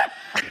 X.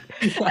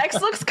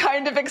 X looks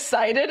kind of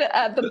excited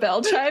at the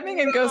bell chiming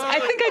and goes, I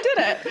think I did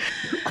it.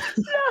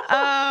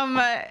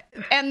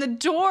 And the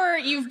door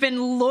you've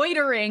been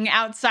loitering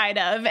outside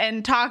of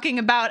and talking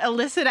about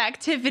illicit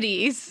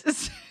activities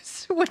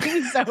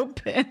swings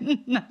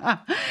open.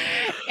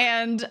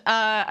 And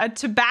a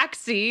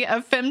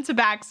femme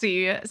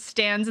tabaxi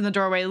stands in the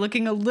doorway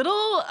looking a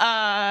little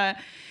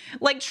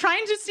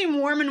trying to seem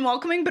warm and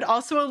welcoming, but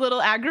also a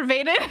little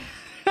aggravated.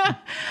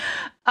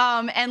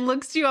 And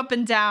looks you up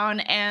and down,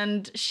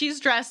 and she's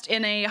dressed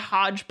in a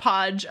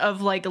hodgepodge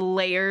of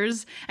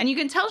layers, and you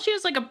can tell she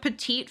has a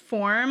petite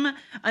form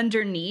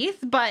underneath,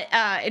 but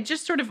it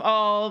just sort of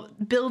all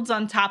builds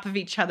on top of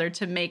each other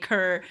to make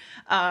her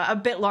a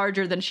bit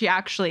larger than she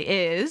actually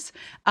is.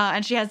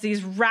 And she has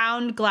these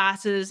round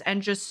glasses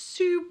and just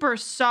super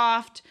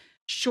soft,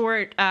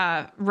 short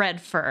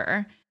red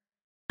fur.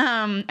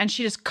 And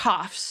she just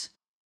coughs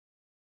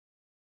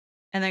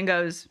and then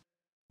goes,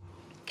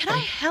 "Can I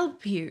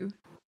help you?"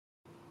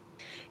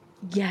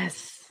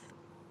 Yes,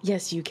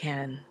 you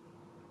can.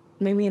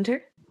 May we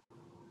enter?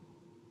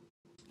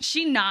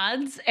 She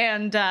nods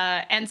and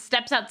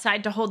steps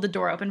outside to hold the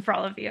door open for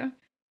all of you.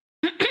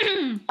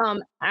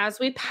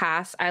 As we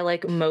pass, I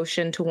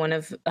motion to one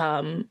of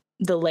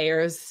the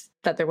layers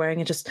that they're wearing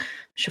and just,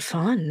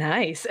 chiffon,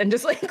 nice, and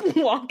just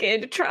walk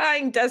in,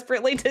 trying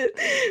desperately to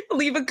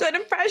leave a good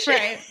impression.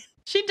 Right.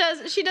 She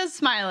does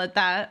smile at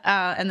that,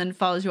 and then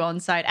follows you all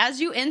inside.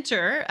 As you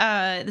enter,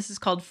 this is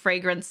called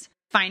Fragrance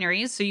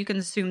Fineries, so you can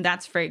assume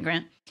that's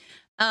fragrant.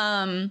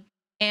 And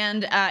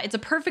it's a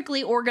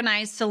perfectly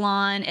organized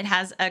salon. It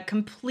has a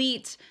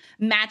complete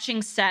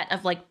matching set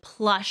of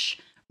plush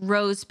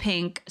rose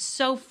pink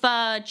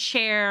sofa,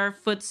 chair,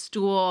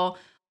 footstool,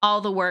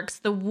 all the works.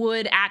 The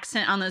wood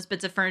accent on those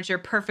bits of furniture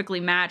perfectly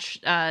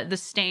match the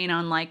stain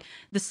on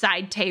the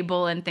side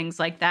table and things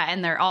like that.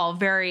 And they're all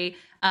very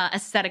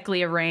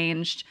aesthetically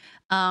arranged.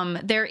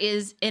 There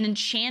is an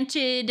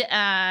enchanted,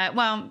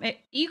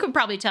 you could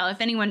probably tell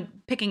if anyone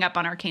picking up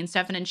on arcane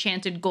stuff, an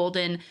enchanted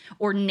golden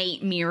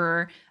ornate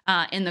mirror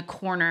in the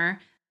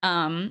corner.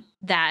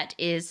 that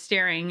is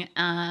staring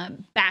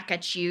back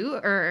at you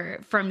or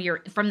from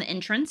the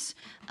entrance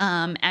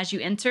as you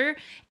enter.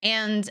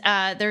 And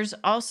there's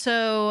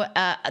also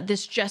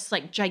this just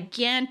like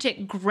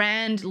gigantic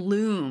grand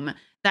loom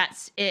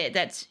that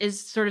is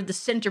sort of the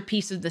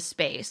centerpiece of the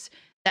space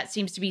that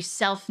seems to be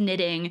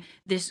self-knitting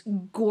this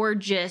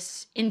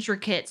gorgeous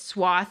intricate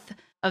swath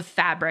of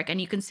fabric. And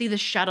you can see the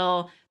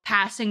shuttle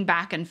passing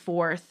back and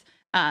forth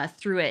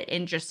through it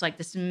in just like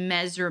this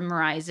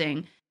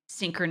mesmerizing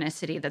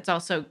synchronicity that's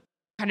also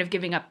kind of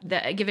giving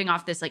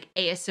off this like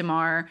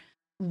ASMR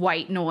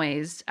white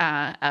noise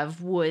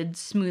of wood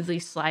smoothly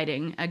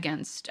sliding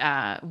against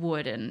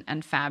wood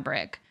and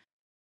fabric.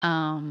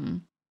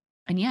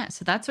 And yeah,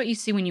 so that's what you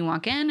see when you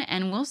walk in,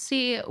 and we'll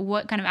see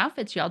what kind of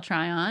outfits y'all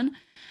try on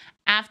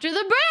after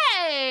the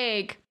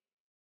break.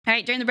 All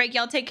right, during the break,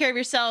 y'all take care of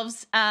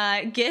yourselves.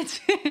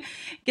 Get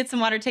some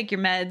water, take your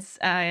meds,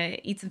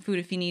 eat some food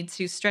if you need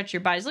to, stretch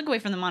your bodies, look away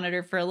from the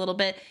monitor for a little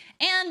bit.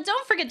 And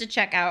don't forget to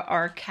check out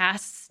our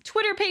cast's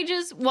Twitter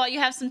pages while you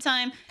have some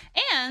time,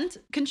 and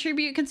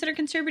consider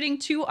contributing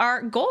to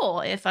our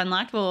goal. If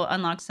unlocked, we'll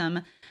unlock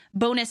some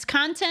bonus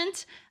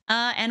content.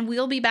 And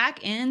we'll be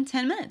back in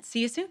 10 minutes.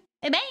 See you soon.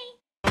 Bye-bye.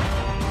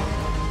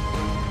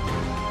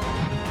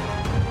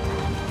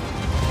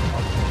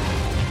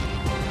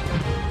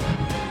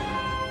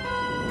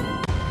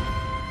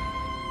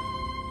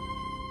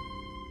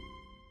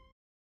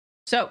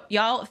 So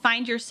y'all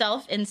find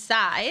yourself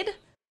inside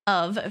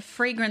of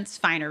Fragrant's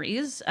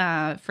Fineries.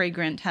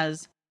 Fragrant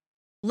has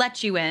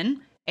let you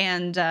in,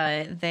 and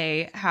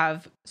they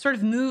have sort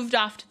of moved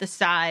off to the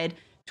side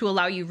to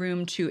allow you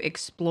room to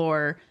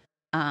explore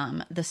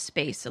the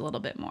space a little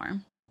bit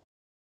more.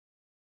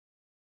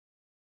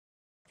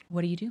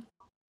 What do you do?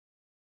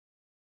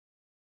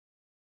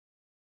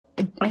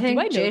 I think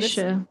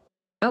Jaysha.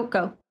 Oh,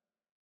 go.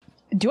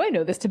 Do I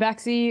know this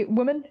Tabaxi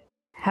woman?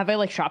 Have I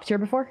like shopped here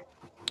before?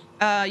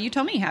 You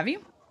tell me, have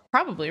you?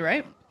 Probably,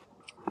 right?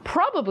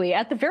 Probably.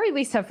 At the very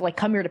least, have like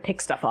come here to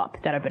pick stuff up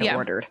that have been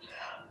ordered.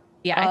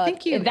 Yeah, I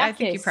think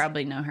you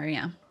probably know her.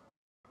 Yeah.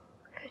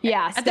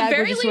 Yeah. At the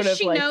very least,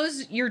 she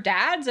knows your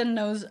dad's and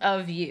knows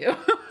of you.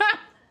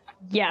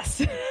 Yes.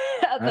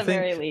 At the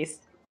very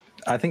least.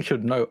 I think she'll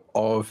know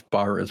of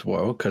Bar as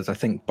well, because I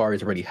think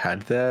Bar's already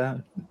had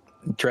their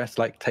dress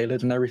like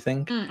tailored and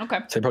everything. Okay.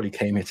 So they probably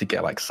came here to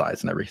get like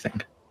size and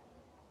everything.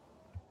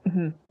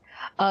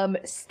 Mm-hmm.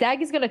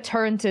 Stag is going to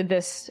turn to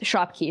this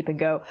shopkeep and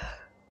go,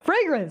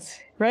 Fragrance,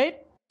 right?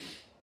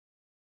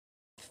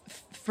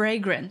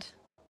 Fragrant.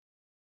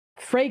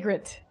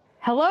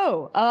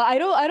 Hello. I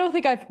don't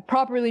think I've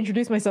properly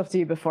introduced myself to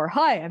you before.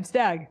 Hi, I'm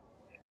Stag.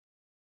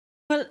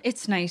 Well,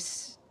 it's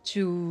nice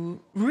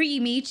to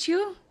re-meet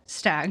you,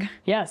 Stag.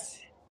 Yes.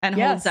 And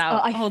holds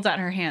out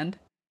her hand.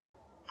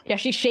 Yeah,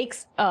 she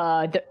shakes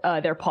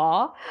their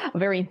paw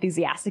very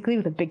enthusiastically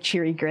with a big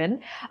cheery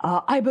grin.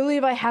 I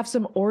believe I have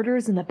some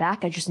orders in the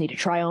back I just need to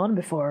try on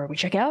before we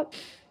check out.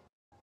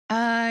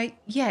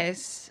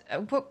 Yes.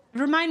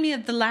 Remind me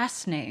of the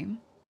last name.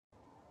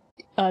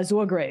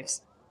 Zoa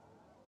Graves.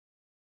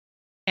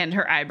 And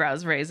her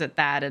eyebrows raise at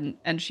that,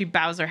 and she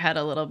bows her head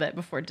a little bit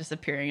before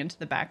disappearing into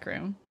the back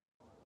room.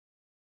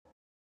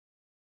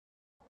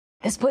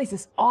 This place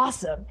is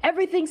awesome.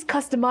 Everything's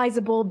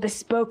customizable,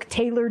 bespoke,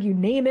 tailored, you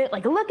name it.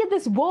 Like, look at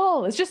this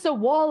wall. It's just a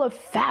wall of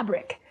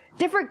fabric.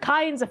 Different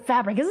kinds of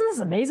fabric. Isn't this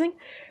amazing?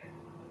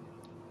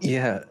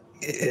 Yeah,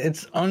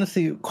 it's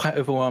honestly quite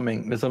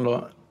overwhelming.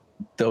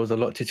 There was a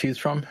lot to choose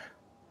from.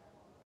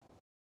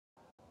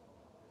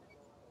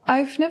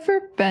 I've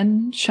never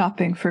been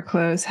shopping for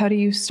clothes. How do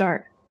you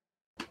start?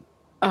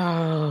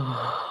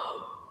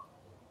 Oh,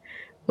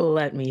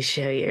 let me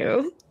show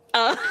you.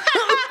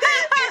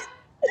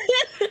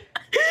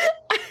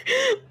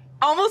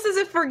 Almost as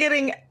if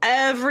forgetting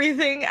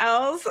everything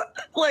else,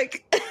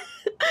 like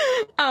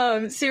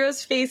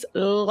Cirro's face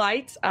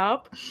lights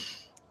up,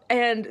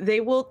 and they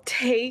will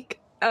take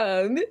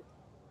X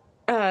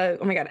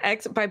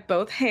by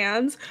both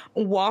hands,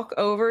 walk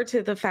over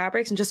to the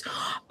fabrics and just,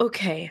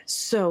 okay,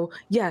 so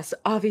yes,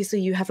 obviously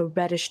you have a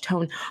reddish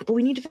tone, but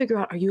we need to figure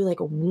out, are you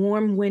like a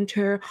warm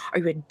winter? Are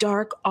you a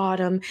dark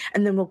autumn?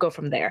 And then we'll go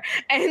from there.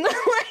 And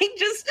like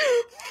just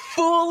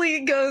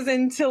fully goes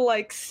into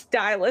like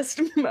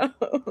stylist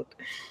mode.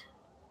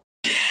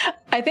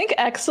 I think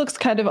X looks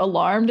kind of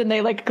alarmed, and they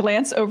like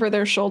glance over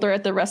their shoulder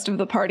at the rest of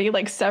the party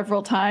like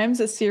several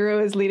times as Cirro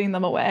is leading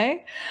them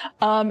away.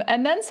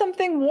 And then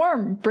something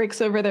warm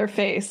breaks over their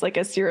face, like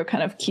as Cirro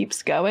kind of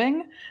keeps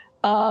going.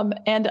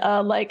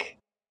 Like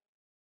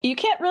you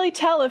can't really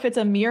tell if it's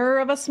a mirror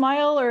of a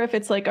smile or if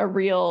it's like a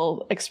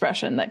real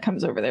expression that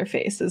comes over their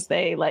face as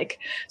they like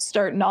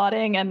start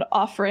nodding and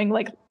offering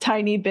like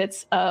tiny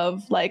bits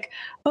of like,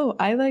 oh,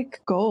 I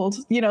like gold,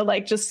 you know,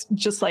 like just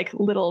like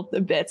little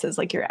bits as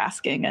like you're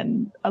asking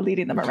and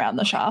leading them around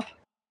the shop.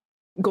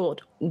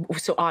 Gold.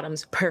 So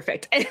autumn's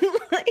perfect. And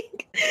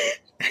like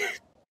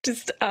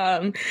just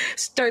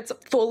starts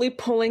fully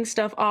pulling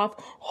stuff off,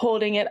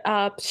 holding it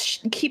up,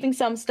 keeping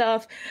some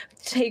stuff,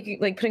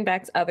 putting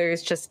back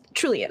others, just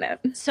truly in it.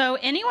 So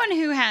anyone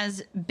who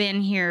has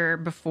been here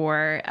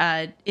before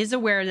is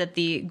aware that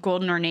the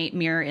golden ornate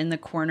mirror in the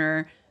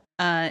corner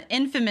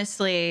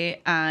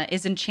infamously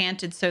is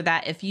enchanted so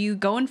that if you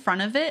go in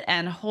front of it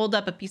and hold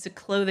up a piece of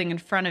clothing in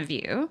front of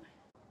you,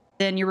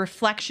 then your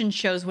reflection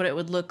shows what it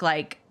would look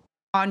like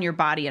on your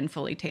body and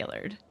fully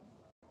tailored.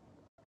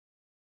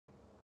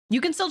 You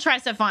can still try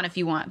stuff on if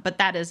you want, but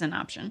that is an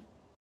option.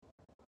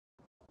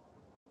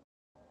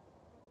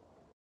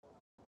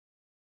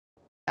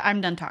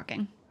 I'm done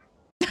talking.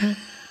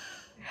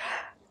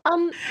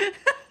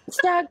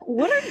 Stag,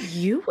 what are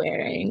you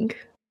wearing?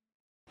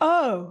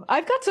 Oh,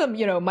 I've got some,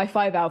 my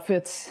 5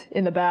 outfits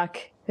in the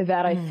back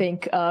that I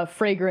think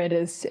Fragrant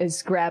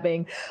is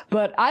grabbing,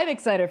 but I'm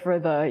excited for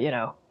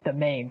the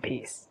main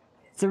piece.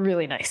 It's a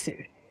really nice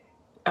suit.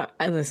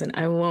 Listen,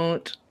 I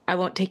won't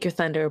take your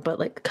thunder,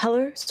 but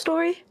color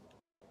story?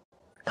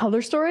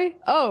 Color story?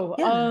 Oh,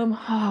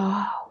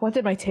 yeah. What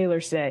did my tailor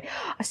say?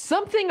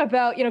 Something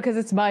about, because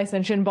it's my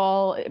Ascension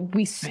Ball,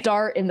 we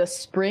start in the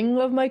spring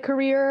of my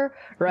career,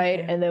 right?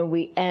 Okay. And then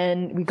we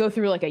go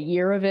through a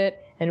year of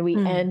it, and we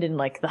end in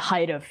the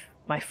height of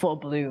my full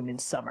bloom in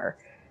summer.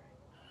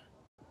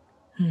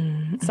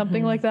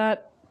 Something like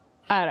that.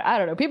 I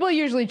don't know. People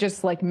usually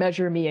just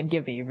measure me and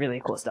give me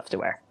really cool stuff to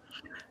wear.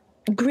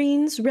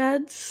 Greens,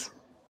 reds?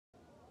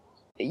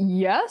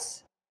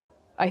 Yes.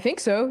 I think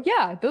so.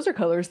 Yeah, those are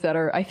colors that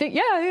are, I think,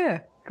 yeah.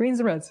 Greens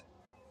and reds.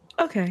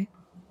 Okay.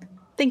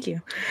 Thank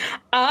you.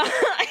 And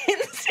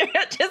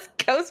Sarah just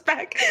goes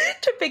back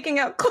to picking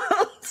out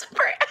clothes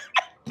for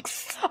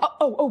X.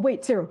 Oh,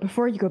 wait, Cirro,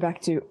 before you go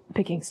back to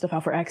picking stuff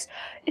out for X,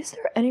 is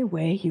there any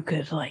way you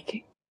could,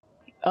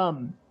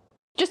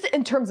 just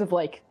in terms of,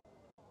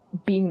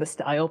 being the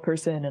style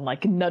person and,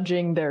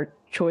 nudging their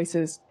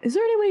choices, is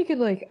there any way you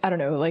could, I don't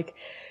know,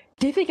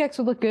 do you think X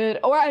would look good?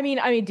 Or, I mean,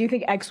 do you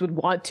think X would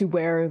want to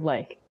wear,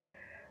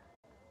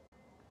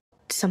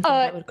 something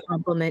that would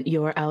complement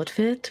your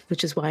outfit,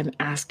 which is why I'm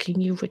asking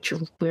you what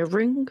you're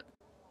wearing?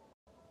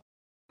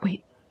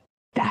 Wait,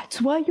 that's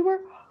why you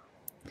were...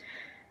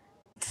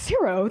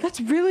 Cirro,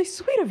 that's really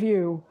sweet of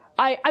you.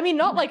 I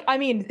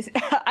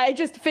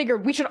just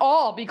figured we should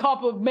all be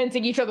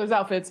complimenting each other's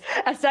outfits,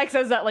 as Stag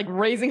says that,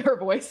 raising her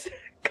voice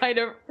kind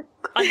of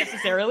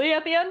unnecessarily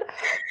at the end.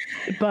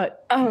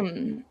 But,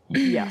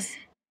 yes.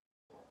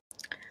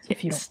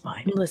 If you don't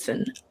mind.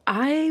 Listen,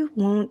 I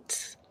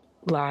won't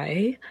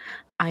lie.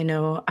 I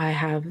know I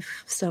have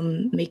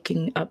some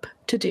making up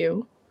to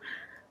do.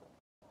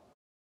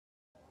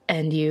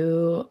 And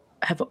you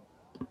have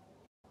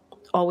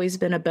always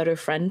been a better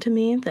friend to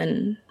me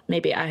than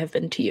maybe I have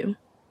been to you.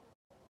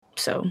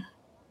 So.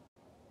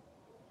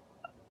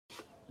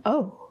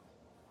 Oh.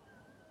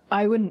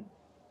 I wouldn't...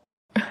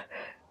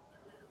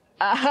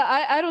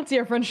 I don't see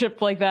our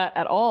friendship like that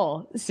at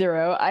all,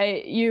 Cirro.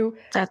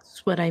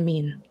 That's what I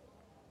mean.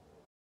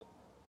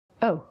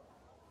 Oh.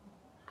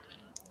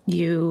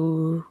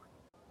 You're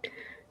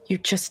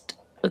just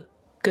a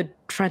good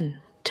friend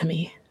to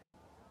me.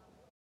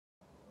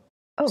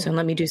 Oh. So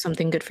let me do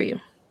something good for you.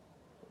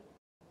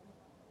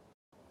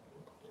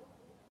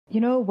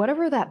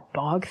 Whatever that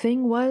bog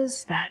thing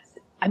was,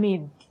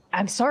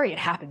 I'm sorry it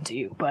happened to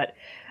you, but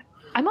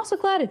I'm also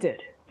glad it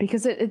did.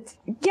 Because it's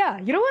yeah,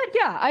 you know what?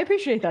 Yeah, I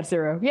appreciate that,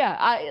 Cirro.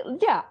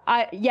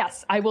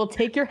 Yes, I will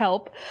take your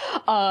help.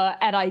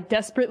 And I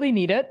desperately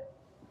need it.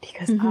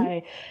 Because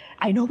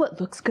I know what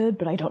looks good,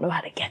 but I don't know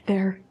how to get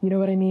there. You know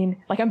what I mean?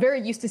 I'm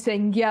very used to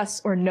saying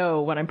yes or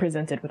no when I'm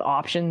presented with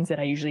options,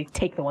 and I usually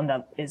take the one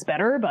that is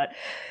better, but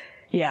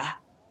yeah.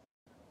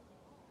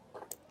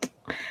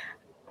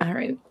 All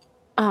right.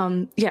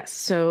 Yes,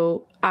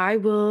 so I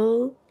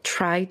will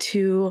try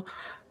to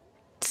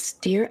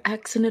steer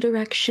X in a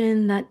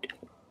direction that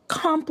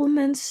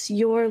complements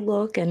your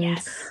look, and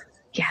yes.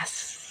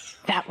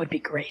 That would be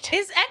great.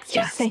 Is X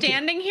just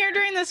standing here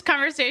during this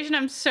conversation?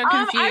 I'm so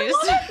confused. I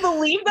want to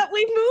believe that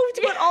we moved,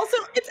 but also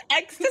it's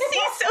ecstasy,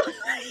 so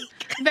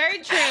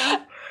very true.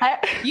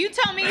 You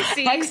tell me,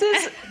 C.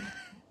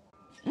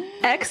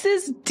 X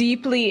is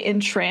deeply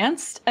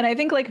entranced, and I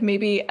think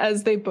maybe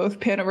as they both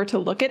pan over to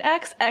look at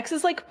X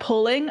is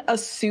pulling a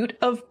suit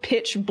of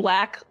pitch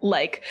black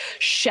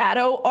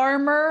shadow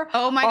armor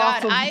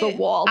off of the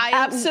wall.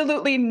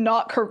 Absolutely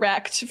not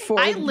correct for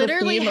I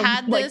literally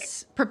had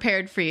this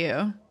prepared for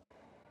you.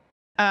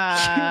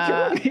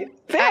 I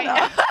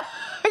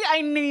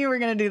knew you were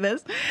going to do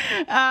this.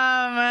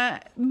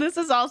 This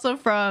is also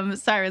from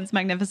Siren's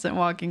Magnificent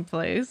Walking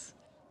Place.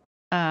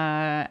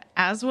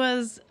 As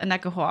was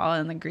Nekahuala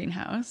in the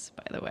greenhouse,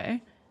 by the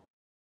way.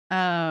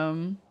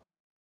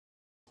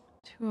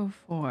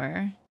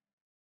 204.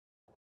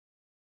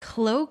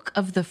 Cloak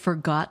of the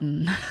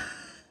Forgotten.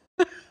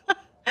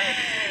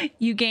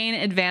 You gain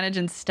advantage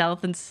in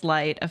stealth and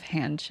sleight of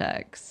hand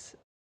checks.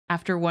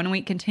 After 1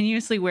 week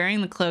continuously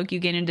wearing the cloak, you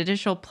gain an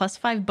additional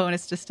 +5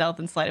 bonus to stealth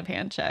and sleight of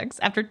hand checks.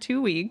 After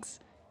 2 weeks,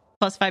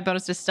 +5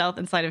 bonus to stealth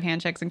and sleight of hand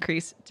checks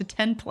increase to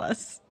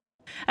 10+.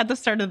 At the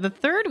start of the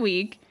third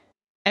week,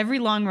 every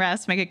long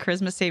rest, make a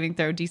charisma saving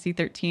throw, DC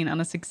 13.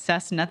 On a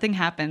success, nothing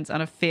happens.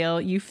 On a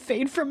fail, you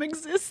fade from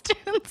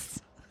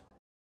existence.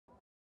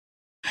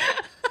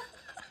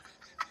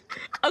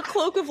 A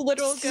cloak of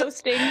literal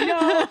ghosting.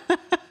 No.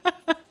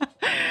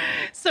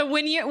 So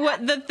when you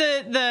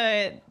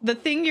the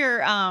thing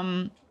you're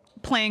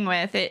playing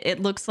with,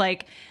 it looks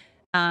like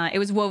it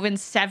was woven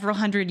several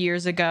hundred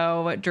years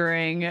ago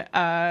during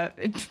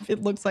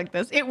it looks like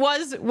this. It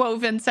was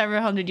woven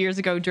several hundred years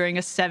ago during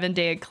a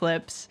 7-day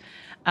eclipse.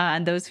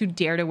 And those who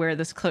dare to wear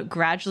this cloak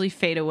gradually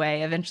fade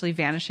away, eventually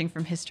vanishing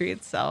from history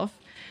itself.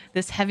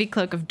 This heavy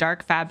cloak of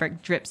dark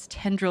fabric drips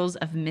tendrils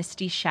of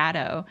misty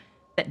shadow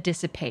that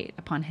dissipate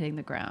upon hitting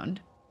the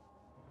ground.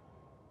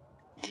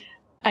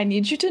 I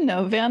need you to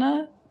know,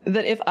 Vanna,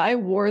 that if I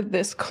wore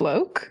this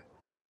cloak,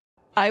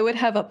 I would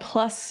have a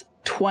plus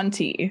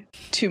 20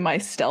 to my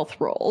stealth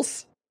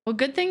rolls. Well,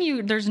 good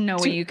thing there's no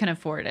way you can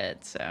afford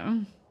it, so.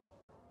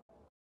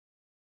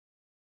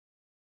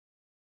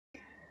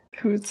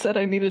 Who said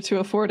I needed to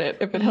afford it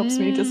if it helps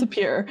me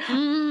disappear?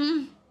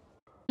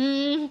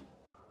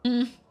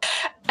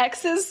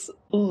 X is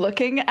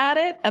looking at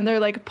it and they're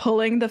like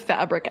pulling the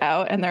fabric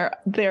out, and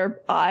their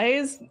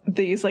eyes,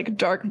 these like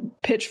dark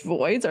pitch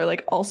voids, are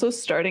like also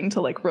starting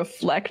to like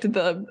reflect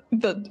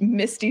the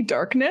misty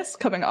darkness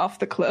coming off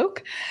the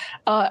cloak.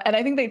 And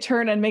I think they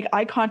turn and make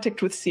eye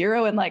contact with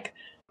Cirro and like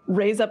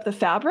raise up the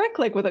fabric,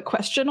 like with a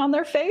question on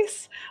their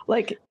face.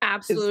 Like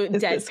absolute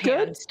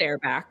deadpan stare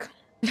back.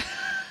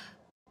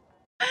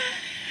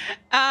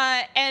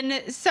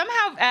 And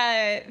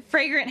somehow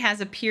Fragrant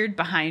has appeared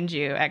behind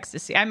you,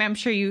 Ecstasy. I'm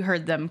sure you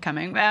heard them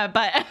coming,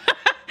 but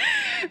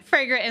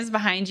Fragrant is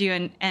behind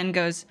you and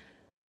goes,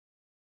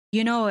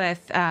 you know,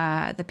 if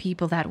the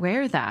people that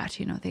wear that,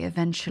 you know, they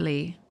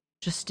eventually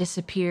just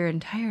disappear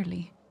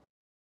entirely.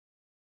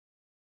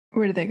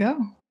 Where do they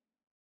go?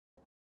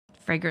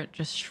 Fragrant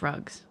just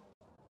shrugs.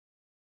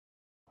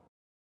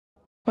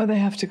 Well, they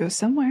have to go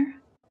somewhere.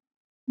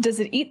 Does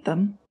it eat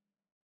them?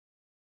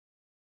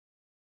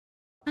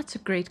 That's a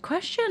great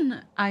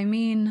question. I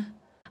mean,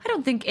 I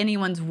don't think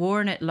anyone's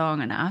worn it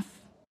long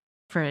enough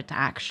for it to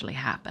actually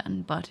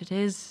happen, but it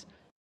is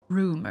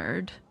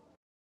rumored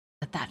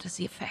that is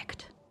the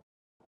effect.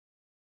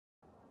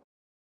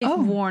 If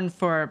worn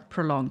for a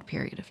prolonged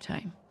period of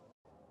time.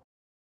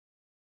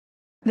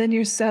 Then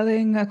you're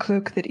selling a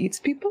cloak that eats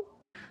people?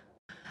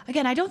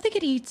 Again, I don't think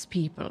it eats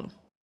people.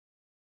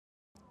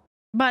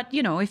 But,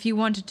 you know, if you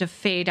wanted to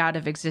fade out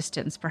of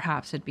existence,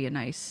 perhaps it'd be a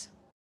nice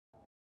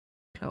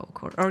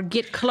cloak. Or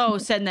get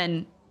close and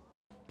then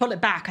pull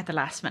it back at the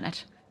last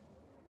minute.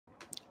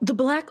 The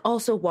black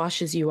also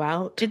washes you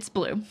out. It's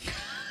blue.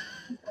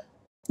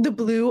 The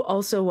blue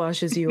also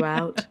washes you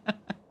out.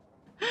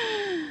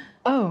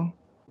 Oh.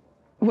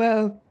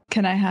 Well,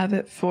 can I have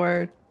it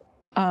for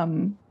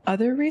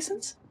other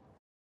reasons?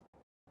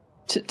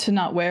 To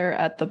not wear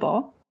at the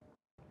ball?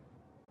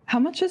 How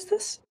much is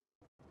this?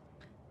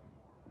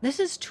 This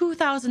is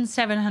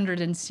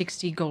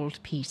 2,760 gold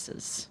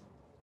pieces.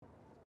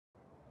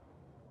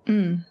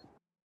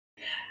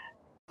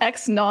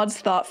 X nods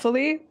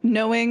thoughtfully,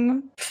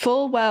 knowing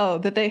full well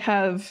that they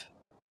have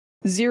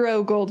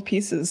 0 gold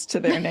pieces to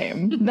their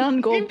name.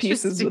 None gold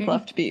pieces with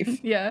left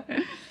beef. Yeah.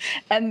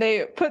 And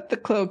they put the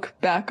cloak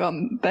back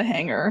on the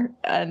hanger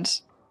and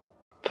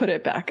put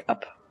it back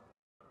up.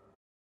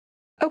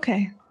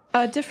 Okay.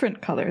 A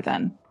different color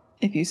then,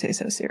 if you say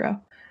so,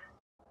 Cirro.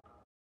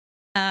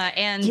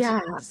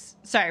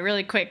 Sorry,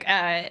 really quick.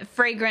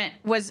 Fragrant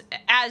was,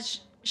 as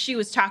she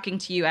was talking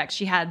to you, X,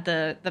 she had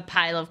the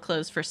pile of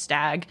clothes for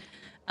Stag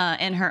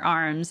in her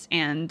arms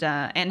and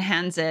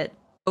hands it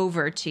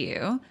over to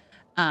you,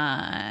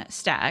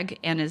 Stag,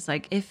 and is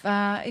like,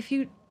 if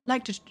you'd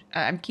like to,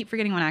 I keep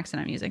forgetting what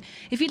accent I'm using.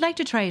 If you'd like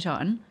to try it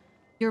on,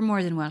 you're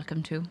more than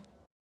welcome to.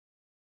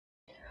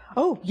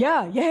 Oh,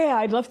 yeah,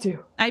 I'd love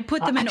to. I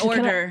put them in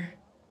order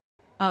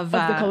of the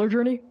color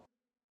journey?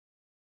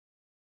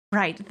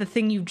 Right, the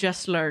thing you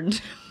just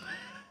learned.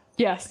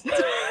 Yes.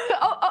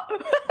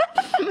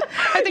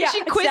 I think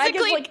she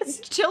quizzically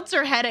tilts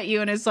her head at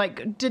you and is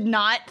like, did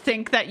not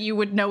think that you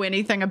would know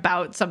anything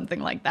about something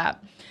like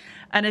that.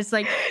 And it's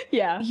like,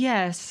 yeah.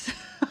 Yes.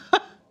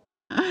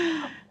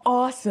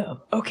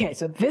 Awesome. Okay,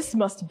 so this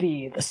must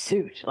be the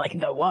suit, like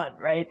the one,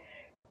 right?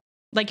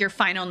 Like your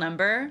final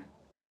number?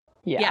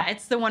 Yeah,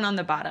 it's the one on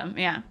the bottom.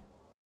 Yeah.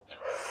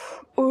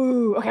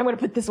 Ooh, okay, I'm gonna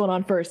put this one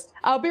on first.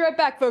 I'll be right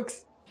back,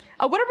 folks.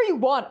 Whatever you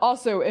want.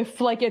 Also,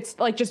 if like it's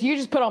like you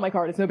just put on my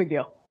card, it's no big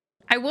deal.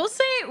 I will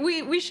say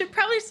we should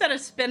probably set a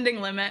spending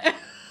limit.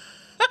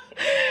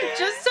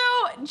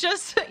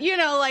 just you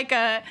know, like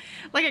a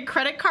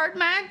credit card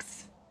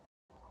max.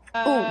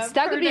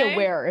 Stag would be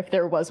aware if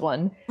there was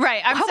one.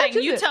 Right. I'm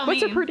saying you tell me.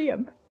 What's a per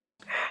diem?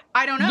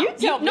 I don't know. You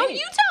tell me. No,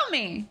 you tell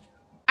me.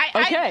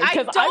 Okay, I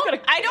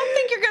don't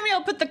think you're gonna be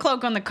able to put the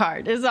cloak on the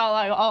card. Is all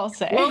I'll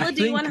say. Roll I a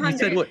think D100. you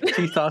said what,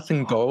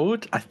 2,000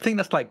 gold? I think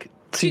that's like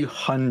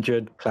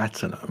 200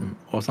 platinum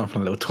or something,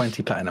 a little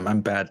 20 platinum.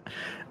 I'm bad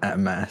at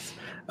math.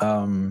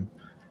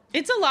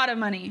 It's a lot of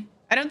money.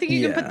 I don't think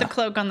you can put the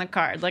cloak on the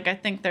card. Like, I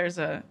think there's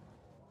a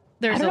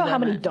I don't know how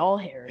many limit. doll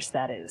hairs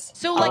that is.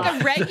 So like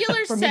a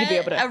regular For me to be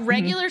able to- a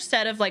regular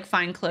set of like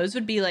fine clothes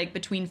would be like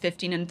between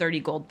 15 and 30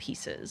 gold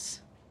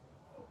pieces.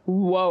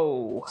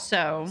 Whoa.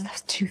 So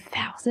that's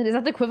 2,000. Is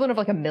that the equivalent of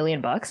like $1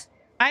 million?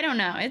 I don't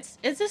know. It's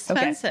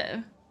expensive.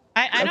 Okay.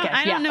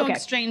 I don't know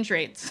exchange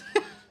rates.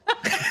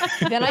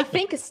 Then I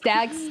think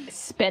Stag's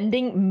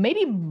spending,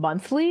 maybe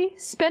monthly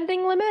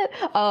spending limit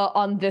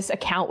on this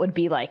account would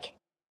be like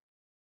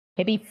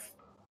maybe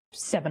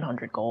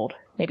 700 gold,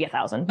 maybe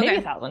 1,000, maybe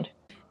 1,000.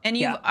 And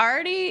you've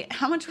already,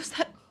 how much was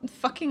that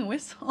fucking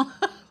whistle?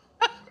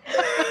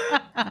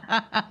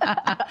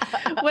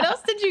 What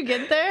else did you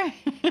get there?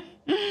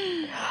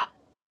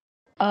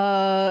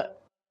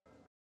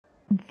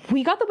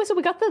 We got the whistle.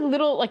 We got the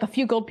little, like a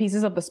few gold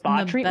pieces of the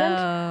spa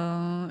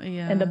treatment.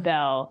 Yeah. And the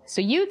bell.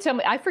 So you tell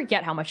me, I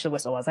forget how much the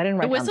whistle was. I didn't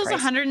write the down whistle's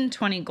price.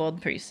 120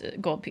 gold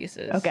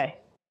pieces. Okay.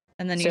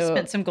 And then you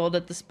spent some gold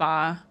at the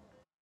spa.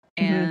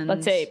 And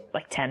let's say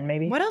like 10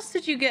 maybe. What else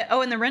did you get?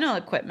 Oh, and the rental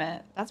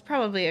equipment. That's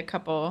probably a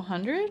couple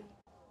hundred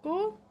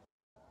gold.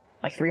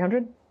 Like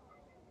 300?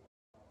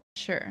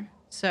 Sure.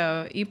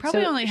 So you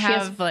probably only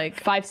have like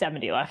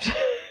 570 left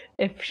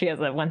if she has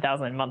a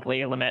 1,000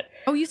 monthly limit.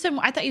 Oh,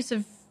 I thought you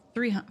said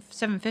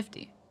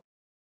 750.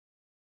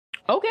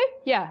 Okay,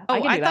 yeah.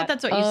 Oh, I thought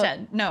that's what you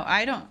said. No,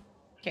 I don't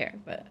care,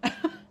 but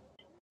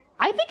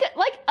I think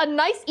like a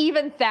nice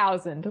even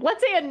 1,000.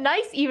 Let's say a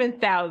nice even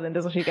 1,000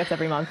 is what she gets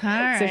every month. All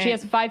right. So she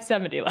has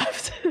 570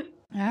 left. All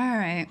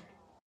right.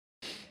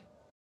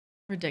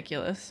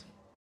 Ridiculous.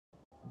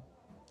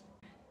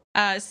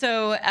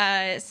 So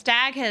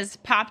Stag has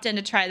popped in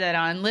to try that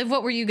on. Liv,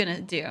 what were you gonna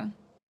do?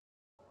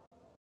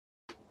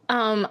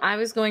 I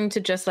was going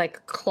to just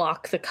like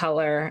clock the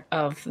color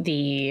of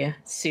the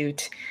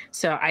suit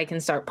so I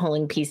can start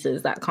pulling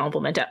pieces that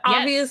complement it. Yes.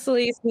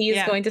 Obviously,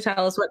 he's going to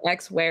tell us what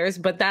X wears,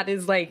 but that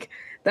is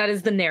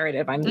the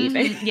narrative I'm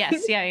leaving.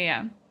 Yes,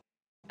 yeah.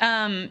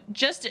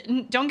 Just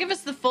don't give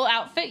us the full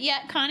outfit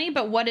yet, Connie,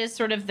 but what is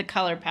sort of the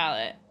color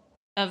palette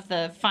of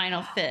the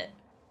final fit?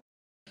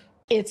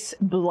 It's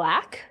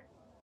black,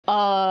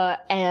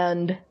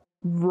 and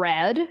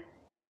red,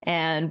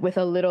 and with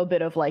a little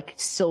bit of like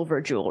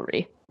silver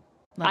jewelry.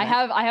 I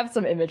have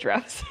some image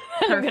refs.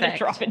 I'm gonna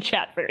drop in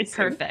chat very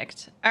soon.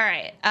 Perfect. All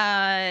right.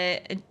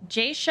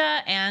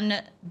 Jaysha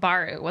and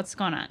Baru, what's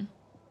going on?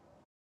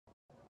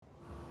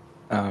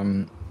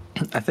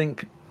 I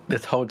think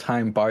this whole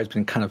time Baru's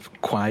been kind of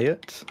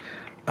quiet,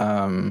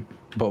 but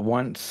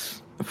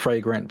once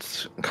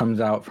Fragrance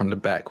comes out from the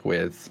back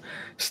with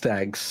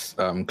Stag's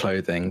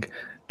clothing,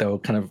 they'll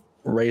kind of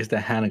raise their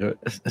hand and go,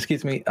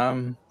 "Excuse me,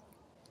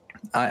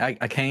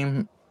 I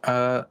came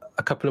a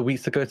couple of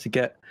weeks ago to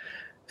get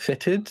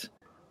fitted,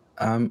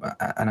 and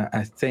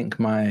I think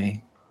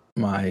my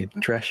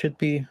dress should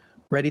be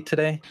ready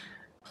today."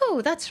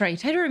 Oh, that's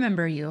right. I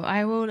remember you.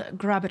 I will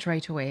grab it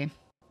right away.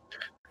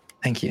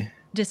 Thank you.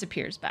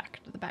 Disappears back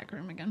to the back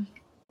room again.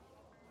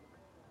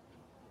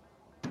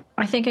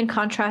 I think in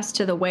contrast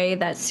to the way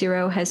that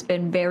Cirro has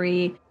been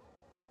very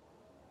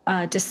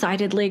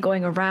decidedly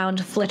going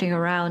around, flitting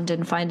around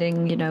and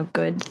finding,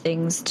 good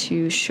things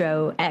to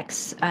show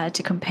X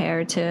to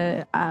compare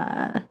to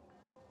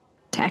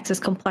X's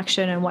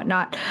complexion and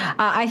whatnot.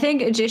 I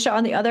think Jaysha,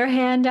 on the other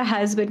hand,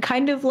 has been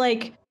kind of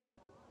like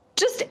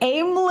just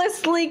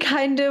aimlessly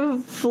kind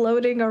of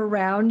floating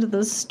around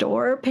the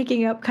store,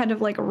 picking up kind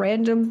of like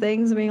random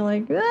things, being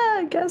like,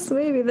 I guess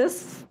maybe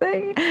this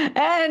thing,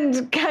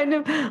 and kind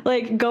of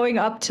like going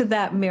up to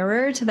that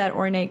mirror, to that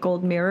ornate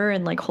gold mirror,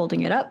 and like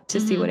holding it up to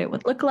see what it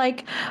would look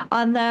like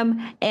on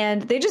them.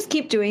 And they just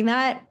keep doing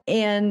that.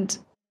 And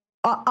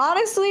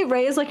honestly,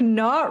 Ray is like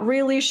not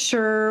really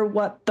sure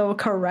what the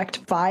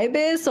correct vibe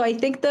is. So I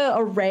think the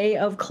array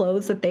of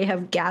clothes that they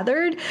have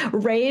gathered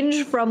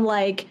range from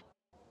like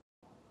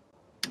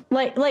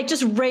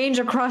just range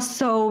across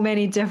so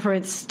many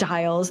different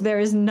styles. There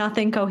is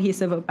nothing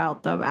cohesive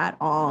about them at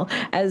all,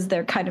 as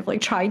they're kind of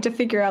like trying to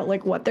figure out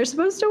like what they're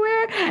supposed to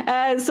wear.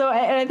 And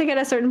I think at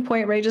a certain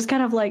point, Ray just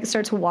kind of like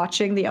starts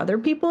watching the other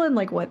people and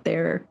like what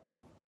they're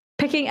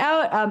picking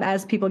out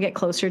as people get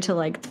closer to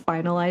like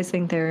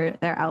finalizing their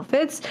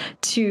outfits,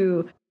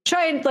 to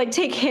try and like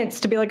take hints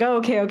to be like, oh,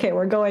 okay,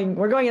 we're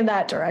going in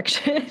that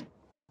direction.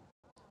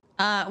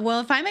 Well,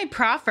 if I may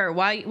proffer,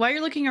 while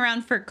you're looking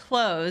around for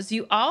clothes,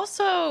 you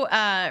also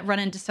run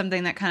into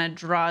something that kind of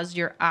draws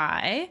your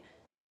eye,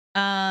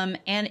 and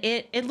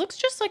it looks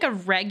just like a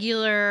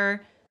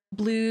regular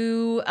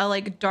blue,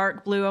 like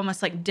dark blue,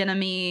 almost like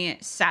denim-y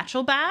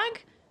satchel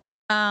bag.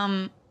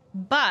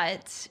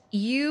 But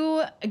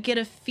you get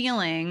a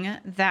feeling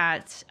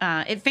that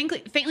it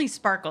faintly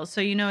sparkles, so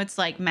it's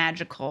like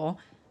magical.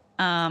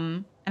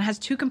 And has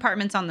 2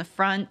 compartments on the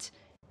front,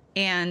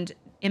 and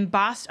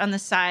embossed on the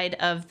side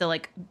of the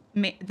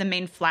the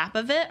main flap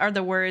of it are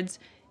the words,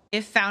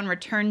 "If found,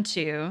 return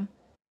to,"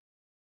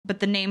 but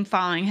the name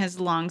following has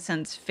long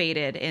since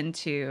faded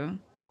into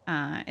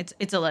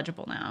it's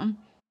illegible now.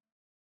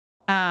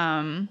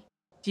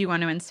 Do you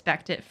want to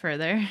inspect it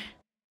further?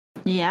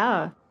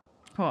 Yeah.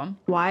 Cool.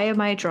 Why am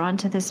I drawn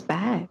to this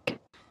bag?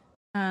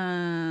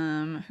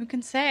 Who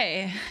can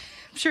say?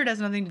 I'm sure it has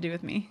nothing to do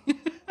with me.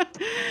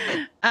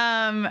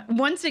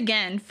 Once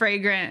again,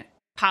 Fragrant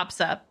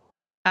pops up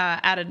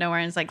out of nowhere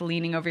and is like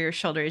leaning over your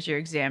shoulder as you're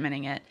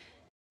examining it.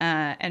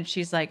 And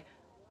she's like,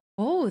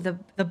 "Oh,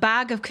 the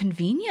bag of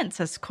convenience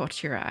has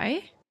caught your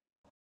eye."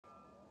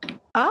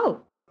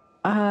 Oh,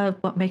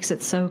 what makes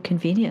it so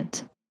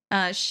convenient?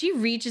 She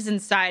reaches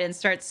inside and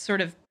starts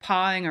sort of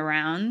pawing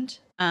around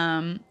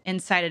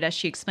inside it as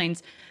she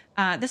explains.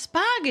 This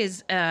bag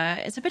is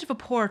it's a bit of a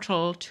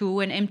portal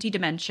to an empty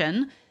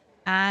dimension,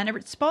 and it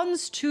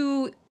responds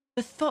to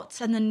the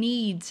thoughts and the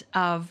needs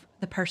of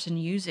the person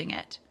using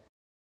it.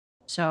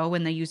 So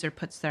when the user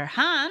puts their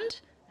hand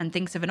and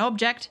thinks of an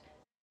object,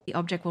 the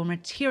object will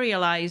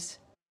materialize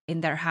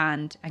in their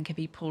hand and can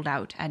be pulled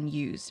out and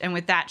used. And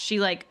with that, she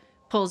like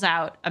pulls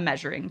out a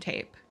measuring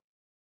tape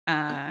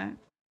that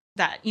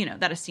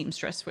a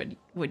seamstress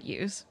would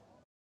use.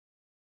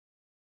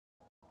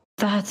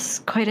 That's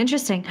quite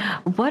interesting.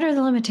 What are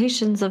the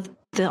limitations of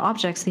the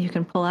objects that you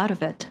can pull out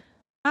of it?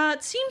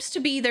 It seems to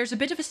be there's a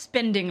bit of a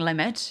spending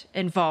limit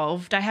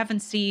involved. I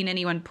haven't seen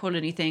anyone pull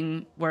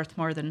anything worth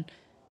more than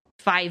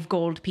 5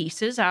 gold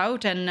pieces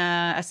out, and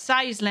a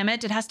size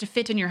limit. It has to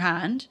fit in your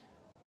hand.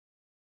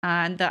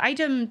 And the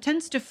item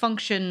tends to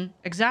function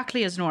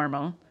exactly as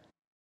normal,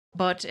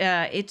 but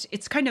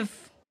it's kind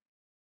of,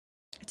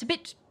 it's a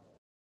bit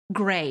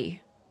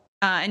gray.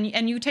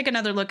 And you take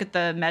another look at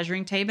the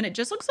measuring tape, and it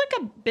just looks like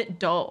a bit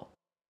dull.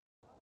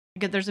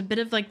 Like there's a bit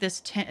of like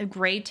this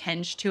gray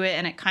tinge to it,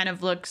 and it kind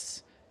of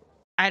looks,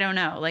 I don't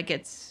know, like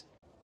it's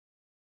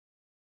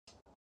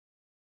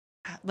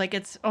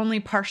only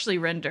partially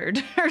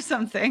rendered or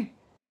something.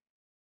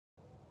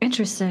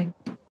 Interesting.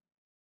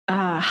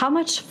 How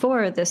much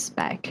for this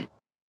bag?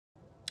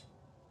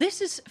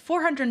 This is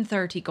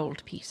 430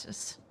 gold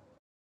pieces.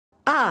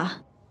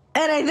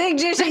 And I think,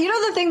 Jaysha, you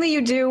know the thing that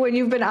you do when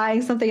you've been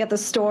eyeing something at the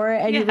store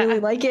and you really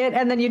like it,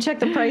 and then you check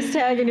the price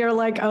tag and you're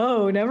like,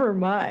 oh, never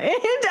mind.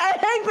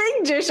 I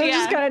think Jaysha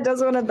just kind of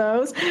does one of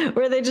those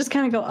where they just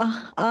kind of go,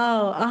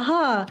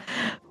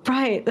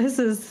 right, this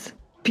is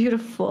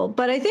beautiful.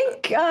 But I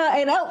think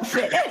an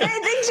outfit. I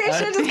think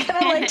Jaysha just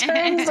kind of like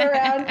turns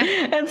around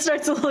and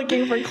starts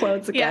looking for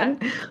clothes again.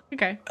 Yeah.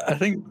 Okay. I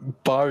think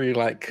Bari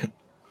like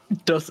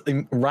just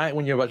right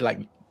when you're about to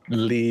like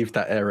leave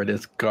that area,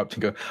 just go up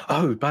and go,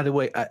 oh, by the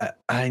way,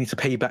 I need to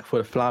pay you back for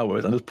the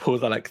flowers, and just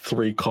pulls out like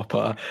 3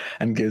 copper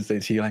and gives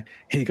it to you, like,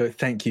 here you go,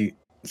 thank you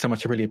so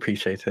much, I really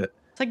appreciate it.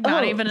 It's like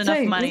not even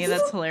enough money.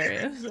 That's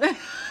hilarious. Like,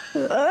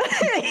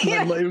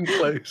 not even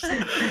close.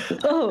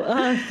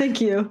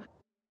 Thank you.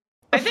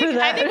 I think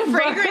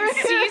Fragrant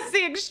sees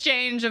the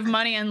exchange of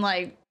money and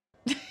like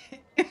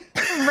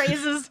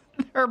raises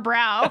her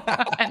brow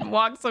and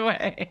walks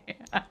away.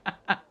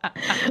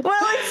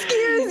 Well,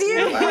 excuse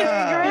you,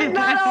 Fragrant.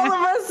 Not all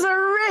of us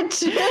are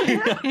rich.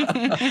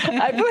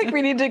 I feel like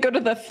we need to go to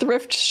the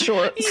thrift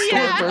store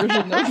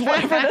version of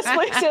whatever this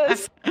place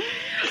is.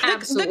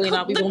 Absolutely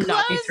not. We will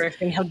not be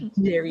thrifting. How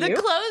dare you? The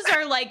clothes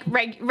are like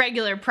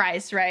regular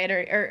price, right?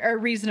 Or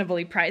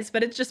reasonably priced,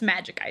 but it's just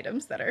magic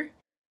items that are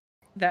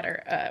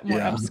more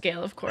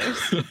upscale, of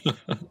course.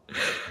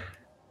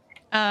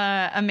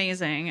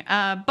 Amazing.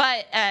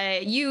 But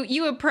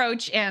you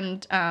approach,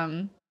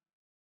 and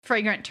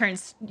Fragrant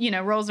turns,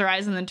 rolls her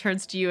eyes and then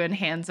turns to you and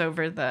hands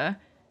over the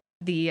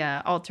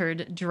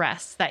altered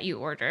dress that you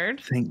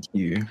ordered. Thank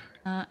you.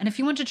 And if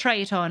you want to try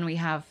it on, we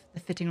have the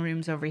fitting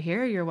rooms over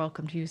here. You're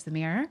welcome to use the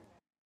mirror.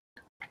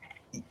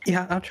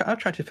 Yeah, I'll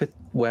try to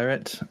wear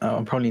it.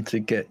 I'll probably need to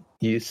get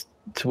used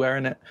to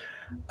wearing it.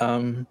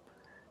 Can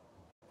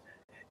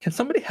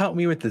somebody help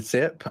me with the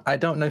zip? I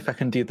don't know if I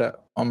can do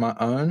that on my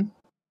own.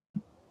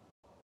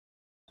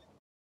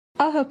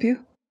 I'll help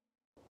you.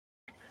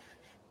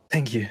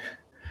 Thank you.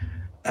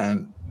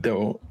 And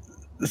they'll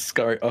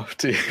scurry off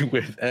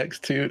with X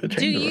to the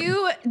chamber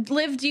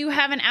room. Do you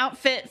have an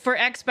outfit for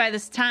X by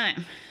this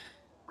time?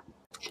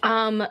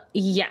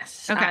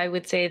 Yes, okay. I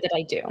would say that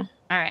I do.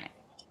 All right.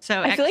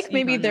 So I feel like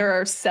maybe there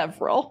are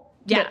several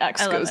that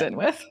X goes in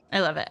with. I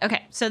love it.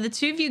 Okay. So the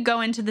two of you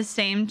go into the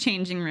same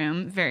changing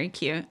room. Very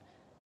cute.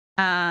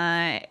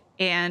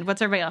 And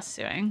what's everybody else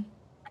doing?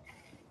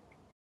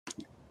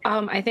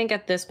 I think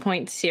at this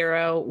point,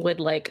 Cirro would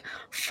like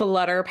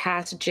flutter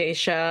past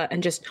Jaysha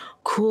and just,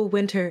 cool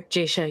winter,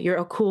 Jaysha, you're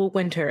a cool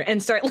winter,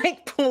 and start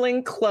like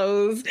pulling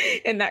clothes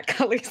in that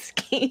color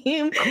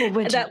scheme. Cool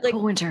winter, that, like,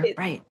 cool winter,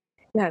 right.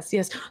 Yes.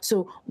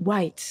 So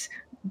whites,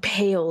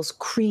 pales,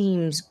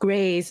 creams,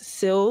 grays,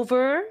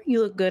 silver.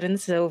 You look good in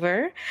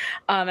silver.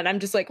 And I'm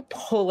just like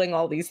pulling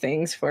all these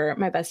things for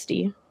my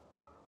bestie.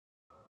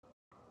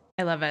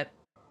 I love it.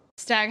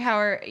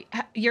 Staghauer,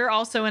 you're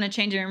also in a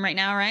changing room right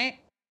now, right?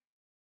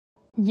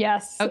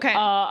 Yes. Okay.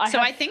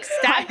 I think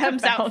Stag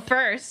comes out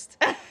first.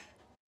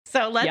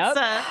 So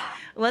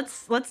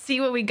let's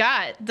see what we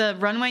got. The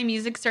runway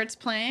music starts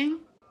playing.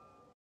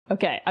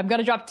 Okay, I'm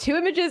gonna drop 2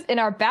 images in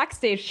our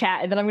backstage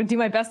chat, and then I'm gonna do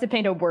my best to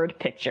paint a word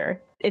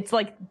picture. It's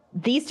like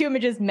these 2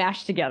 images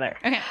mashed together.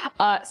 Okay.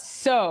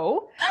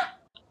 So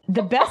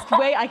The best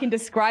way I can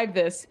describe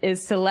this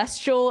is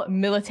celestial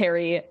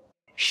military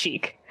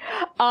chic.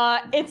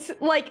 It's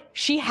like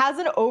she has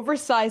an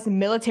oversized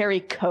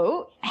military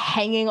coat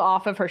hanging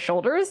off of her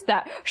shoulders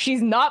that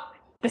she's not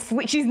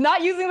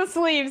using the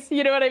sleeves,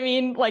 you know what I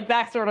mean? Like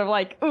that sort of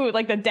like, ooh,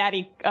 like the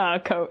daddy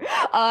coat.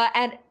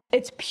 And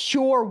it's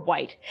pure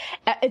white.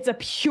 It's a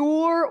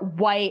pure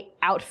white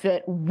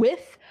outfit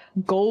with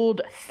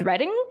gold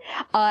threading,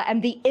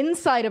 and the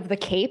inside of the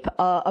cape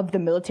of the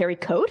military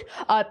coat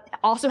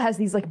also has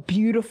these like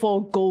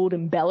beautiful gold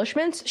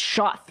embellishments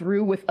shot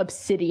through with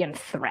obsidian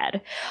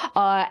thread,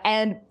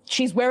 and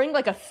she's wearing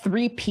like a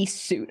 3-piece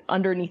suit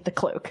underneath the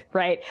cloak,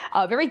 right?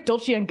 Very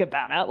Dolce &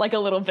 Gabbana, like a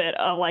little bit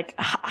of like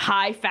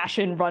high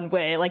fashion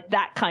runway, like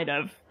that kind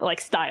of like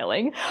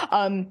styling.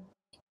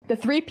 The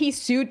 3-piece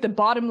suit, the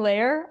bottom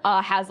layer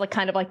has like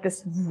kind of like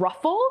this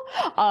ruffle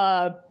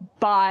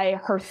by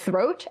her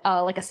throat,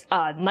 like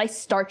a nice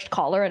starched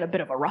collar and a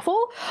bit of a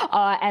ruffle,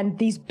 and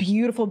these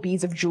beautiful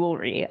beads of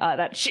jewelry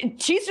that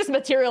she's just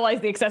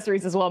materialized the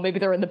accessories as well. Maybe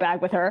they're in the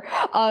bag with her.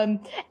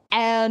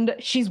 And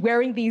she's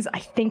wearing these, I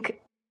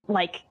think,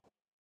 like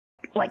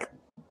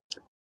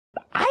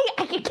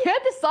I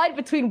can't decide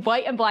between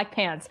white and black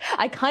pants.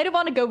 I kind of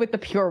want to go with the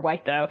pure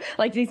white though.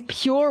 Like these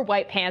pure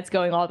white pants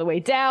going all the way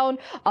down,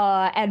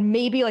 and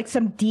maybe like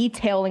some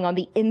detailing on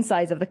the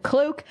insides of the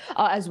cloak,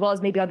 as well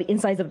as maybe on the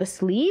insides of the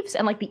sleeves,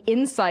 and like the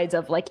insides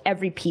of like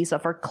every piece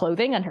of her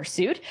clothing and her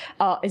suit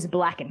is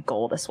black and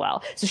gold as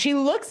well. So she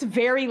looks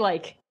very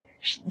like,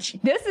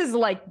 this is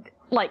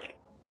like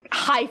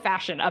high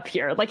fashion up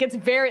here. Like it's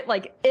very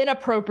like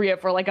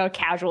inappropriate for like a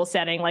casual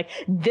setting. Like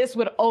this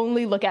would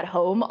only look at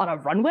home on a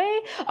runway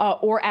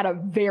or at a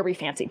very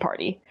fancy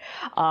party.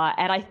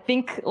 And I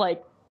think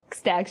like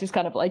Stag's just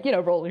kind of like, you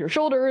know, rolling her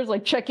shoulders,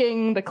 like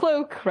checking the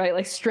cloak, right?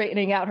 Like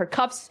straightening out her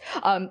cuffs,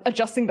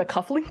 adjusting the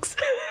cufflinks.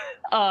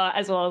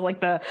 As well as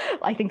like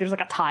I think there's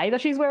like a tie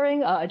that she's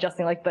wearing,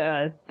 adjusting like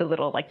the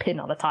little like pin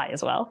on the tie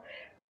as well.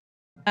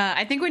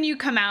 I think when you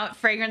come out,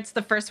 Fragrance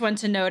the first one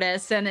to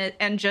notice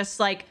and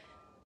just like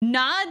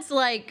nods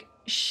like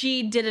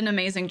she did an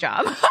amazing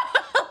job.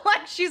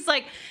 Like she's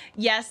like,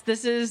 yes,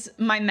 this is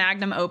my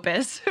magnum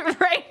opus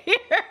right here.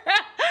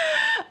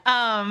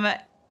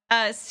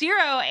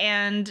 Cirro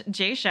and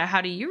Jaysha, how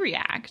do you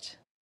react?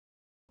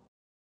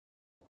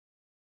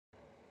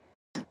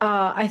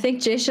 I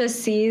think Jaysha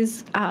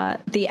sees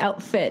the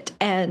outfit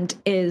and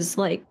is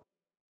like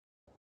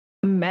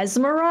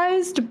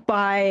mesmerized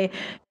by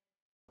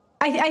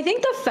I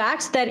think the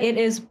fact that it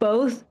is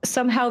both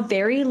somehow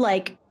very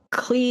like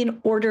clean,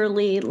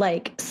 orderly,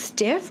 like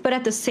stiff, but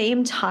at the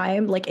same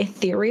time like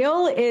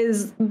ethereal,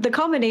 is the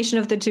combination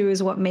of the two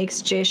is what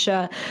makes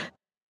Jaysha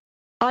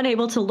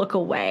unable to look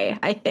away,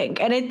 I think.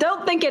 And I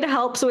don't think it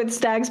helps with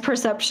Stag's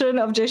perception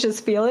of Jaysha's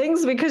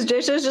feelings, because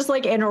Jaysha's just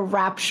like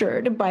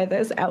enraptured by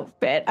this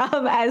outfit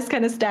as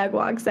kind of Stag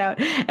walks out,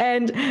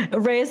 and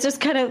Ray is just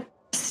kind of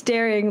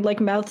staring, like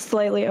mouth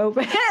slightly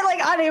open,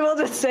 like unable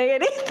to say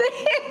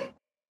anything.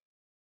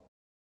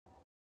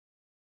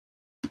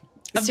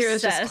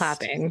 Cirro's just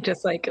clapping,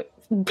 just like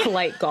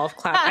polite golf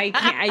clap. I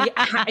can't.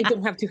 I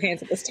don't have two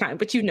hands at this time,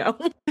 but you know.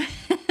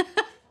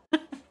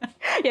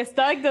 Yeah,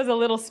 Stag does a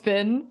little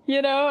spin,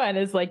 you know, and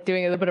is like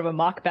doing a little bit of a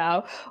mock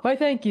bow. Why,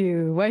 thank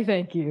you. Why,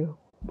 thank you.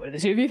 What do the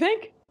two of you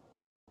think?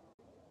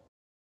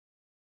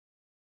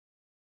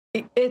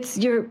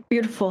 You're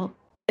beautiful.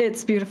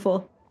 It's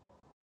beautiful.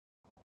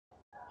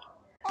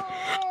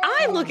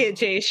 I look at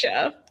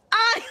Jaysha.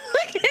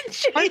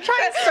 I'm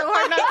trying so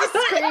hard not to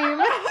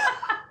scream.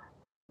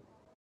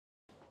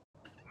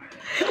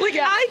 Like,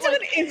 yeah, I do an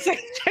insight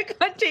check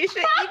on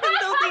Jaysha, even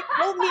though they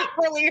told me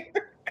earlier.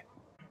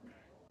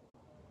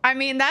 I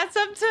mean, that's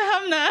up to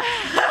Humna.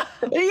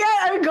 Yeah,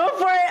 I would go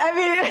for it. I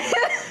mean,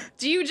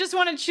 do you just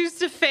want to choose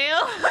to fail?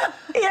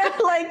 Yeah,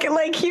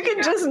 like you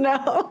can just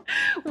know.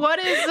 What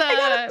is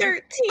I got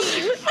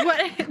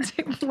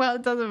a 13. Well,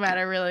 it doesn't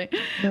matter really.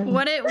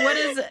 What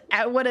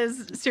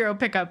does Cirro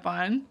pick up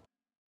on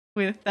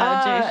with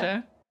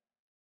Jaysha?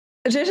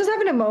 Jaysha's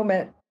having a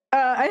moment.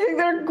 I think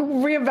they're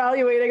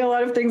reevaluating a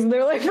lot of things in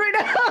their life right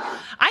now.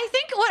 I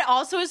think what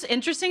also is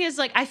interesting is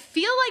like I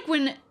feel like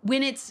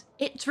when it's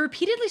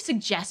repeatedly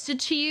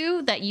suggested to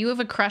you that you have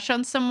a crush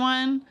on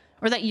someone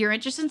or that you're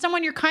interested in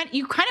someone, you kind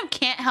of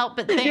can't help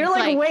but think you're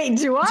like wait,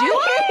 do I?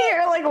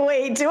 You're like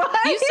wait, do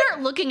I? You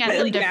start looking at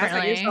them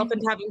differently. Yourself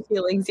into having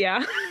feelings,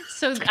 yeah.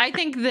 So I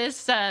think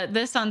this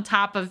on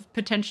top of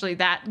potentially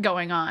that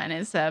going on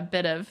is a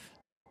bit much.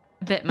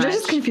 They're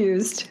just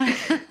confused.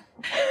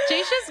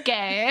 Jaysha's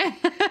gay.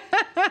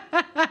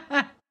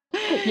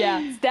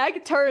 Yeah,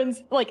 Stag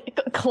turns, like,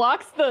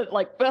 clocks the,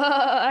 like,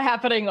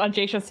 happening on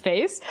Jaysha's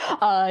face.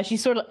 She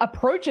sort of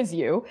approaches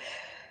you.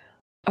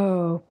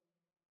 Oh,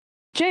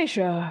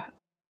 Jaysha,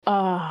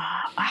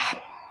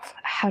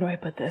 how do I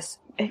put this?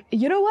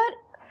 You know what?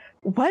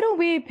 Why don't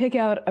we pick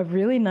out a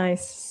really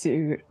nice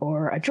suit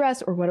or a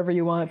dress or whatever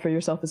you want for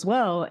yourself as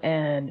well,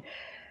 and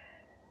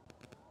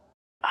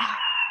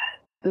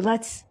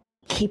let's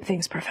keep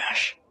things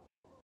profesh.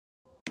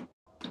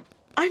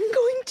 I'm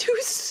going to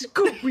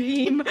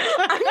scream.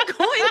 I'm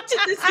going to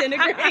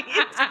disintegrate.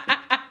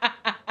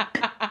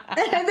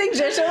 And I think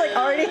Jisha like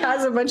already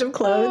has a bunch of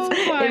clothes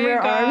in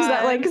her arms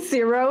that like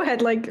Cirro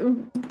had like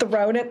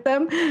thrown at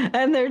them,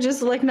 and they're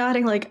just like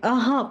nodding like,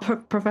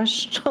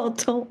 professional,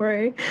 don't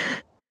worry.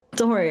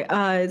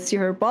 It's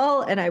your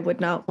ball, and I would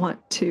not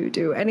want to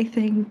do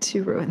anything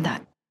to ruin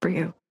that for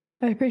you.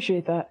 I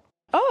appreciate that.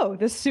 Oh,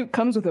 this suit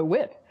comes with a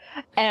whip.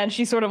 And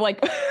she sort of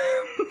like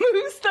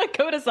moves the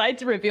coat aside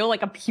to reveal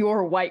like a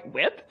pure white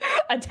whip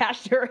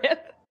attached to her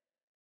hip.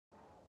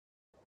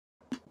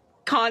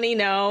 Connie,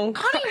 no.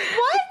 Connie,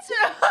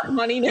 what?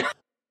 Connie, no.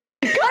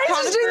 Connie's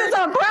just doing this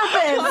on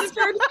purpose.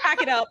 Connie, pack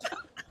it up.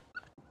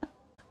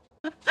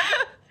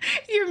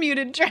 You're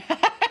muted, Drag.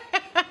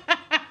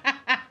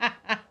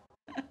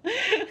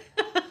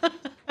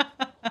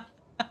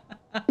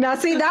 Now,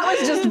 see, that was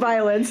just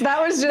violence. That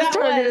was just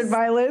targeted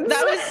violence.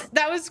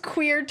 That was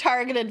queer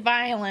targeted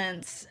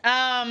violence.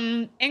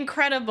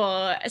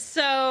 Incredible.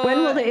 So when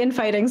will the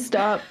infighting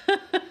stop?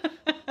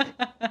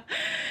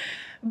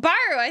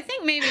 Baru, I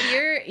think maybe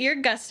you're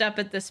gussed up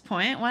at this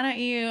point. Why don't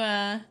you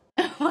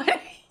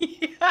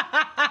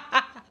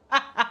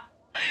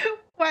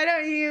why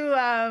don't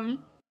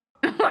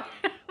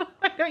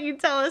you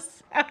tell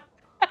us?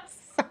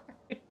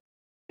 Sorry.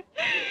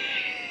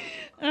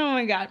 Oh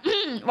my god.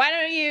 Why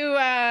don't you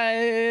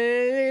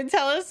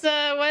tell us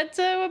what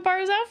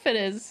Baru's outfit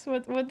is?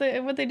 What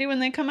they do when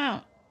they come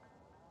out?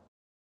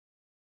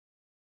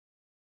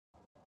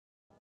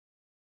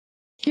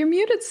 You're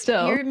muted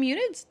still. You're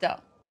muted still.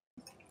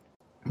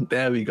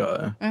 There we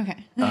go.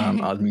 Okay.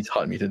 I was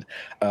hard muted.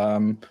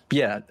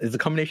 Yeah, it's a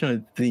combination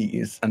of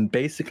these, and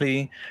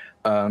basically,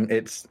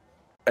 it's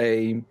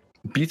a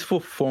beautiful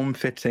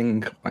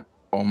form-fitting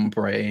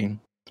ombre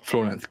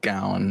floor-length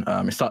gown.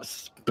 It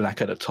starts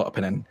black at the top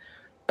and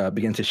then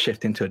begins to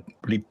shift into a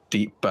really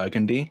deep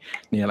burgundy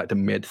near like the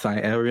mid-thigh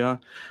area.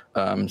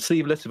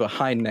 Sleeveless with a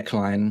high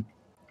neckline,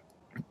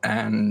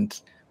 and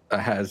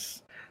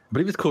has, I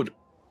believe it's called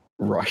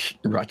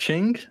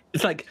ruching.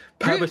 It's like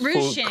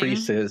purposeful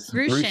creases.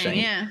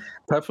 Ruching, yeah.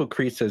 Purposeful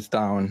creases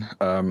down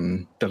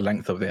the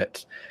length of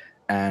it,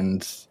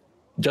 and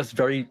just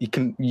very.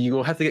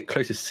 You'll have to get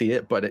close to see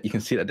it, but you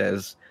can see that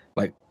there's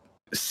like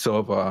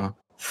silver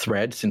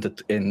threads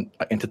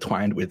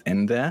intertwined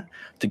within there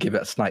to give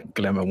it a slight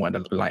glimmer when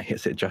the light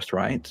hits it just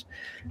right,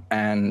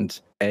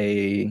 and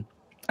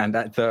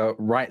at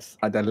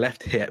the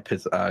left hip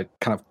is kind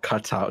of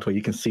cut out where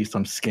you can see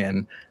some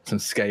skin, some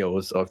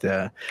scales of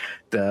the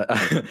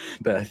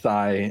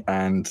thigh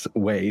and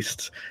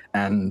waist,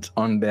 and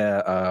on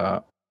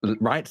their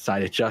right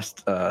side it's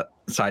just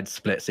side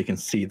split, so you can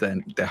see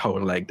their whole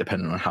leg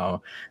depending on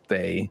how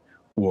they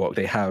walk.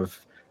 They have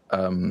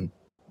I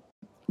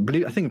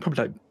think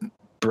probably like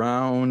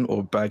brown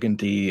or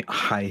burgundy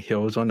high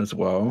heels on as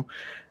well,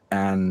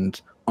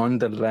 and on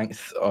the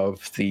length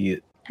of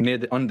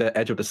on the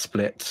edge of the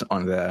split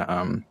on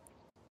the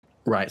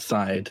right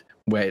side,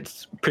 where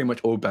it's pretty much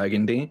all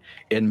burgundy,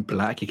 in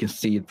black you can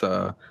see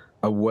a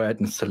word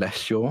in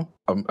celestial,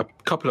 a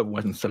couple of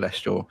words in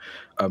celestial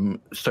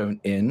sewn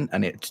in,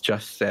 and it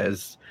just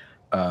says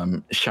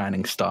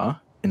shining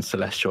star in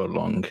celestial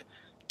along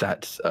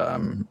that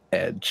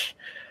edge.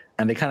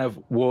 And they kind of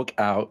walk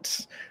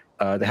out.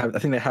 I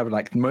think they have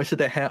like most of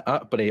their hair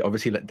up, but they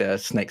obviously let their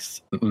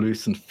snakes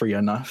loose and free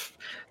enough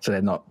so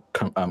they're not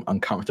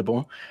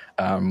uncomfortable,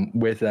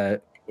 with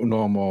their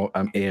normal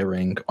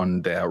earring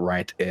on their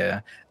right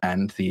ear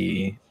and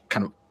the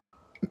kind of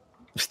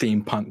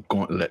steampunk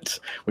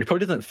gauntlet, which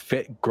probably doesn't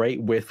fit great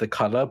with the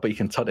color, but you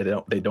can tell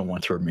they don't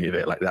want to remove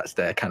it. Like that's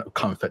their kind of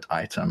comfort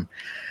item.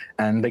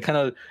 And they kind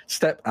of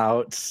step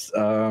out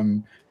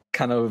kind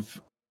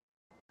of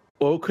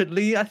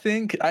awkwardly, I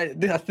think. I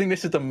think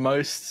this is the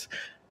most...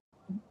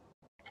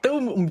 They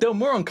were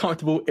more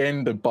uncomfortable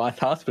in the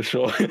bathhouse for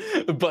sure,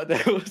 but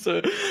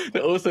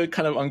they're also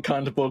kind of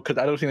uncomfortable because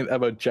I don't think they've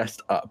ever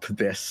dressed up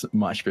this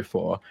much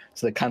before.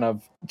 So they're kind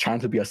of trying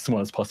to be as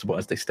small as possible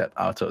as they step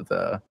out of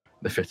the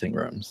fitting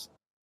rooms.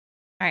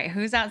 All right,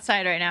 who's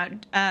outside right now?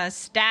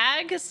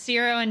 Stag,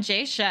 Cirro, and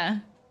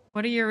Jaysha.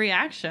 What are your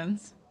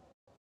reactions?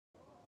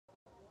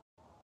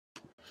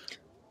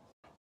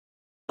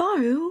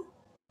 Baru,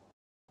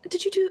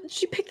 did you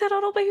pick that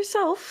out all by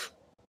yourself?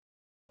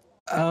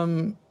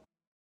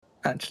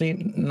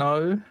 Actually,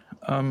 no.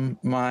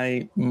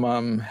 My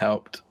mum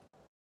helped.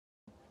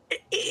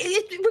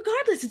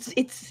 Regardless,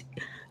 it's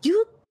you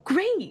look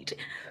great.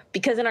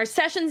 Because in our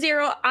session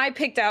 0, I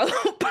picked out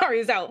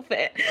Baru's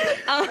outfit.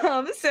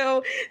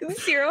 So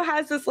Cirro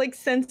has this like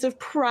sense of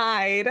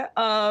pride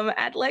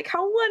at like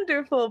how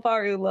wonderful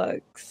Baru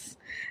looks,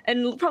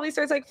 and probably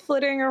starts like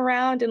flitting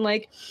around and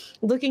like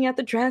looking at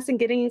the dress and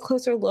getting a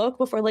closer look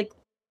before like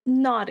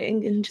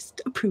nodding in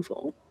just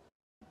approval.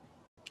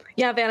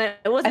 Yeah, Vanna,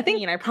 it wasn't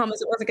mean. I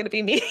promise it wasn't going to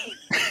be me.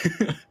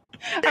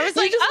 I was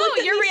like,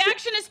 oh, your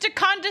reaction is to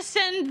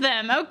condescend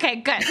them. Okay,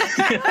 good.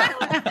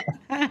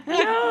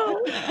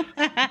 No.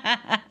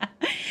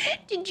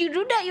 Did you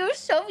do that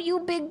yourself,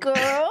 you big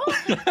girl?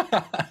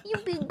 You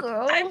big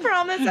girl. I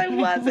promise I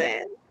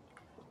wasn't.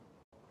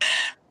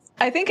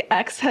 I think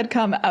X had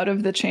come out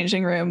of the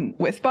changing room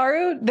with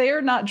Baru. They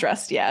are not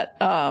dressed yet.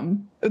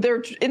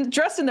 They're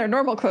dressed in their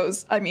normal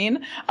clothes, but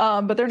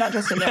they're not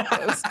dressed in their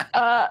clothes.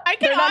 I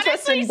can they're not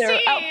dressed in their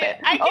outfit.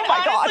 I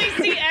can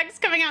honestly see X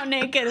coming out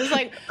naked. It's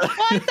like,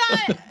 well, I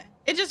thought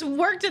it just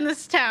worked in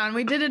this town.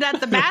 We did it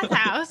at the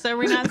bathhouse. Are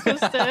we not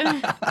supposed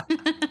to?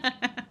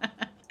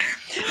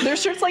 Their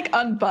shirt's like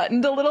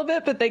unbuttoned a little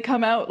bit, but they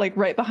come out like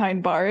right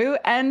behind Baru,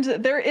 and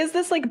there is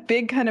this like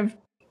big kind of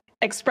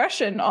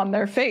expression on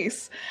their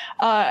face,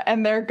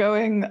 and they're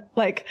going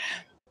like,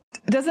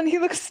 "Doesn't he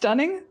look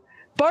stunning,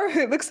 Baru?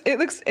 It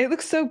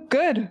looks so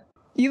good.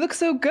 You look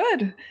so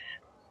good.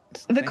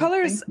 The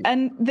colors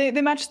and they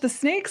match the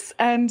snakes,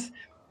 and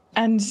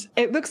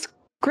it looks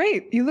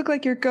great. You look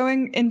like you're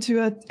going into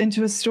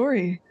a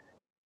story."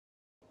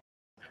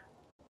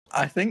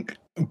 I think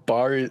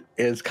Baru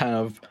is kind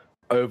of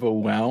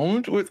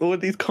overwhelmed with all of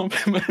these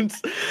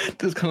compliments.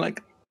 Just kind of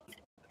like,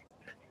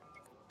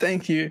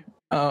 thank you.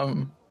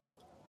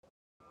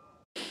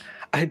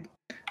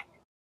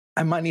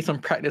 I might need some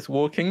practice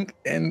walking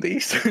in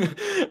these.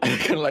 I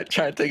can like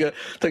try to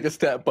take a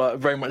step, but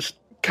very much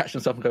catch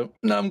myself and go,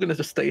 no, I'm gonna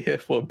just stay here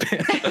for a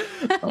bit.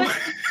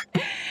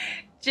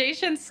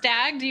 Jason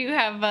Stag, do you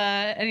have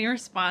any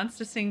response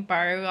to seeing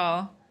Baru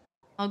all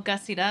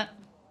gussied up?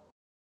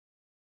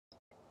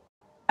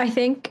 I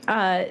think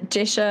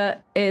Jaisha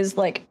is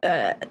like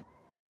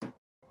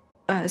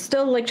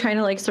still like trying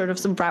to like sort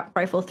of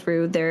rifle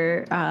through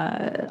their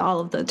all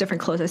of the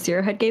different clothes that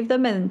Cirro had gave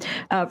them, and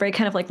Ray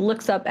kind of like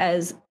looks up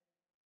as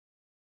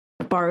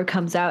Baru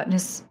comes out and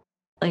is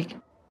like,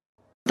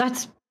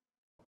 "That's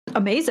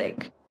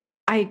amazing!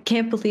 I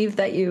can't believe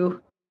that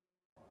you.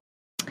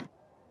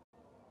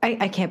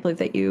 I can't believe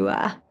that you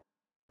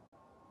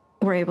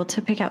were able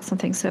to pick out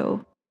something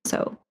so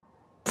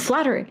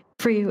flattering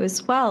for you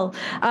as well."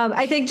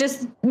 I think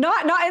just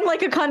not in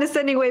like a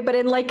condescending way, but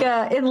in like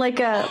a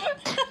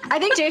I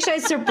think Jaisha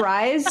is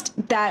surprised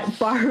that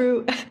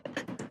Baru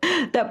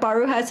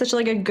has such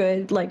like a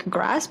good like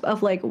grasp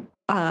of like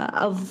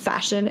of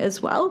fashion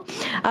as well,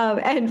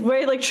 and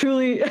Ray like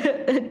truly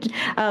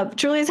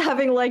is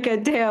having like a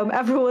damn,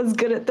 everyone's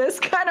good at this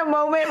kind of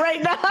moment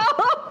right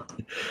now.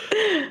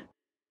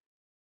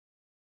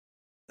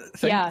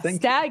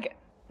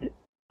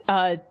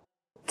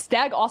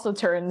 Stag also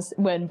turns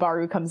when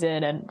Baru comes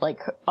in, and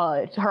like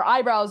her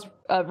eyebrows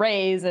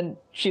raise, and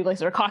she like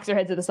sort of cocks her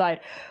head to the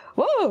side.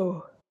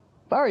 Whoa,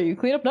 Baru, you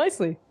clean up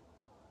nicely.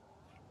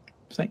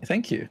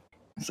 Thank you.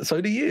 So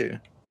do you.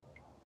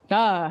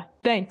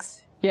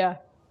 Thanks. Yeah.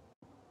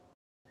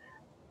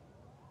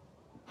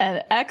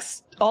 And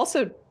X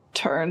also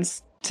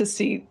turns to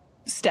see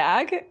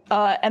Stag,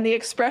 and the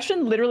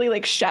expression literally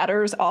like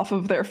shatters off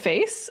of their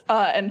face,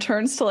 and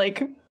turns to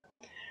like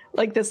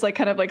this like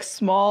kind of like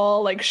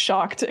small like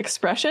shocked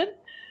expression.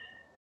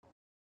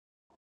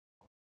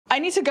 I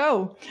need to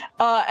go.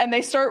 And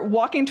they start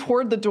walking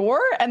toward the door,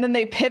 and then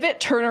they pivot,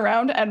 turn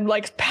around, and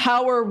like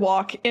power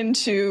walk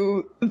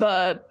into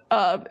the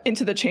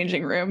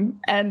changing room.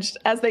 And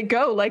as they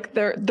go, like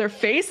their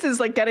face is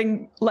like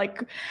getting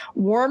like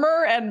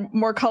warmer and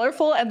more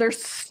colorful, and they're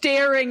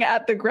staring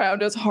at the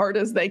ground as hard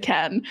as they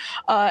can.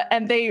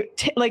 And they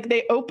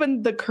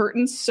open the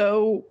curtain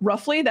so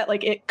roughly that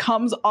like it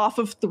comes off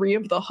of 3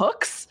 of the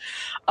hooks,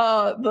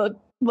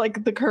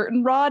 the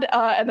curtain rod,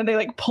 and then they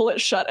like pull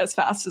it shut as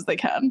fast as they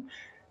can.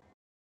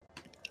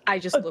 I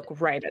just look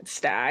right at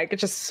Stag,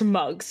 just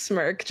smug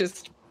smirk,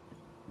 just.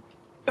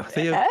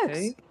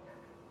 Okay?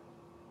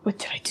 What,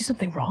 did I do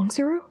something wrong,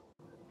 Cirro?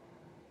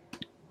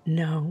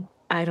 No,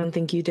 I don't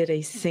think you did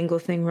a single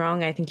thing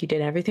wrong. I think you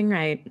did everything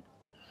right.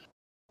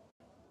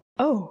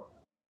 Oh,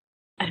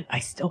 and I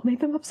still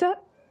made them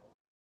upset?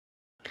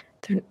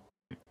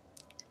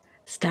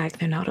 Stag,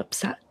 they're not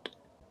upset.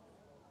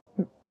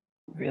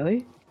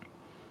 Really?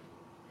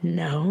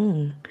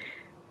 No.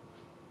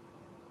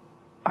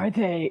 Are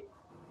they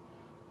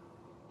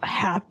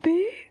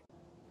happy?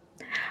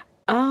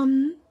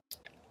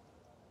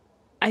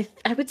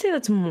 I would say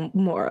that's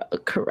more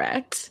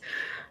correct.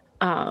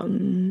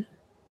 I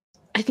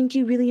think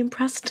you really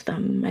impressed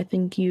them. I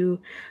think you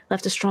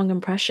left a strong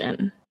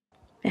impression.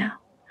 Yeah.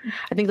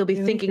 I think they'll be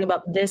thinking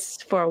about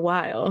this for a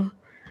while.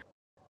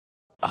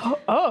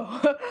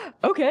 Oh,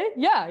 okay.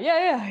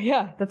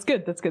 Yeah. That's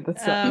good. Let's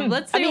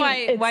see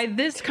why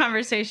this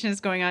conversation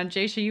is going on.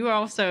 Jaisha, you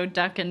also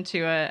duck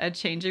into a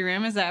changing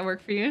room. Does that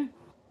work for you?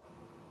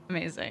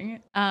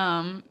 Amazing.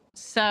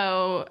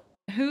 So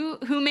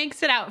who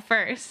makes it out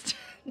first?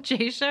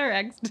 Jaisha or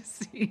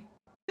Ecstasy?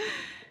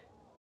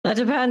 That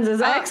depends.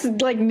 Is X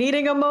like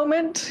needing a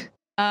moment?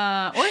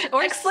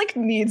 Or X like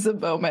needs a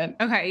moment.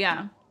 Okay,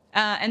 yeah.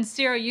 And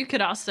Cirro, you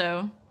could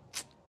also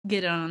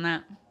get in on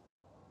that.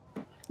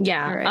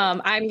 Yeah.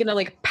 Right. I'm gonna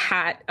like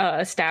pat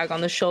Stag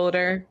on the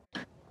shoulder,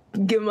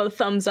 give him a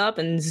thumbs up,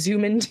 and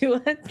zoom into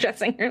a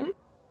dressing room.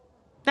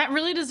 That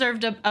really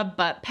deserved a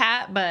butt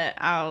pat, but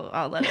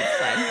I'll let it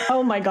slide.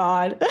 Oh my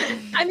god!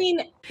 I mean,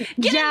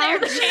 get in there,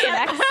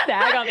 champ.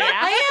 Stag on the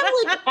ass. I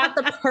am like at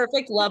the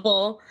perfect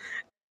level.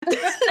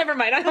 Never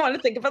mind. I don't want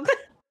to think about that.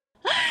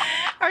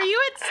 Are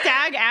you at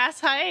stag ass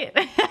height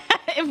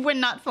when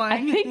not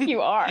flying? I think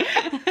you are.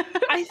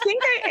 I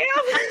think I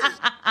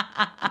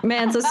am.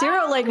 Man, so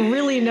Cirro like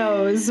really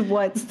knows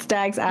what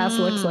Stag's ass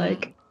looks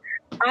like.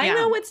 I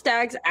know what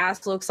Stag's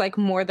ass looks like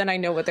more than I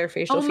know what their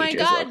facial features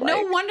look like.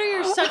 No wonder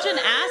you're such an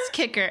ass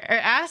kicker or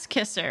ass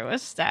kisser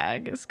with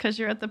Stag. It's because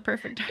you're at the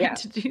perfect height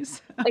to do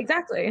so.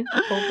 Exactly.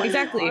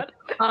 Exactly.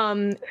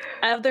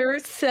 Other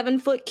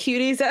 7-foot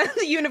cuties at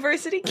the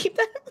university, keep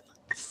them.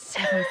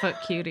 7-foot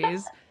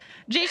cuties.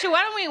 Jaisha,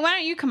 why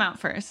don't you come out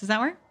first? Does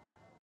that work?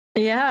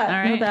 Yeah, all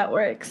right. No, that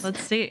works.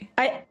 Let's see.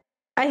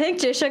 I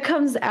think Jaisha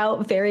comes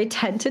out very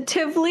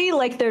tentatively,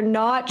 like they're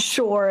not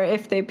sure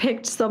if they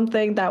picked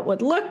something that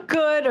would look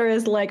good or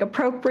is like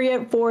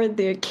appropriate for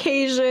the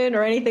occasion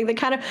or anything.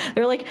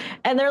 They're like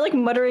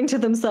muttering to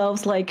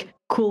themselves like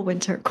cool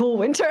winter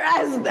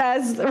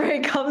as Ray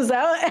comes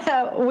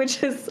out,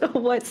 which is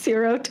what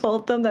Cirro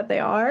told them that they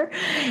are.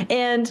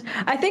 And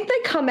I think they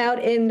come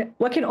out in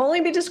what can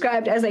only be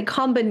described as a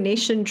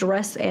combination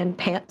dress and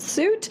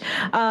pantsuit.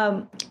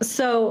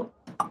 So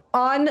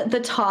on the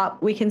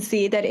top, we can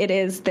see that it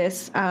is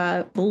this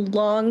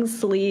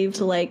long-sleeved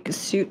like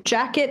suit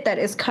jacket that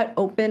is cut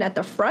open at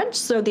the front,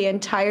 so the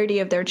entirety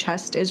of their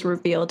chest is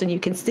revealed, and you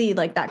can see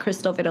like that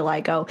crystal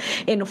vitiligo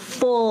in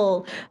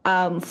full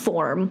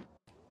form,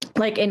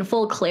 like in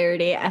full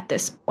clarity at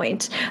this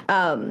point.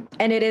 And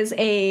it is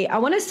I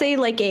want to say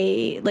like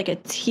a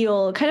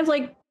teal, kind of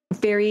like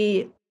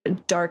very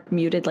dark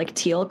muted like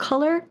teal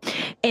color,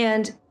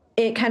 and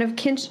it kind of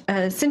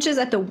cinches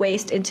at the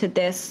waist into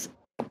this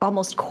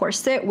almost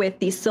corset with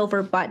these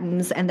silver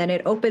buttons, and then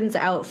it opens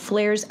out,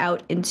 flares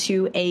out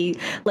into a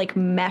like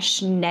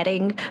mesh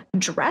netting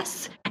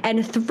dress,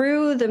 and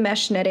through the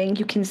mesh netting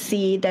you can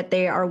see that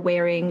they are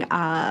wearing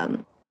a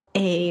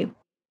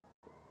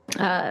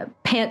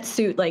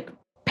pantsuit, like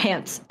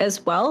pants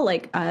as well,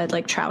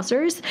 like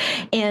trousers,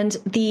 and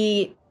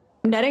the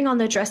netting on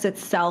the dress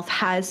itself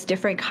has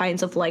different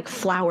kinds of like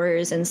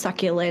flowers and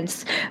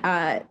succulents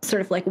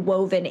sort of like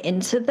woven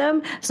into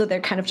them, so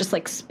they're kind of just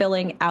like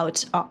spilling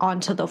out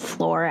onto the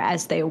floor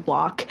as they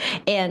walk.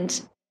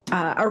 And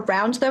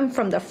around them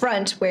from the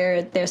front,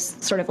 where this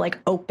sort of like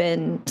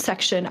open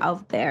section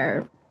of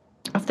their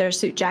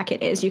suit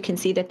jacket is, you can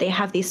see that they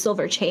have these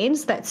silver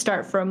chains that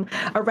start from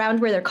around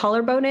where their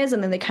collarbone is,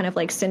 and then they kind of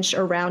like cinch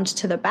around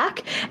to the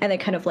back, and they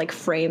kind of like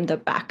frame the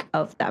back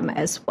of them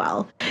as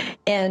well.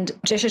 And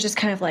Jaisha just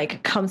kind of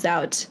like comes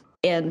out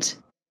and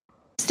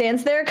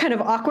stands there kind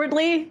of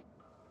awkwardly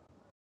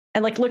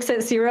and like looks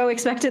at Cirro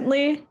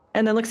expectantly,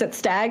 and then looks at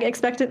Stag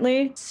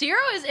expectantly. Cirro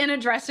is in a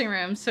dressing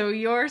room, so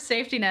your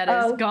safety net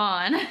is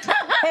gone.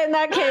 In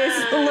that case,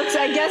 looks,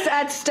 I guess,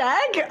 at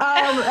Stag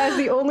as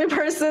the only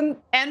person.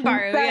 And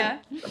Baru, yeah.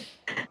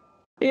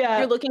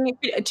 You're looking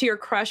to your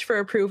crush for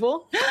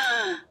approval?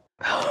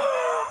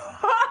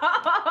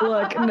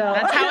 Look, no.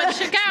 That's how it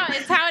shook out.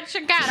 It's how it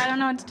shook out. I don't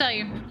know what to tell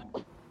you.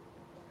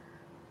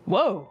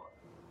 Whoa.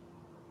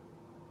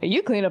 Hey,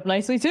 you clean up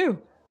nicely,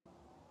 too.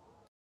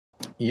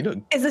 You look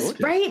Is this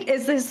gorgeous. right?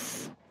 Is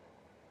this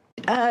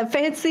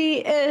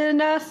fancy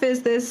enough?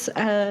 Is this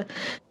the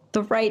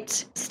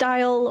right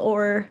style,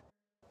 or?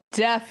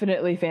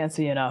 Definitely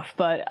fancy enough,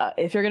 but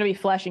if you're gonna be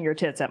flashing your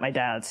tits at my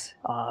dad's,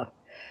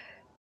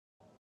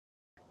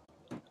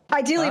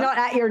 Ideally not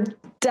at your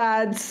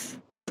dad's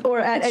or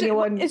at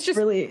anyone. It's just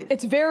really.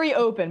 It's very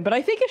open, but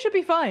I think it should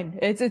be fine.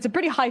 It's a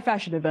pretty high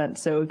fashion event,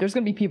 so there's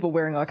gonna be people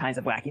wearing all kinds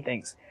of wacky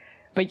things.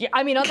 But yeah,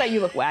 I mean, not that you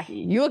look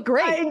wacky. You look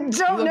great. I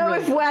don't know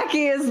if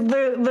wacky is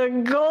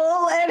the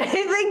goal, and I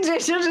think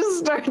Jaisha just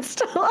starts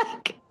to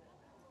like.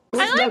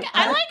 I like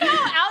how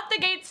out the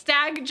gate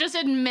Stag just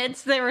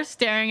admits they were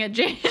staring at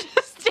Jaisha.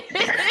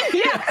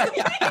 Yeah,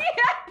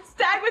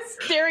 Stag was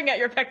staring at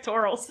your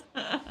pectorals.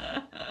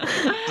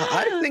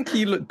 I think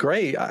you look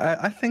great.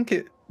 I think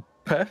it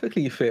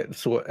perfectly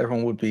fits what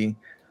everyone would be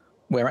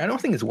wearing. I don't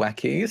think it's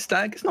wacky.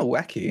 Stag, it's not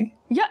wacky.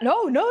 Yeah,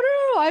 no.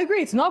 I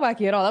agree. It's not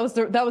wacky at all.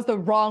 That was the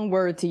wrong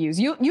word to use.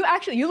 You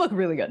look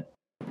really good.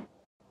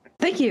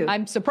 Thank you.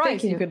 I'm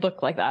surprised you could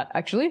look like that,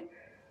 actually.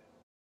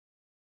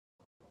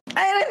 And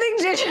I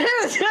think Jaisha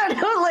is kind of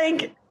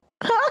like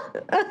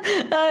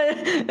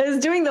is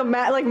doing the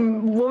math, like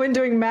woman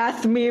doing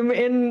math meme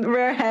in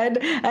her head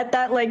at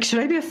that, like, should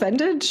I be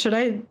offended? Should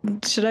I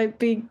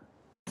be?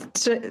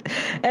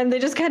 And they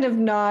just kind of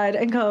nod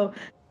and go,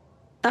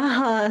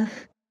 thank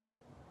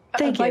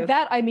you. Like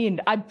that, I mean,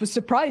 I was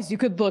surprised you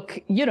could look,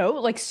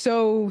 like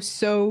so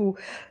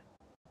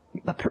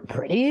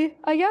pretty,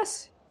 I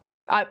guess.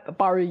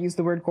 Baru used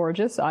the word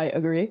gorgeous. I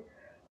agree.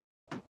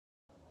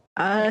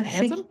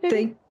 Handsome,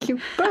 thank you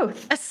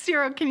both.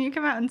 Cirro, can you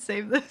come out and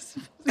save this?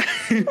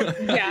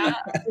 Yeah.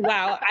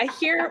 Wow. I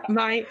hear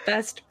my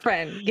best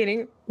friend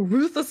getting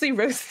ruthlessly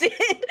roasted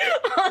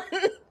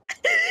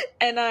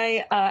and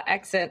I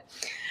exit.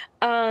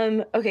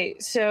 Okay,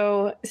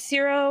 so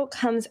Cirro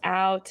comes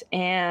out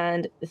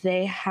and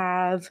they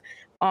have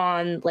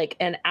on like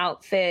an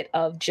outfit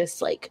of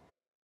just like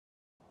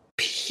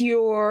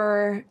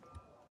pure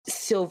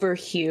silver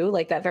hue,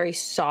 like that very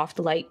soft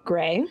light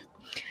gray.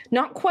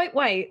 Not quite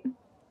white.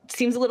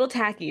 seems a little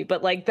tacky,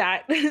 but like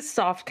that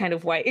soft kind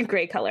of white and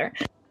gray color.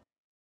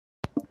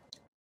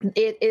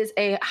 It is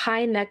a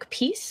high neck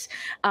piece,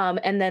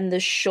 and then the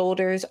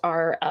shoulders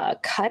are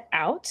cut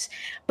out,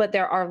 but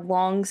there are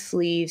long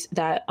sleeves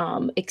that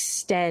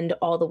extend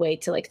all the way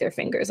to like their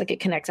fingers, like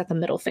it connects at the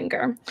middle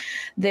finger.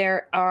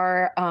 There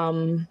are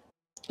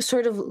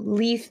sort of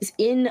leaves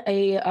in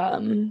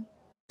a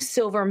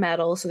silver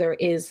metal, so there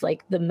is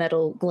like the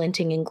metal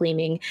glinting and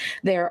gleaming.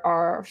 There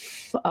are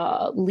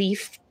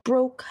leaf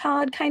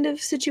brocade kind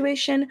of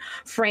situation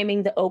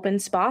framing the open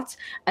spots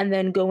and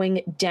then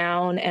going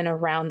down and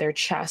around their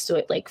chest, so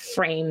it like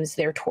frames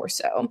their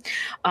torso.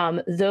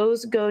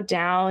 Those go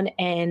down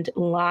and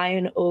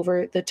line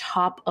over the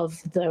top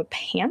of the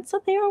pants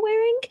that they are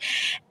wearing,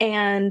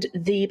 and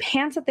the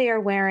pants that they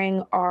are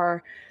wearing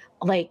are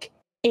like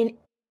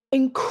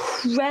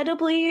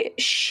incredibly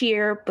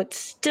sheer but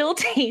still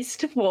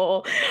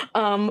tasteful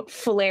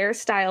flare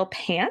style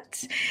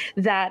pants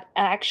that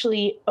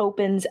actually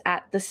opens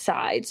at the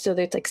side, so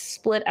it's like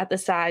split at the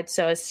side.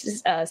 So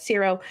as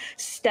Cirro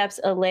steps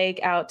a leg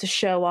out to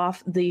show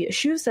off the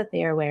shoes that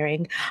they are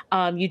wearing,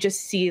 you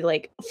just see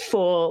like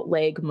full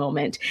leg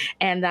moment,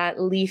 and that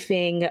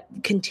leafing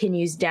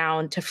continues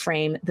down to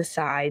frame the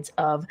sides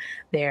of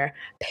their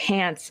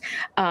pants.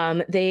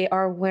 They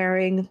are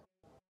wearing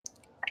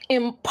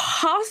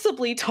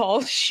impossibly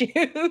tall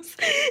shoes,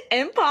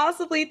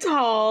 impossibly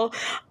tall,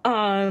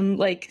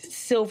 like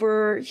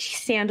silver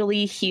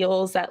sandally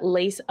heels that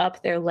lace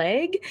up their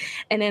leg,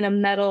 and in a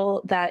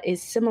metal that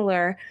is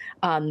similar.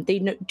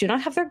 They do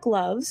not have their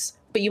gloves,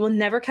 but you will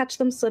never catch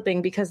them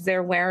slipping because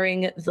they're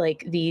wearing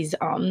like these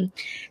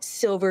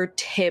silver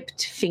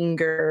tipped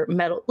finger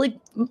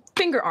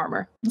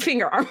armor.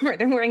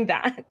 They're wearing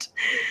that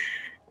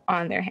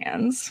on their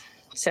hands.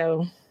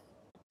 So,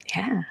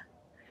 yeah.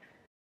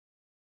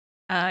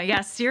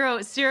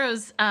 Cirro's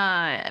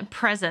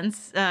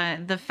presence,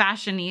 the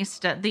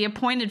fashionista, the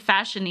appointed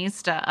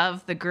fashionista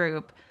of the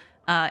group,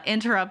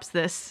 interrupts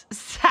this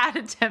sad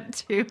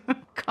attempt to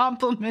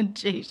compliment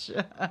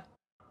Jaysha.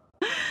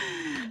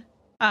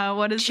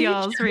 What is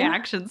y'all's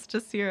reactions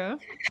to Cirro?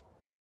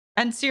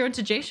 And Cirro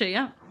to Jaysha,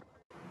 yeah.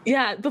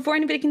 Yeah, before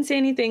anybody can say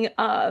anything,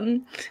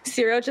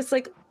 Cirro just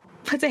like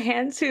puts a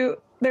hand to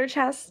their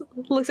chest,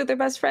 looks at their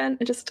best friend,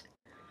 and just,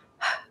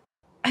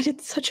 I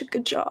did such a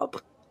good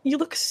job. You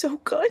look so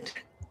good.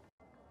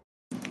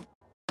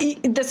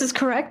 This is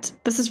correct.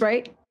 This is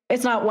right.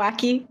 It's not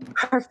wacky.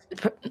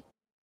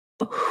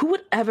 Who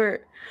would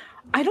ever?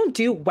 I don't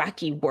do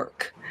wacky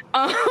work.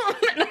 And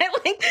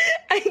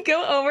I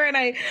go over and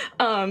I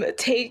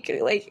take,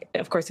 like,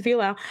 of course, if you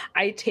allow,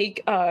 I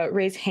take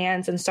Ray's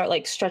hands and start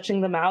like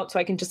stretching them out so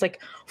I can just like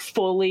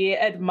fully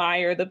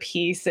admire the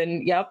piece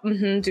and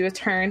do a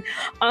turn.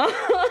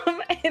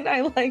 And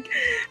I like,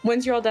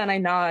 once you're all done, I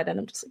nod and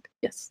I'm just like,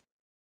 yes,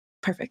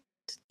 perfect.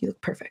 You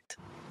look perfect.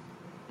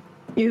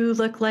 You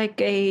look like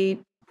a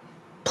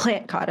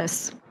plant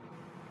goddess.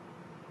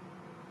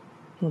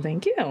 Well,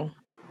 thank you.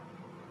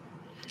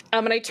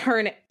 And I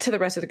turn to the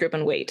rest of the group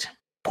and wait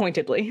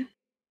pointedly.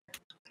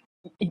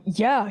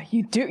 Yeah,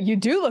 you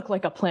do look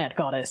like a plant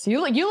goddess.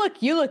 You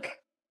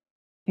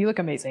look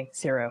amazing,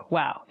 Cirro.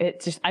 Wow.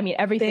 It's just, I mean,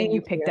 everything you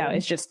picked out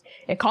is just,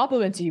 it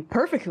compliments you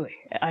perfectly.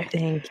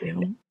 Thank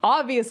you.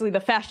 Obviously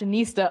the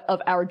fashionista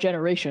of our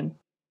generation.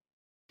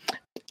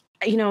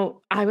 You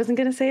know, I wasn't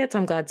going to say it, so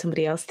I'm glad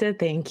somebody else did.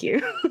 Thank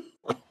you.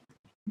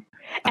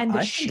 And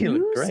the I shoes? think you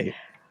look great.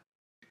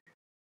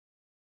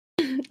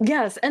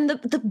 Yes, and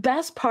the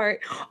best part,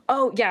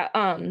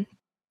 sorry,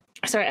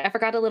 I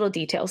forgot a little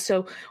detail.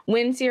 So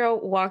when Cirro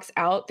walks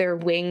out, their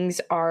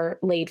wings are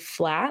laid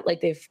flat,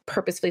 like they've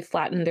purposefully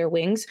flattened their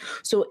wings.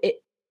 So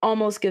it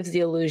almost gives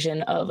the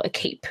illusion of a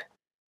cape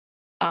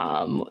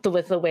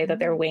with the way that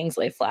their wings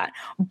lay flat.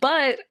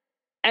 But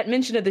at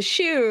mention of the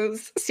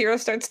shoes, Cirro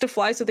starts to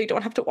fly so they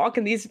don't have to walk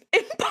in these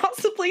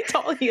impossibly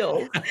tall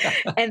heels.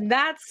 And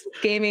that's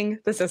gaming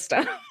the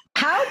system.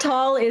 How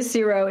tall is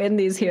Cirro in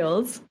these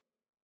heels?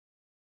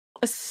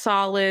 A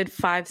solid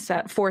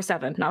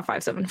 4'7", not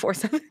 5'7",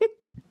 4'7".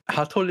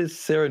 How tall is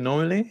Cirro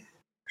normally?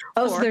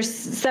 Oh, so there's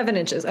 7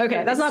 inches.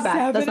 Okay, that's not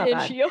bad. That's not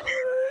bad. heel.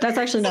 That's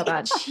actually not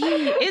bad.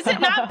 Is it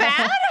not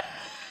bad?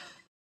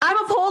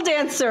 I'm a pole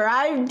dancer.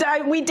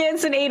 We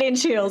dance in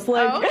 8-inch heels.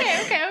 Like,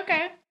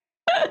 Okay.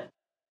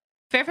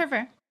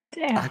 Fair.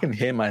 Damn. I can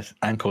hear my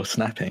ankle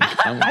snapping.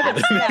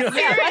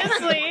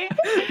 Seriously.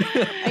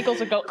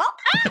 Ankles would go, oh.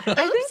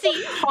 I think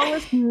the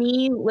tallest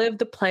knee live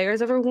the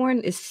player's ever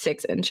worn is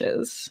 6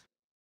 inches.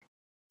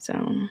 So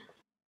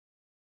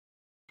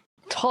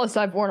Tallest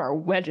I've worn are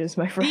wedges,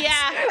 my friend.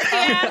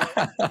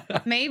 Yeah.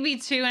 Maybe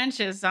 2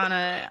 inches on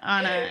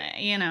a,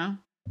 you know.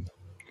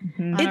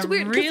 It's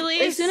weird. Really?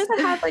 As soon as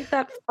I have like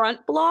that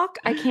front block,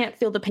 I can't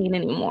feel the pain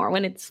anymore.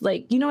 When it's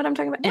like, you know what I'm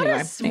talking about?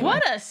 Anyway.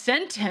 What a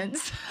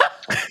sentence.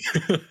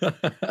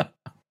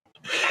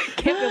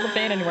 Can't feel the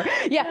pain anymore.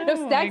 Yeah, no,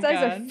 Stag's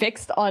eyes are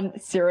fixed on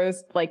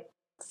Cirro's like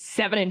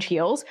 7-inch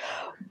heels.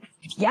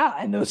 Yeah,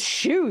 and those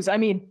shoes. I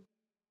mean,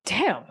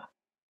 damn.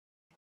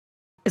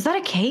 is that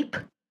a cape?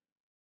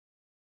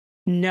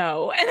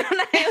 no. And then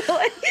I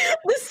like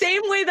the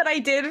same way that I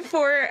did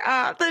for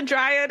the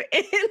dryad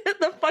in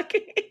the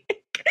fucking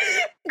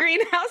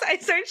greenhouse, I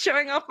start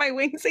showing off my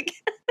wings again.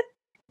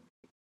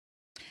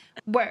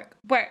 Work.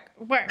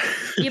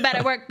 You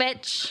better work,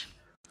 bitch.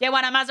 You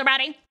want a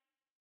Maserati?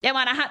 You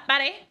want a hot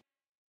body?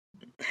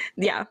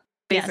 Yeah,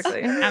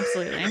 basically. Yes,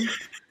 absolutely.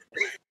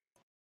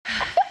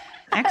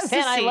 Ecstasy.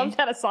 Man, I love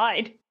that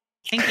aside.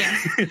 Thank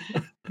you.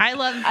 I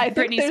love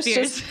Britney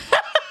Spears.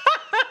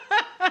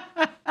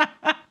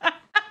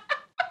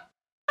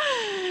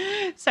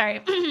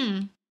 Sorry.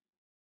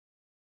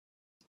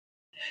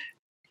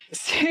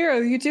 Cirro,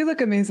 you do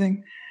look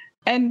amazing.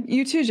 And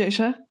you too,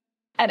 Jaysha.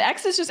 And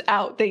X is just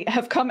out. They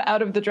have come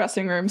out of the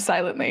dressing room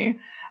silently,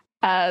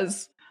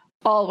 as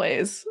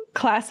always,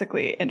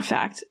 classically, in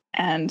fact.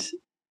 And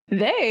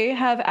they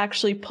have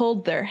actually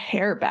pulled their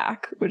hair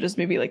back, which is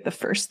maybe like the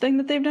first thing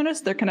that they've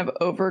noticed. They're kind of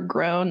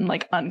overgrown,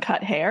 like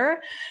uncut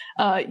hair.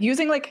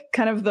 Using like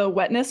kind of the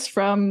wetness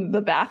from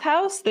the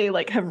bathhouse, they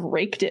like have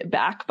raked it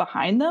back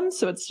behind them.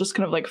 So it's just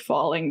kind of like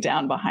falling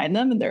down behind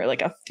them. And there are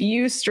like a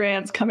few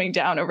strands coming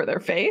down over their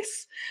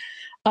face.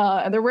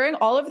 And they're wearing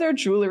all of their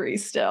jewelry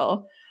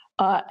still.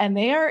 And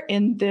they are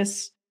in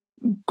this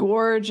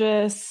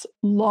gorgeous,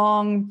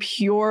 long,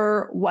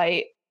 pure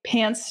white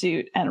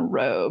pantsuit and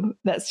robe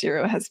that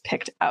Cirro has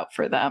picked out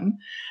for them,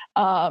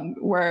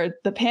 where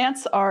the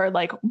pants are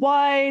like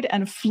wide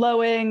and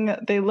flowing.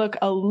 They look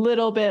a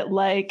little bit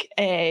like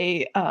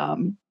a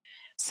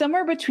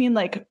somewhere between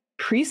like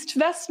priest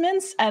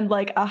vestments and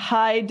like a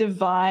high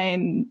divinity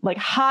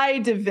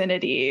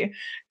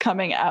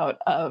coming out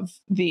of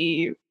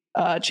the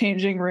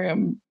changing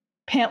room.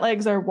 Pant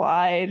legs are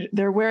wide.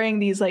 They're wearing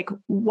these like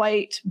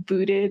white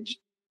booted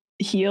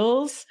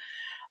heels,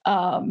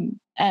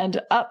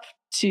 and up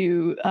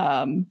to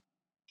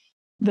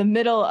the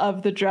middle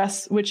of the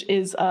dress, which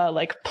is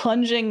like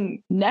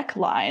plunging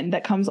neckline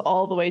that comes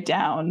all the way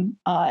down.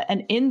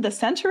 And in the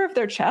center of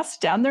their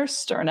chest, down their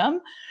sternum,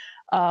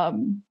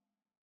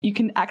 you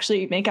can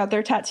actually make out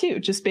their tattoo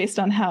just based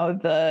on how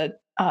the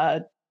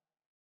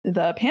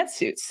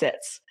pantsuit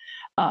sits.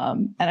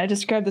 And I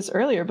described this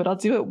earlier, but I'll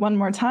do it one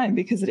more time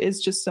because it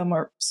is just so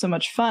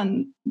much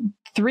fun.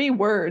 3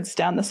 words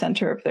down the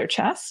center of their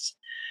chest,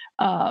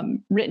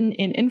 written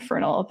in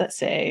Infernal, that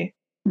say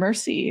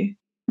mercy,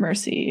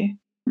 mercy,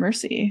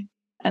 mercy.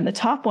 And the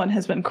top one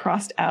has been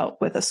crossed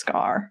out with a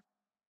scar.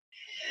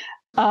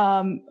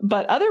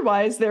 But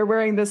otherwise, they're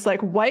wearing this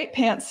like white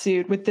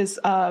pantsuit with this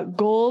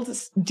gold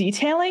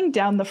detailing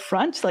down the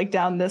front, like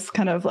down this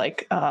kind of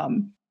like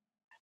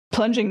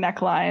plunging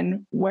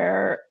neckline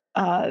where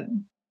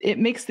it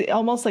makes the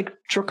almost like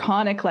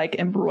draconic like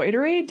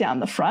embroidery down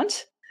the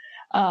front,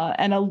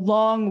 and a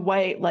long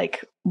white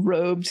like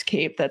robed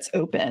cape that's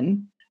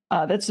open,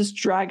 that's just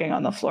dragging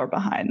on the floor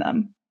behind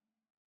them.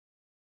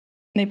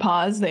 They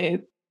pause, they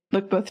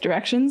look both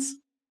directions.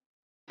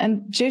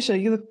 And Jaysha,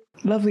 you look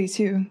lovely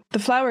too. The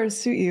flowers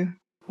suit you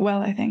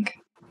well, I think.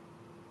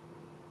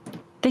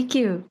 Thank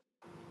you.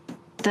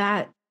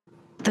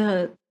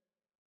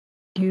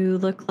 You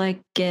look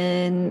like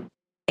an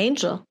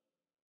angel.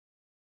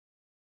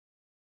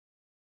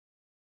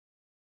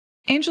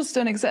 Angels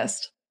don't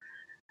exist.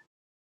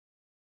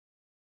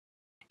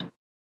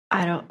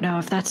 I don't know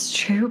if that's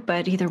true,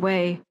 but either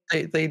way.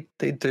 They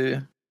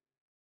do.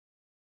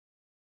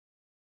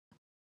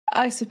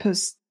 I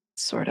suppose,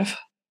 sort of.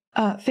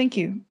 Thank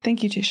you.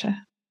 Thank you,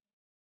 Jaysha.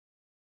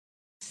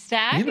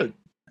 Stag? You look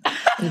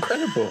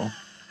incredible.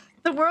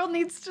 The world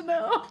needs to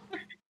know.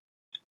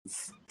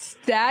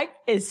 Stag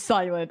is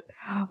silent.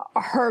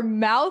 Her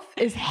mouth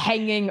is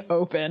hanging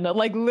open,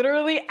 like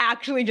literally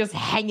actually just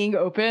hanging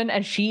open,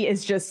 and she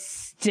is just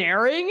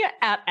staring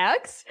at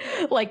X.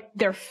 Like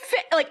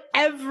like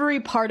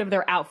every part of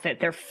their outfit,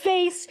 their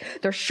face,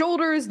 their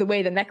shoulders, the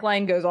way the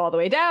neckline goes all the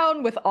way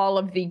down with all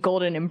of the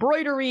golden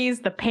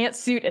embroideries, the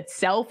pantsuit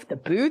itself, the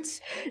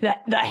boots,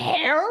 the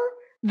hair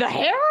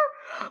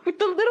with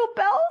the little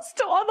bells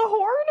still on the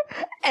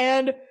horn,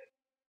 and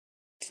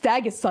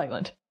Stag is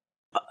silent.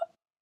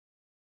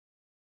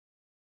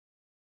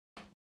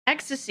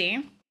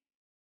 Ecstasy.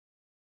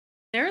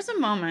 There's a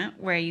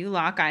moment where you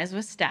lock eyes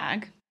with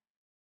Stag,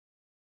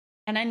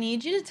 and I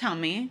need you to tell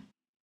me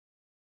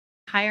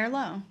high or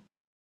low.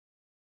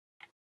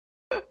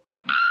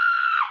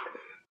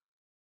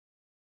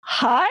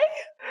 Hi?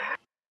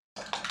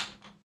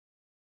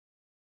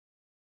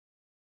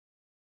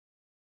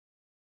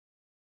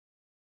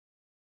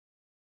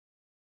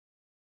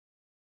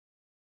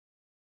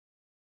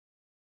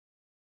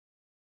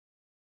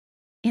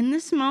 In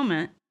this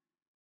moment,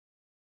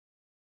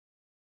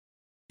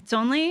 it's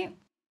only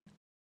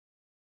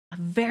a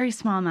very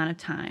small amount of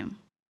time.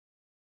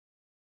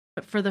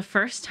 But for the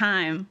first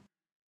time,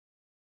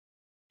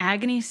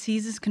 agony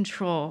seizes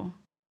control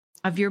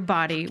of your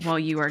body while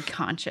you are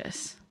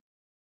conscious.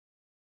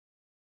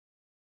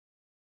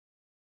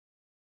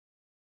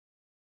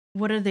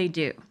 What do they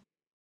do?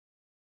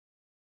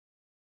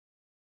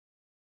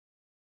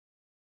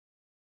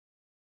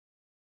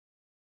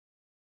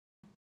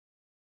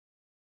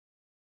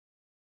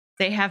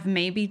 They have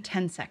maybe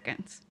 10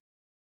 seconds.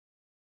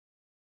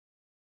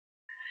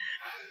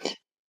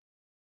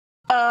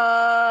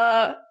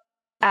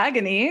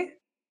 Agony.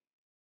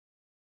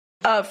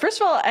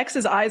 First of all,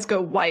 X's eyes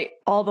go white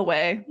all the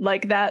way.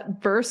 Like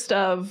that burst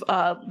of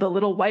the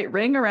little white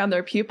ring around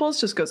their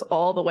pupils just goes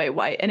all the way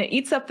white. And it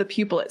eats up the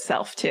pupil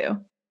itself too.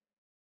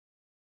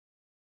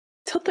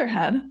 Tilt their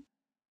head.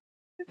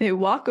 They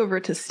walk over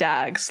to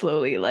Stag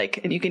slowly,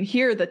 and you can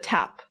hear the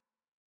tap,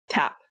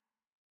 tap,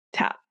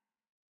 tap,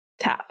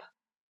 tap.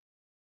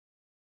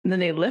 And then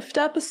they lift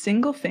up a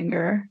single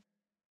finger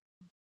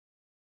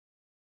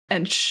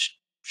and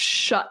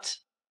shut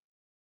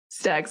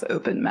Stag's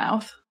open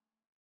mouth.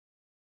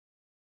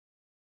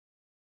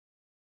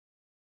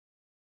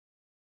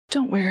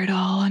 Don't wear it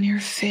all on your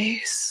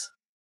face.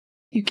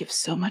 You give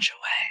so much away.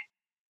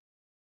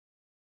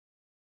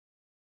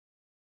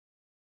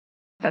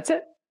 That's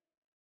it.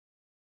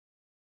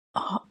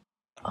 What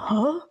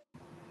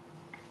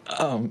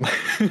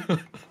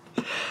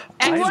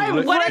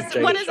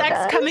is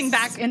X coming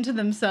back into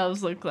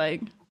themselves look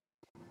like?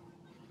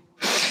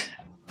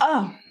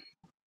 Oh.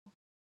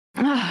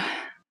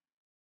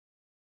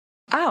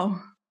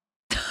 Ow.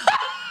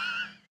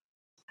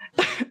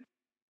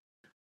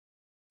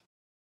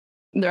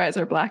 Their eyes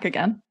are black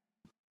again.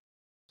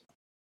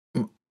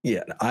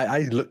 Yeah,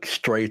 I look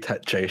straight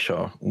at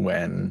Jayshaw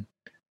when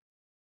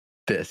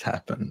this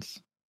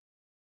happens.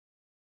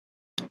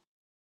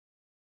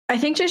 I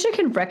think Jayshaw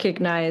can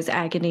recognize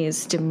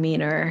Agony's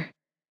demeanor.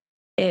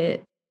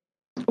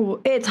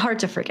 It's hard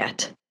to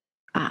forget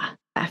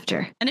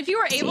after. And if you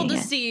were able to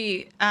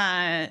see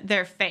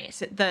their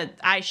face, the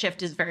eye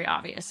shift is very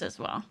obvious as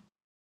well.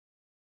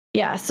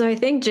 Yeah, so I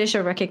think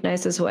Jayshaw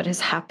recognizes what has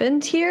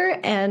happened here.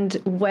 And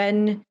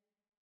when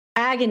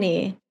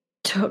Agony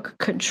took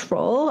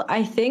control,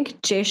 I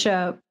think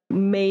Jayshaw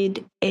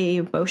made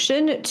a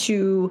motion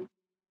to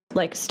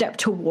step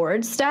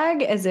towards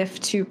Stag as if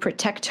to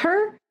protect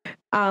her,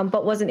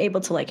 but wasn't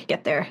able to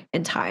get there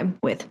in time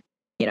with,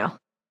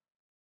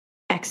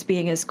 X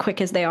being as quick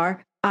as they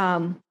are.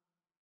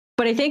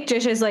 But I think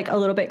Jayshaw is a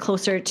little bit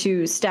closer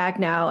to Stag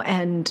now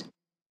and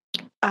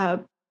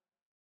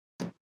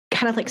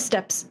kind of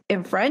steps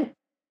in front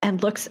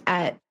and looks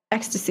at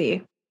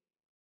Ecstasy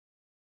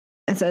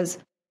and says,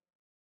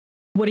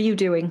 "What are you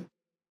doing?"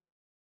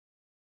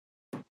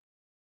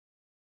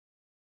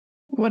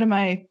 What am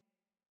I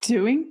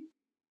doing?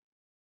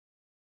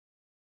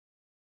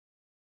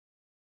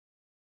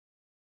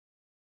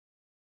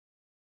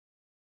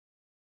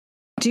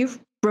 Do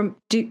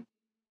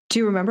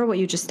you remember what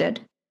you just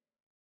did?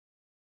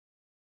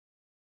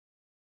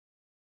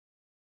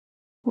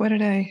 What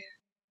did I?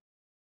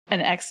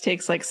 And X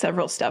takes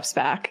several steps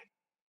back.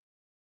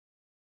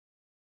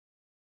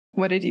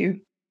 What did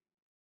you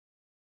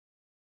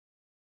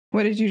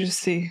just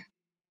see?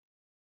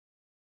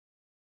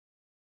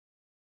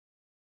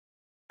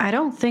 I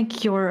don't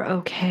think you're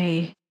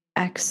okay,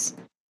 X.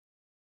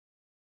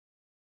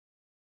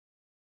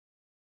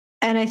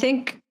 And I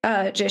think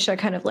Jayshaw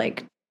kind of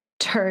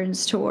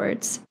turns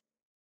towards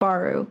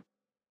Baru.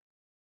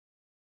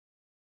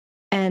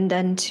 And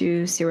then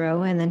to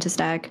Cirro, and then to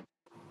Stag.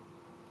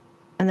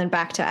 And then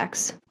back to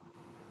X.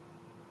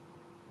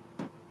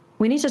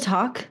 We need to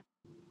talk.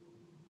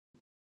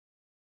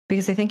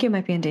 Because I think you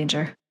might be in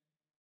danger.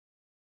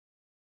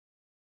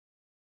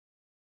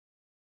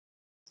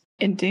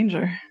 In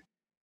danger?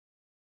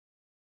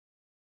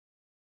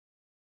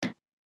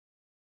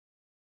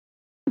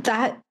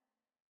 That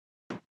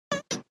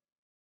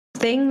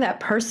thing, that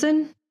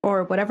person,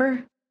 or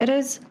whatever it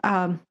is,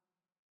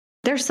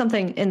 there's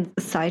something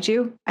inside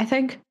you, I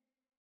think.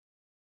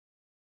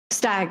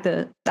 Stag,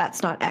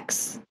 that's not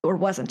X, or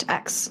wasn't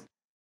X.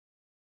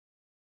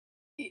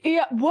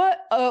 Yeah, wait,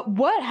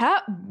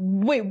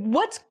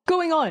 what's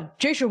going on?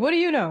 Jayshaw, what do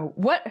you know?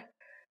 What?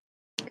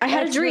 I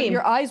had a dream.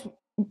 Your eyes...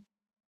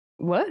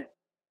 What?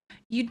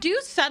 You do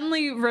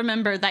suddenly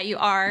remember that you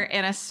are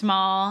in a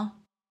small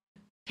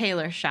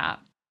tailor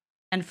shop,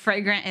 and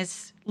Fragrant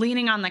is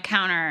leaning on the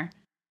counter,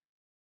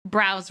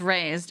 brows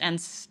raised and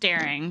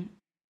staring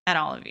at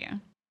all of you.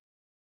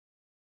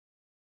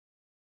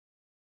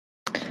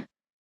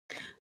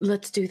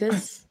 Let's do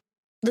this.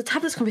 Let's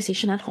have this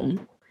conversation at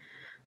home.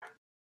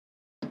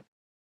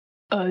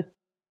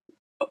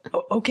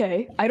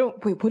 Okay. Wait,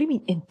 what do you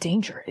mean in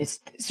danger? Is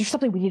there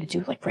something we need to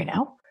do right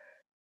now?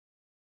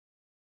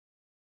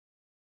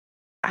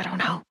 I don't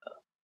know.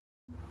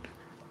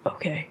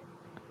 Okay.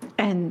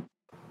 And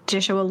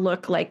Jayshaw will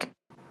look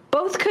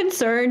both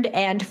concerned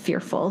and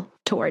fearful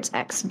towards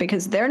X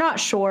because they're not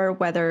sure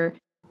whether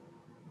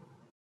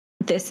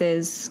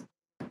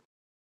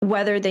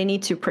they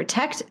need to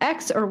protect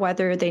X or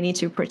whether they need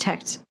to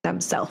protect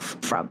themselves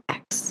from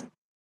X.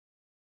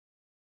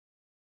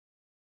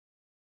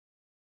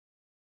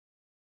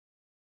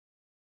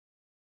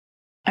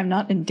 I'm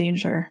not in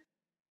danger,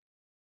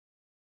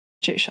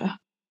 Jayshaw.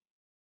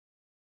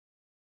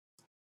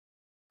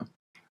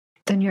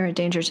 Then you're a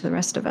danger to the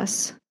rest of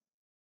us.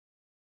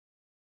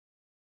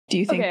 Do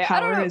you think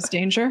power is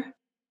danger?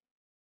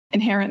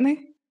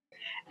 Inherently?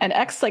 And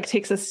X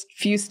takes a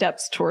few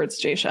steps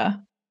towards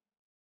Jayshaw.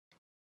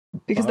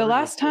 Because the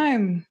last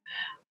time...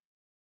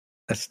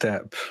 A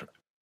step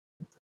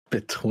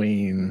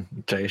between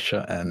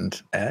Jasha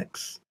and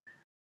X.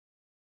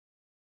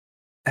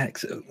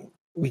 X,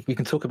 we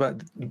can talk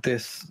about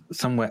this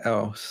somewhere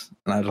else,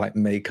 and I'd like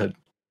make a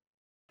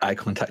eye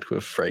contact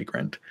with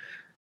Fragrant.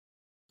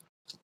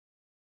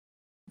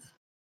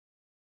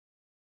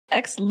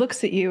 X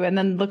looks at you and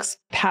then looks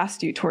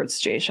past you towards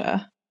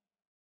Jasha.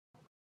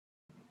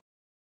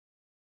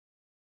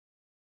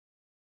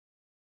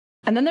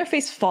 And then their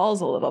face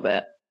falls a little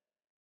bit.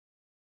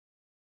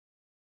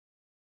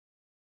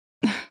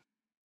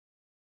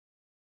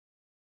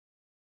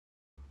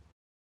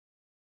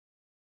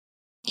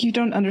 You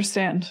don't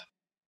understand.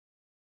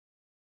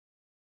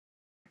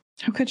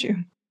 How could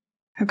you?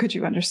 How could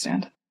you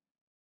understand?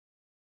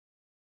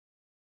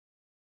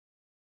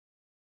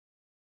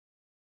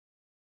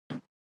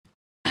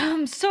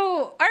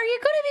 So are you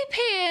going to be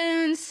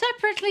paying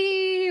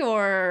separately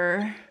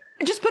or?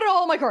 Just put it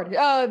all on my card.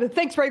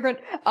 Thanks, Fragrant.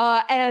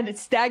 And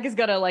Stag is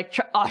gonna like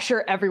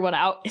usher everyone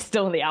out,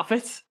 still in the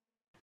outfits.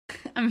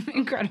 I'm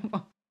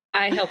incredible.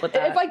 I help with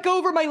that. If I go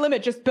over my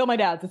limit, just bill my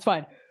dad's. It's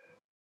fine.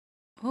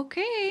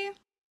 Okay.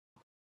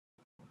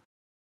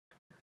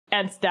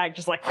 And Stag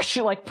just like she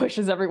like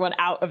pushes everyone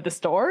out of the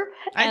store.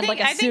 And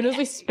as soon as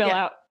we spill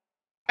out,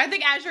 I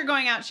think as you're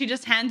going out, she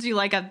just hands you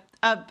like a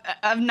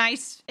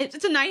nice.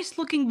 It's a nice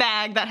looking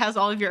bag that has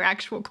all of your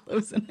actual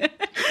clothes in it.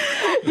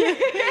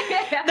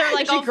 They're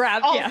like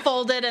all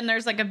folded, and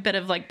there's like a bit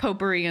of like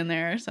potpourri in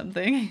there or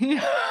something.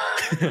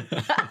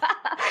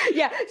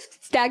 Yeah,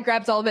 Stag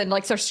grabs all of it and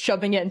like starts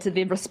shoving it into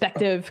the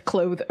respective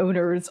clothes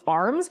owners'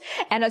 arms.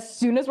 And as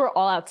soon as we're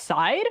all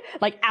outside,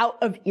 like out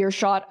of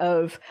earshot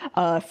of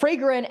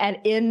Fragrant and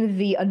in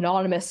the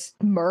anonymous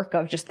murk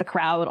of just the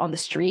crowd on the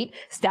street,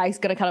 Stag's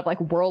gonna kind of like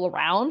whirl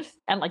around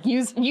and like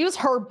use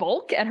her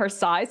bulk and her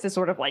size to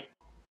sort of like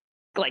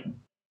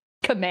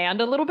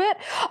command a little bit.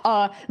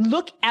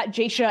 Look at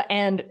Jasha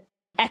and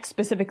X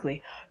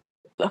specifically.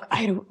 Look,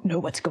 I don't know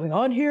what's going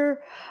on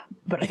here,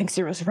 but I think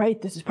Cirro's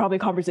right. This is probably a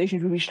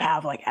conversation we should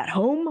have like at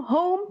home.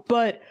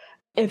 But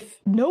if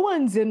no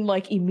one's in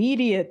like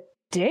immediate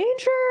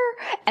danger,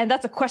 and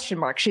that's a question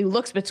mark. She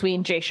looks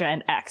between Jasha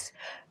and X.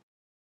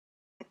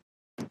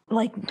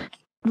 Like,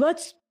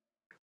 let's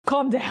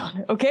calm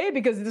down, okay?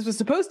 Because this was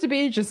supposed to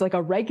be just like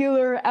a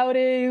regular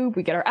outing.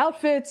 We get our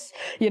outfits,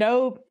 you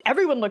know,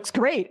 everyone looks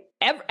great.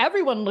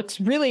 Everyone looks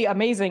really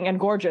amazing and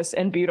gorgeous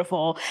and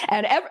beautiful.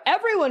 And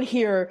everyone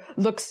here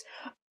looks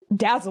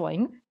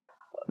dazzling,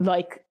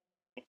 like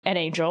an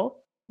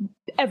angel.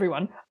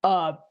 Everyone,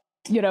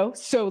 you know,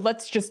 so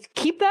let's just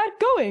keep that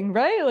going,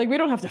 right? Like, we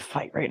don't have to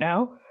fight right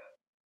now.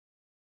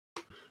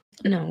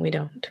 No, we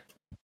don't.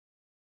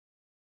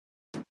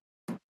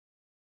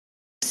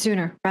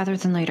 Sooner rather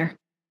than later.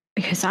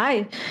 Because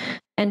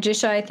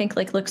Jasha, I think,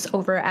 like, looks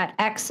over at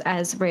X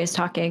as Ray is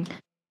talking.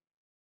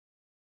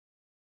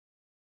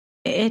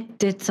 It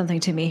did something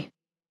to me.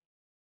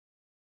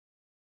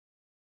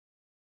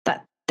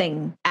 That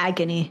thing,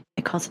 agony,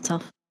 it calls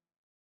itself.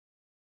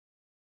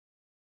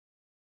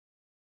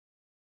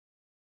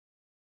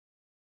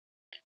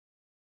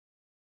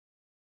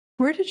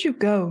 Where did you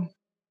go?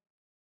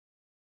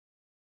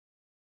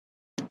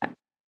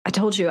 I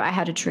told you I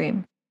had a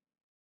dream.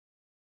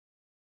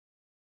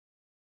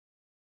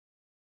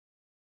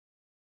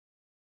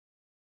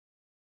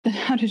 Then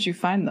how did you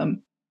find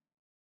them?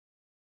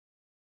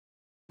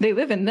 They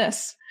live in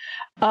this.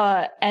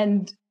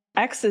 And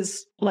X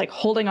is like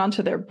holding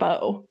onto their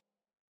bow.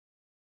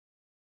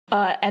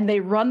 And they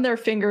run their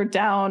finger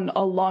down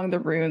along the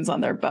runes on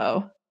their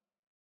bow.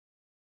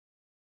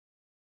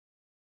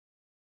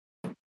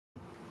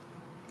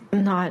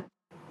 I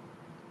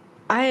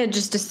had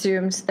just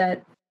assumed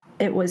that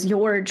it was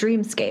your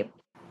dreamscape.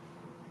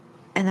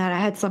 And that I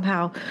had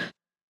somehow...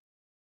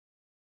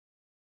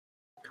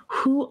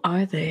 Who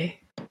are they,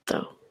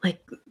 though? Like,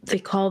 they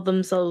call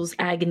themselves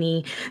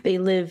Agony. They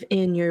live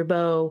in your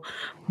bow,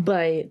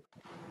 but...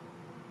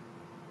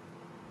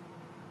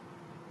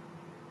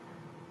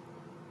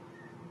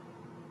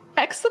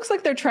 X looks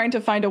like they're trying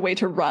to find a way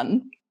to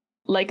run.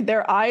 Like,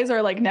 their eyes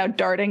are like now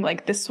darting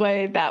like this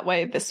way, that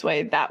way, this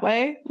way, that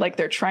way. Like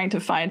they're trying to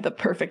find the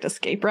perfect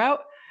escape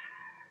route.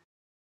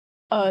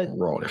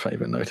 Roll if I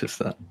even noticed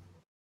that.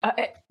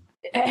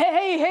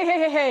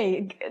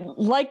 Hey.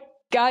 Like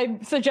I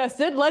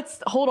suggested,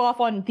 let's hold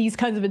off on these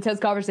kinds of intense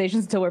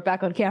conversations until we're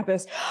back on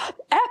campus.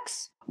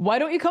 X, why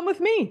don't you come with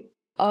me?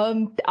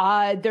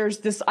 There's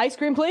this ice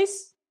cream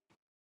place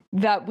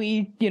that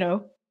we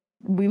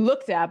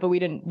looked at, but we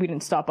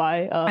didn't stop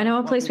by. I know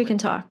a place we can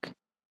talk.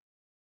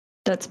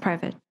 That's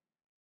private.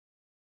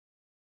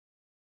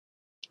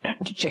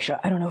 Jasha,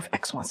 I don't know if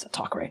X wants to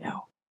talk right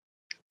now.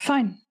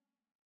 Fine.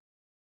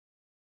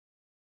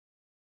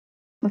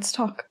 Let's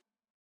talk.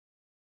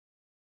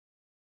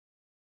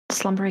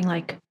 Slumbering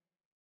like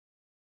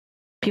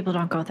people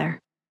don't go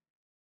there.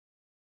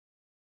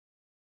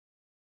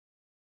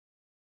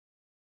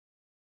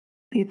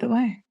 Lead the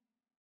way.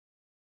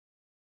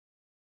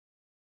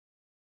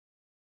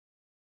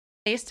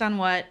 Based on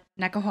what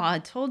Nekahua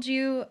had told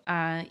you,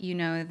 you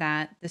know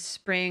that the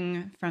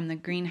spring from the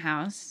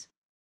greenhouse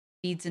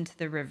feeds into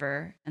the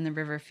river, and the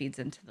river feeds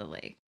into the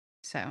lake.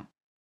 So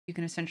you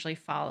can essentially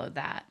follow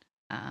that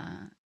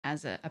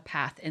as a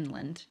path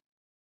inland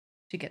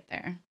to get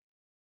there.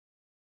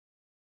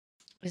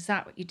 Is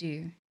that what you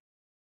do?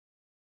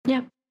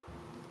 Yep.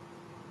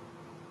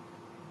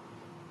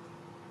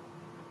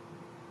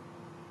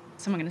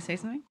 Someone going to say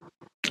something?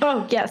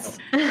 Oh, yes.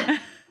 I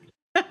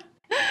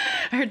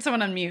heard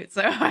someone on mute,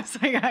 so I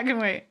was like, I can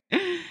wait.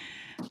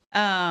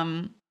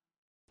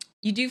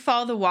 You do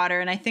follow the water,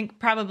 and I think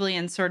probably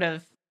in sort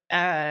of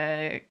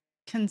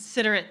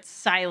considerate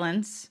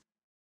silence.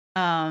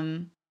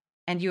 And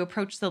you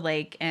approach the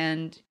lake,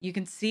 and you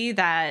can see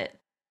that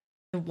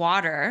the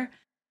water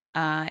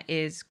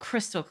is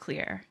crystal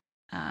clear.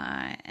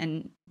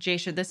 And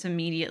Jaysha, this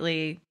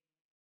immediately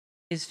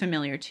is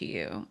familiar to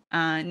you.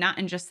 Not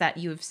in just that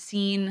you have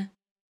seen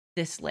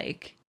this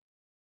lake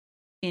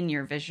in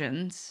your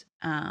visions,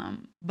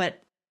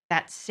 but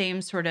that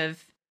same sort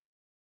of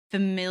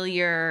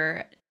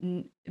familiar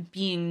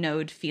being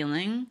knowed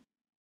feeling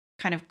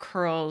kind of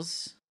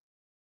curls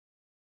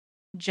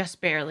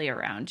just barely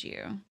around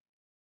you.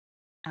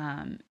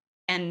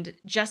 And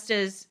just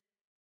as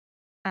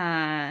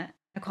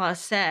Nicola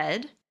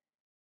said,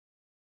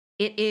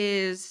 it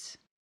is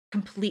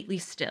completely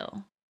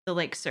still, the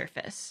lake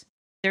surface.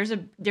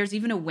 There's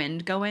even a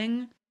wind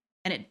going,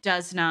 and it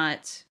does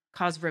not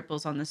cause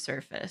ripples on the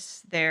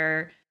surface.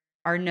 There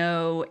are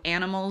no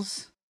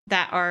animals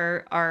that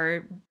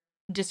are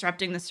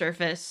disrupting the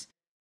surface.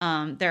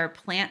 There are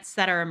plants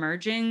that are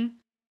emerging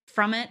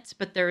from it,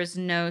 but there is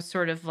no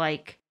sort of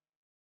like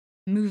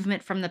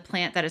movement from the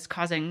plant that is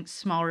causing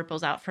small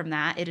ripples out from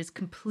that. It is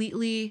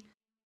completely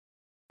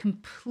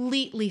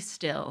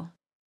still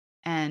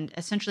and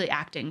essentially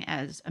acting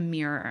as a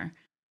mirror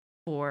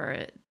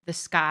for the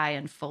sky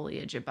and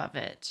foliage above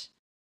it.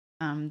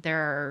 There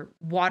are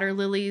water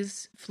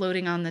lilies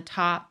floating on the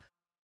top,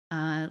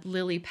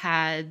 lily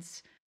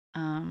pads,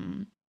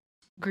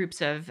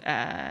 groups of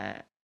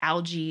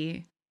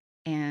algae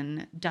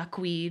and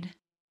duckweed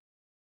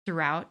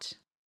throughout.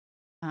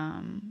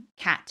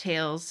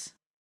 Cattails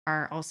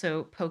are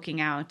also poking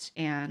out,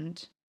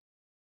 and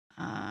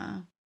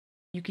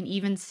you can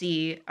even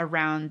see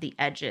around the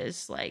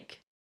edges,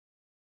 like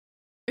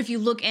if you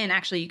look in,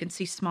 actually you can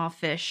see small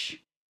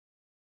fish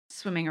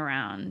swimming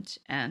around,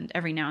 and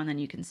every now and then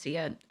you can see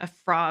a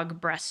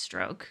frog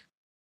breaststroke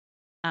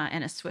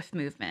and a swift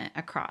movement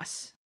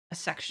across a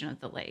section of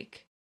the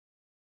lake.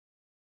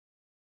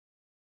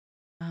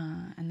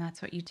 And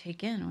that's what you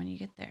take in when you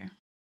get there.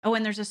 Oh,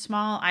 and there's a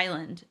small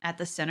island at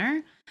the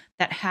center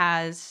that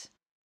has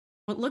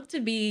what look to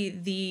be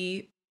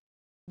the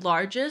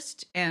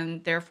largest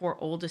and therefore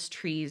oldest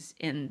trees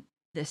in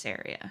this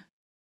area.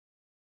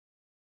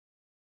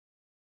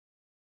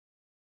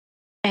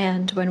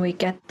 And when we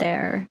get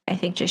there, I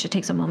think Jaysha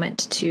takes a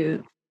moment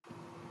to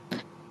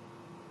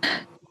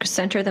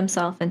center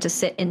themselves and to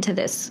sit into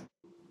this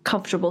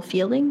comfortable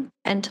feeling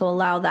and to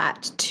allow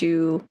that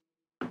to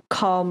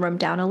calm them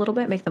down a little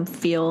bit, make them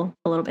feel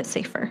a little bit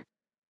safer.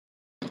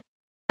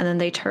 And then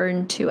they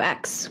turn to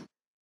X.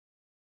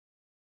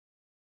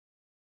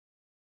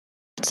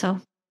 So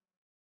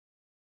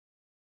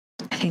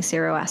I think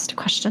Cirro asked a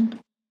question.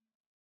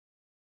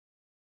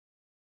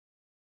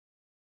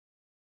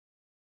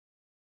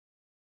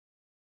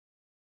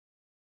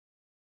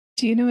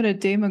 Do you know what a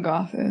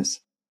demagoth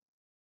is?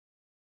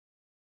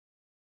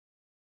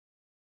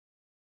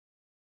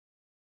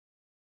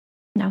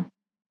 No.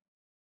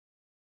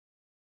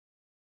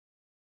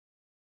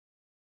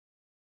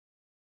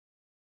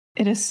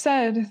 It is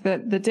said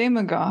that the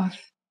demagoth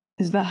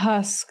is the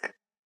husk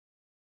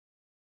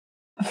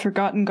of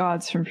forgotten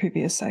gods from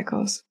previous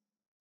cycles.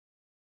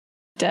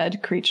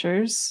 Dead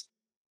creatures,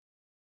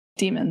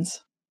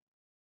 demons,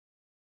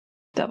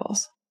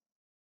 devils.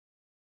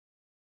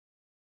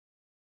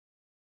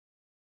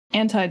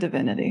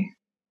 Anti-divinity.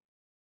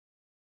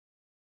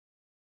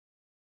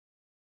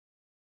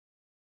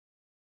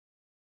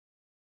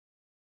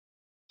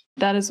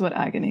 That is what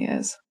agony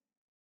is.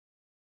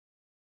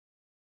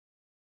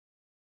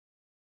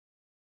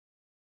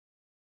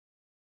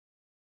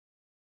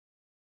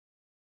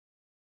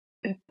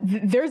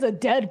 There's a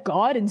dead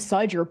god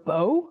inside your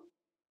bow?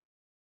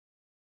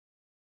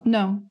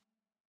 No.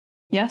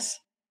 Yes?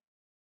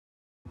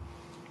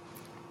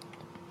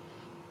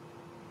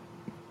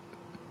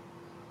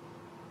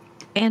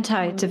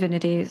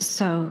 Anti-divinity,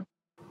 so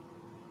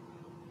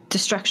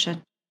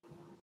destruction.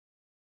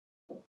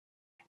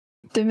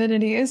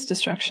 Divinity is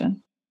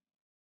destruction.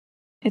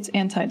 It's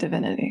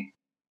anti-divinity.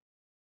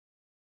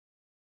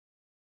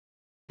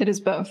 It is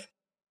both.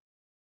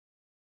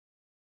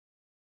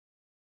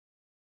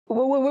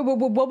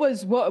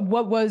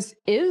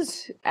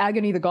 Is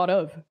agony the god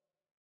of?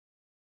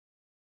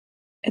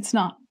 It's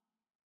not.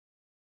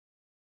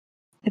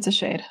 It's a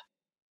shade.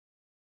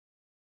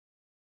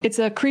 It's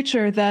a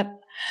creature that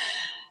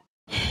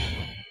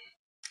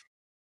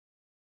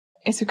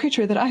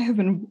I have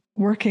been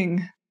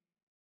working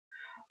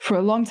for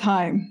a long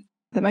time,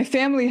 that my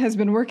family has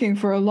been working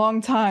for a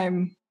long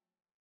time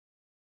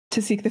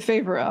to seek the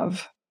favor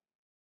of.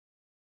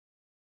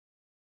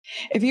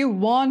 If you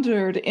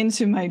wandered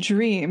into my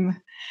dream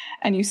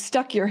and you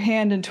stuck your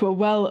hand into a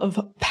well of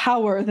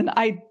power, then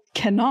I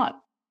cannot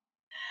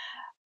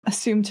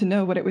assume to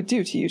know what it would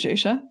do to you,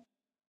 Jaysha.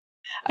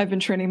 I've been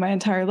training my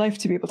entire life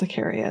to be able to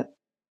carry it.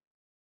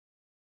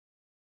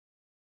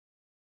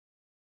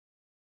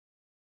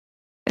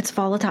 It's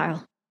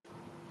volatile.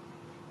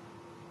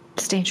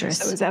 It's dangerous.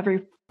 So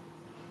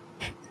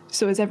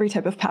is every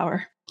type of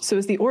power. So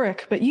is the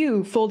auric, but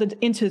you folded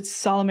into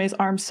Salome's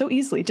arms so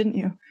easily, didn't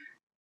you?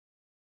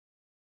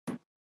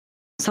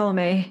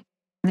 Salome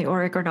and the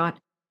auric are not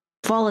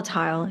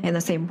volatile in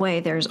the same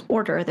way. There's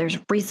order, there's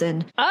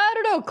reason. I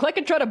don't know.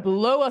 Kleka tried to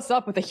blow us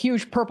up with a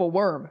huge purple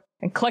worm.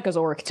 And Kleka's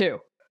auric too.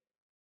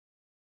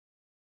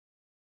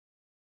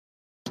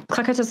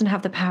 Kleka doesn't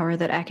have the power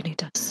that Agony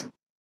does.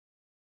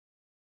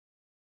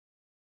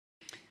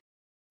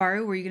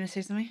 Baru, were you going to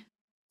say something?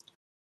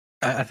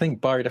 I think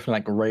Baru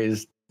definitely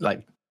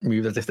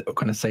moves as if they're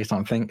going to say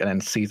something and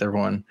then sees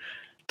everyone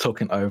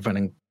talking over and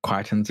then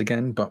quietens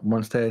again. But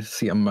once they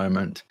see a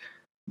moment,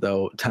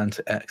 they'll turn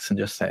to X and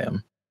just say,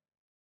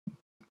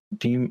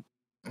 do you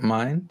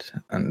mind?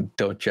 And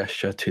they'll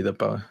gesture to the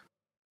bow.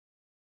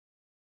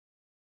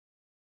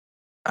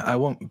 I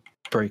won't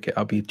break it.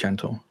 I'll be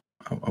gentle.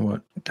 I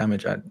won't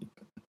damage it.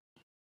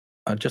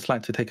 I'd just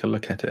like to take a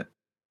look at it.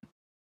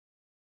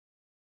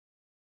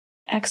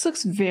 X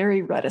looks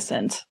very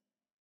reticent,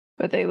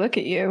 but they look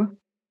at you.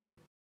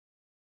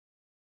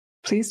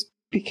 Please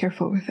be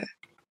careful with it.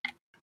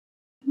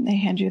 And they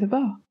hand you the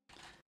bow.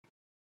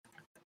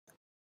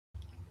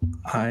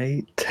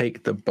 I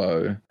take the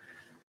bow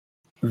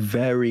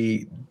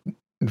very,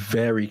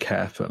 very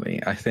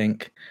carefully. I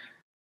think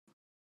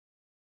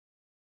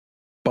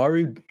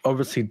Baru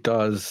obviously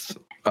does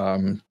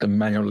the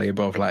manual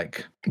labor of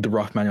the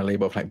rough manual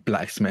labor of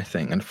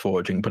blacksmithing and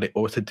forging, but it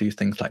also does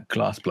things like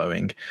glass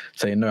blowing.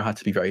 So you know how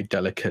to be very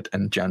delicate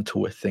and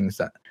gentle with things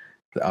that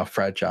are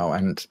fragile.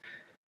 And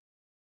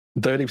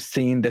though they've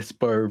seen this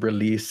bow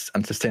release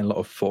and sustain a lot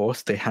of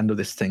force, they handle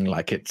this thing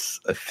like it's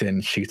a thin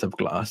sheet of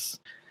glass.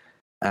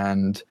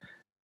 And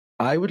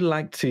I would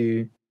like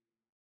to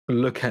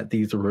look at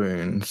these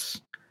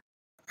runes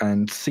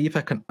and see if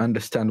I can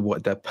understand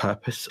what their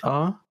purpose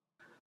are.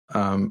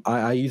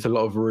 I use a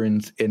lot of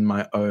runes in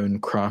my own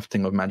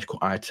crafting of magical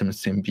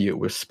items to imbue it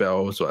with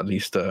spells, or at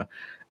least the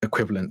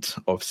equivalent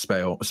of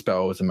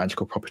spells and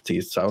magical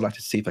properties. So I would like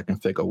to see if I can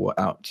figure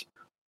out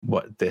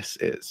what this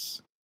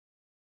is.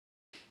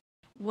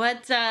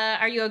 What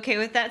are you okay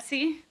with that,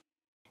 C?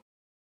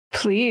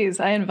 Please,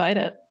 I invite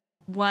it.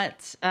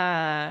 What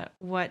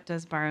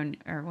does Baron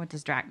or what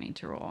does Drac need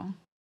to roll?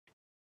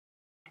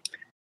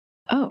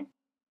 Oh,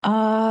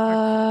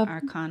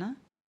 Arcana.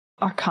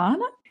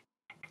 Arcana?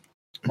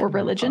 Or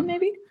religion,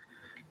 maybe?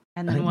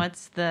 And then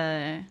what's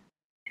the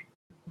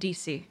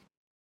DC?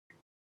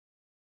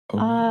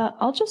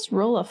 I'll just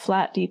roll a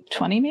flat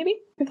D20, maybe,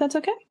 if that's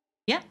okay.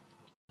 Yeah.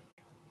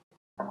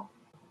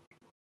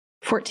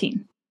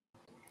 14.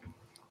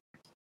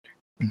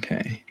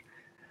 Okay.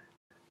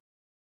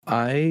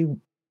 I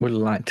would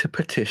like to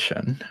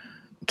petition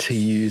to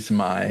use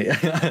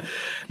my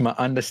my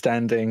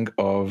understanding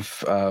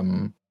of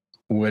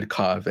wood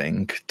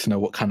carving to know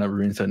what kind of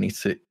runes I need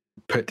to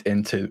put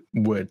into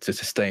wood to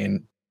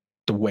sustain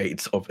the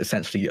weight of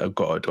essentially a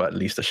god, or at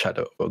least a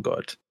shadow of a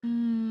god.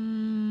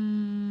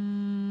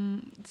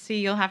 See,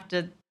 you'll have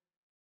to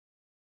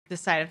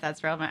decide if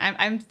that's relevant.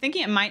 I'm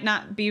thinking it might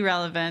not be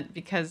relevant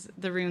because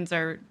the runes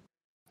are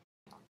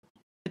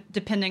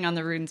depending on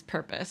the rune's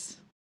purpose.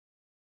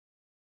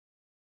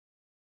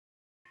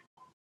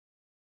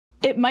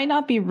 It might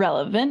not be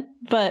relevant,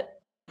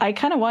 but I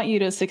kind of want you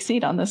to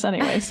succeed on this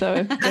anyway. So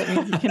if that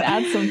means you can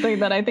add something,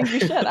 then I think you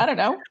should. I don't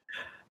know.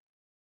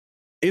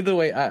 Either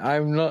way,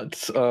 I'm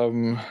not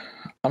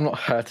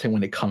hurting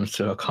when it comes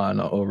to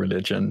Arcana or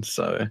religion.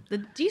 So the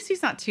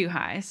DC's not too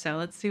high, so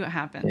let's see what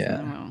happens.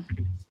 Yeah.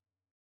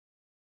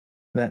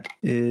 That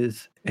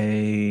is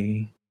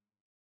a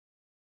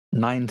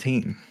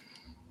 19.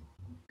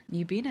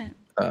 You beat it.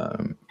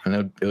 And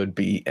it would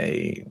be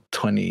a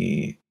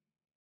 20.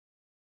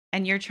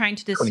 And you're trying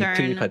to discern.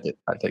 22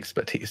 at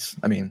expertise.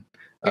 I mean,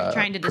 you're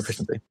trying to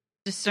proficiency.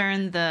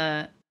 Discern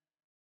the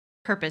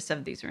purpose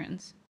of these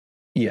runes.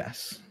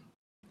 Yes.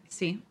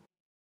 See.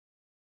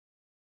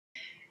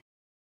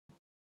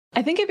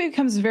 I think it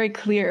becomes very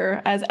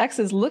clear as X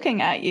is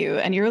looking at you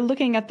and you're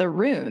looking at the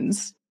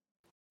runes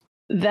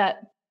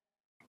that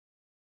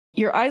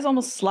your eyes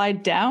almost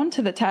slide down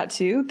to the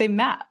tattoo. They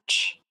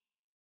match.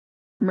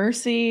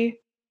 Mercy,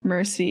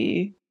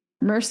 mercy,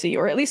 mercy,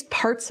 or at least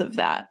parts of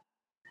that.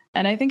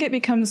 And I think it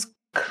becomes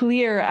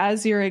clear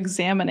as you're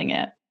examining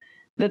it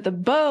that the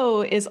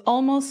bow is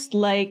almost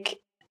like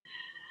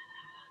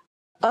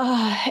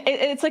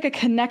it's like a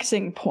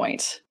connecting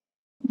point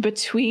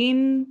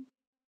between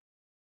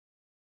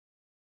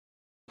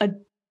a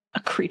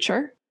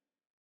creature,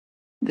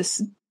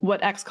 this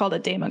what X called a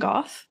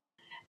Demagoth,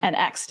 and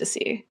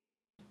ecstasy.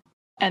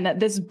 And that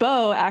this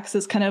bow acts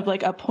as kind of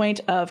like a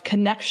point of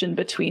connection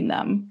between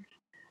them,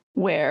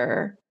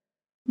 where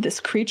this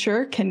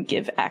creature can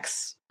give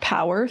X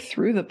power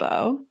through the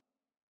bow,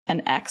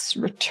 and X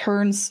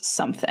returns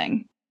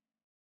something.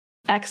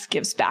 X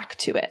gives back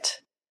to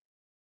it.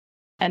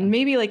 And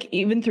maybe like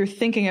even through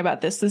thinking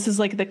about this is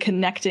like the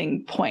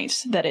connecting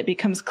point, that it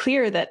becomes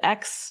clear that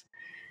X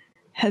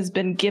has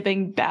been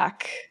giving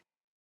back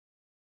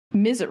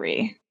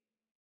misery.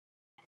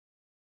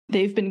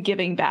 They've been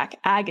giving back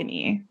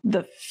agony,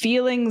 the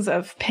feelings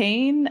of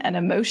pain and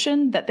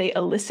emotion that they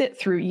elicit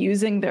through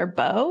using their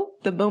bow.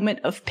 The moment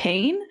of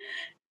pain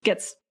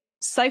gets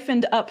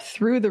siphoned up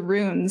through the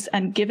runes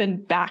and given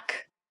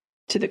back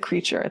to the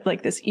creature,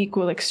 like this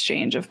equal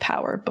exchange of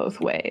power both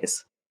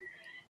ways.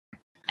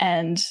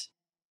 And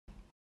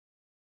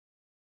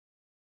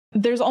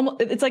there's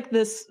almost, it's like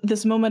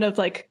this moment of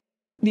like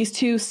these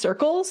two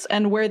circles,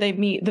 and where they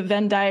meet, the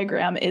Venn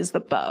diagram is the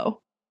bow.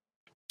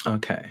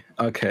 Okay.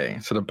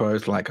 So the bow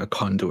is like a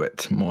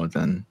conduit more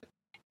than.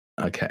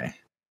 Okay.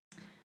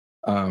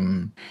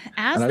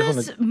 As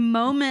this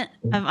moment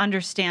of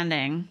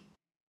understanding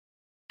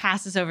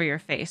passes over your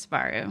face,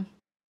 Baru,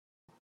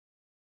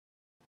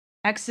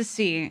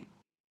 Ecstasy,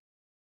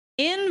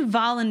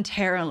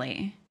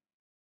 involuntarily,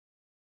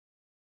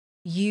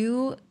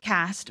 you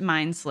cast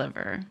Mind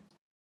Sliver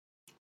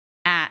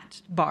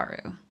at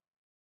Baru.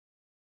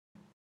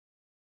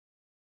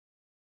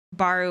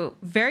 Baru,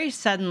 very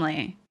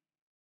suddenly,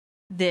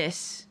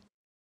 this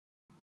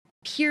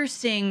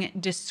piercing,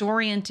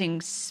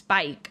 disorienting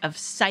spike of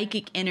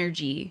psychic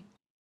energy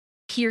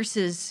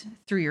pierces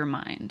through your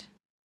mind.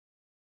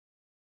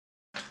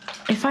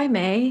 If I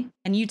may.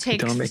 And you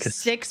take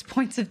 6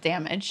 points of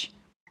damage.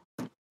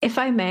 If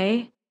I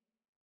may,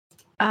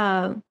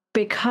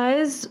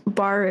 because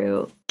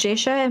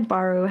Jaysha and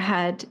Baru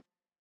had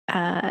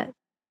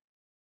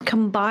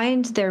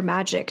combined their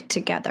magic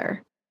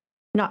together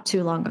not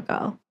too long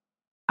ago,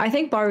 I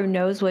think Baru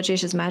knows what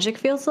Jaysha's magic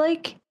feels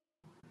like,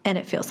 and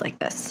it feels like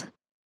this.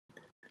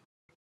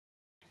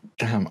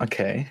 Damn,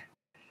 okay.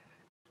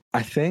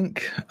 I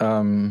think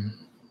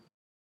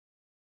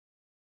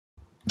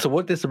so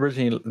what this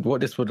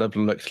would have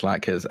looked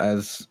like is,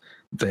 as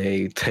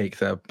they take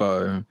their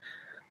bow,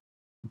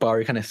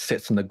 Baru kind of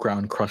sits on the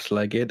ground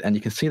cross-legged, and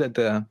you can see that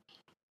they're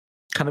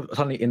kind of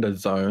suddenly in the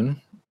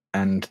zone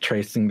and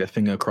tracing their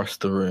finger across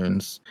the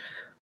runes.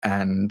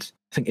 And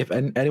I think if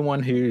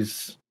anyone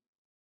who's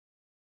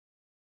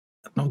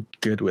not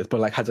good with, but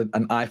like has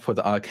an eye for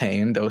the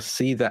arcane, they'll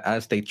see that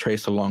as they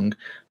trace along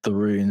the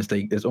runes,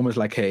 there's almost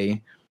like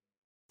a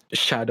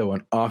shadow,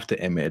 an after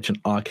image, an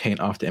arcane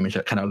after image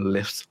that kind of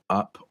lifts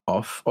up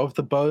off of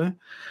the bow.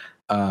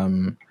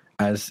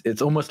 As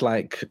it's almost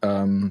like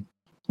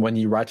when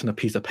you write on a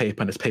piece of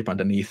paper and there's paper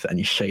underneath and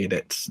you shade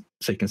it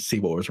so you can see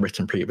what was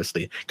written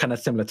previously. Kind of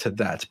similar to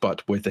that,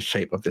 but with the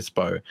shape of this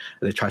bow.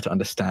 They try to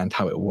understand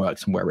how it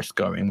works and where it's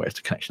going, where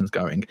the connection's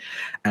going.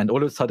 And all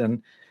of a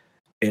sudden,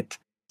 it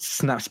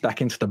snaps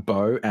back into the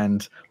bow,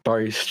 and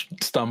Barry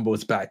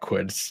stumbles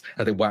backwards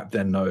as they wipe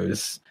their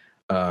nose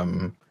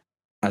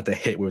as they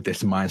hit with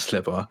this Mind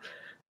Sliver.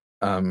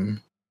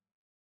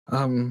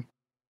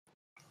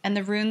 And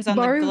the runes on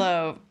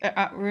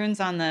runes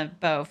on the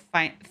bow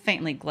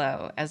faintly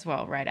glow as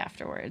well right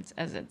afterwards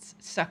as it's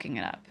sucking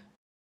it up.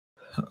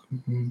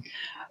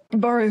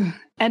 Baru,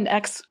 and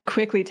X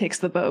quickly takes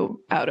the bow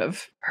out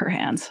of her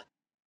hands.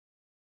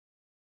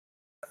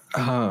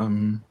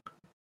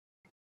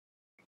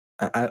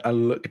 I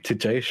look to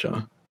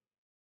Jaysha.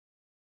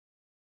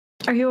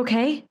 Are you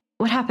okay?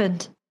 What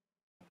happened?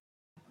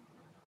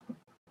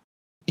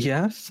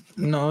 Yes.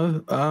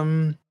 No.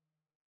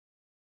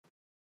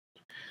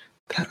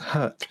 That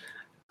hurt.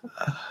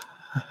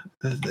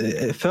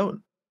 It felt.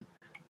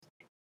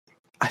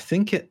 I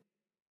think it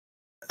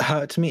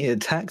hurt me. It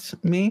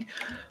attacked me,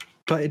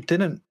 but it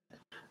didn't.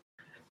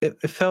 It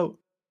felt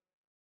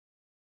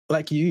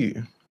like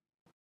you.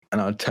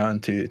 And I'll turn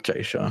to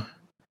Jaysha.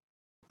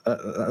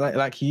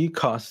 Like you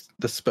cast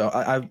the spell.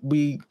 I've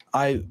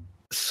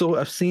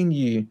seen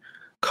you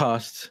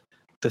cast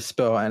the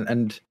spell,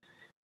 and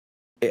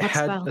it what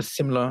had spell? a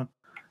similar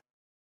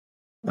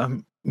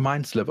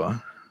Mind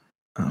Sliver.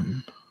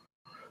 And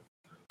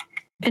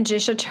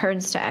Jaysha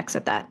turns to X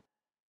at that.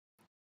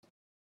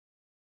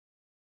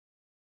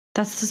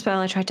 That's the spell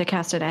I tried to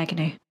cast at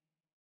Agony.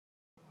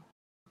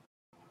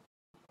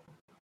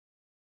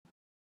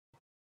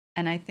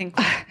 And I think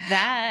with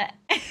that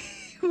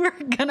we're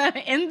gonna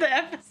end the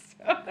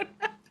episode.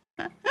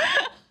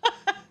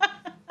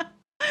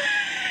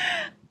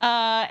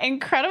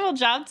 Incredible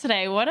job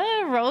today. What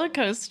a roller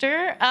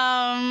coaster.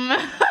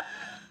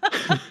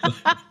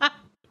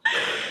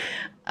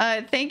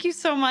 Thank you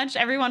so much,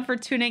 everyone, for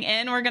tuning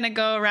in. We're going to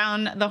go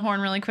around the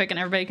horn really quick, and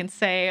everybody can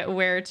say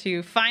where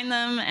to find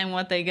them and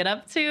what they get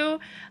up to.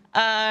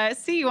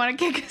 C, you want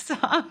to kick us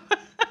off?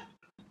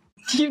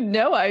 You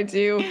know I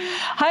do.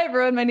 Hi,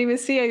 everyone. My name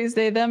is C. I use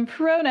they, them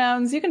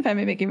pronouns. You can find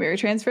me making very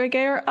trans, very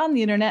gay, or on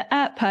the internet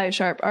at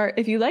PieSharpArt.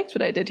 If you liked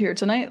what I did here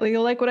tonight,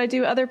 you'll like what I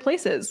do other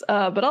places.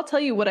 But I'll tell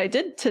you what I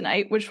did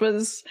tonight, which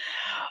was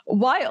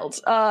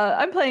wild.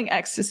 I'm playing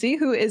Ecstasy,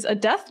 who is a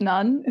death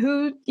nun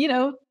who,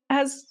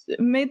 has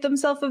made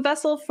themselves a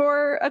vessel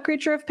for a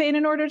creature of pain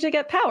in order to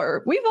get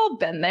power. We've all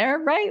been there,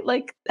 right?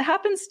 Like, it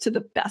happens to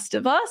the best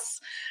of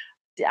us.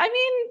 I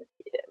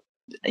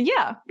mean,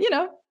 yeah,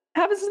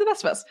 happens to the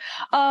best of us.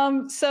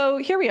 So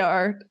here we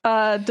are.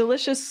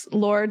 Delicious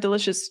lore,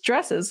 delicious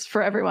dresses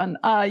for everyone.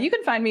 You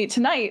can find me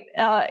tonight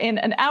in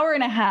an hour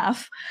and a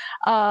half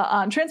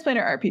on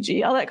Transplanter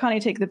RPG. I'll let Connie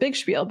take the big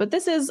spiel, but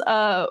this is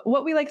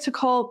what we like to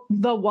call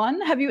the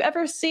one. Have you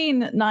ever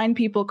seen 9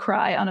 people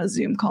cry on a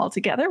Zoom call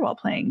together while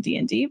playing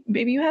D&D?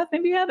 Maybe you have,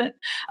 maybe you haven't.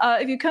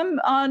 If you come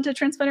on to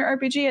Transplanter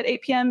RPG at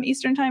 8 p.m.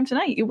 Eastern time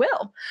tonight, you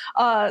will.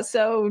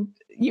 So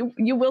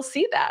you will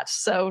see that.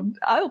 So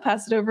I will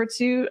pass it over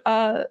to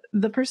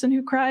the person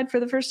who cried for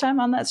the first time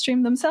on that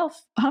stream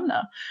themselves,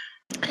 Hamna.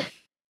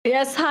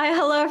 Yes, hi,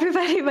 hello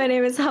everybody. My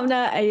name is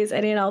Hamna. I use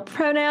any and all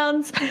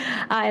pronouns,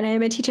 and I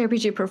am a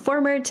TTRPG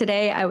performer.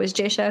 Today I was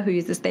Jaysha, who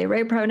uses they,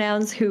 Ray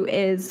pronouns, who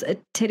is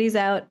titties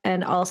out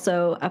and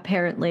also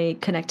apparently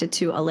connected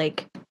to a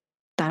lake.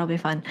 That'll be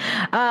fun.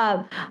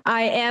 I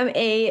am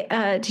a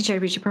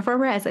TTRPG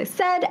performer, as I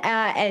said,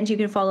 and you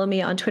can follow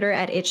me on Twitter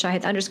at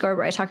 @shahid_,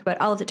 where I talk about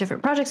all of the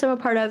different projects I'm a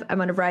part of. I'm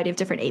on a variety of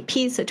different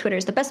APs, so Twitter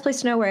is the best place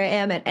to know where I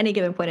am at any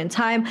given point in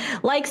time.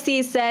 Like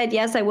C said,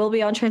 yes, I will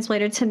be on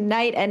Translator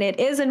tonight, and it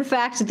is, in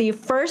fact, the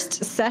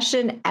first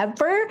session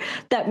ever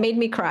that made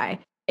me cry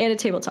in a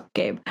tabletop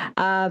game,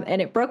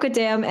 and it broke a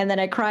dam, and then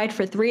I cried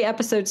for 3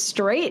 episodes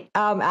straight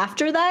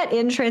after that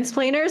in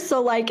Transplanters.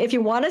 So like, if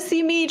you want to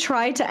see me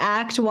try to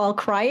act while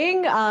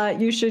crying,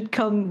 you should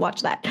come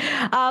watch that.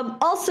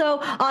 Also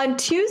on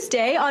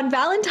Tuesday, on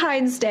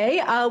Valentine's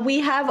Day, we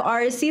have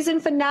our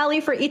season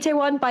finale for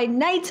Itaewon by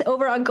Night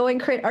over on Going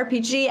Crit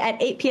RPG at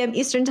 8 p.m.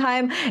 Eastern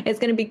time. It's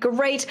going to be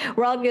great.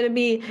 We're all going to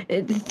be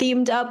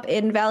themed up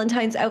in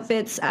Valentine's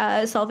outfits,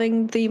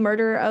 solving the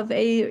murder of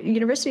a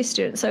university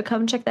student. So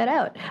come check that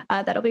out.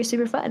 That'll be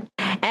super fun.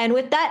 And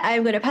with that,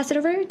 I'm going to pass it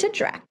over to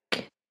Drac.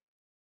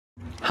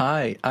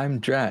 Hi, I'm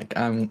Drac.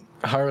 I'm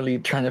hurriedly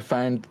trying to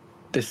find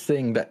this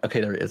thing that... Okay,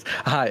 there it is.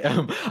 Hi,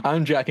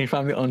 I'm Drac. You can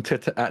find me on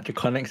Twitter at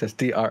Draconics. That's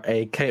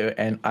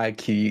DRAKONIQUES.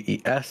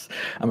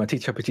 I'm a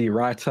TTRPG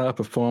writer,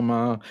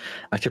 performer.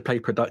 I should play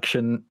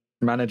production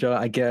manager,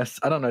 I guess.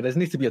 I don't know. There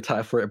needs to be a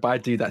title for it, but I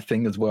do that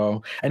thing as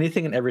well.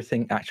 Anything and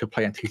everything actual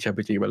play and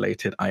TTRPG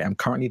related, I am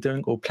currently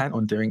doing or plan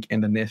on doing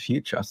in the near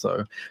future.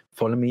 So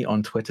follow me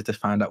on Twitter to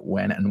find out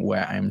when and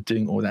where I am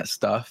doing all that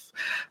stuff.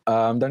 The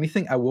only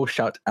thing I will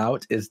shout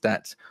out is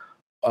that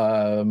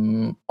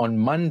on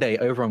Monday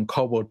over on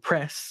Kobold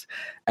Press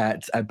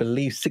at, I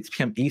believe, 6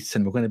 p.m.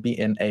 Eastern, we're going to be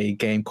in a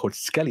game called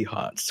Skelly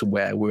Hearts,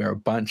 where we're a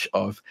bunch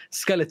of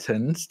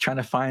skeletons trying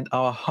to find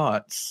our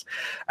hearts.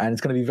 And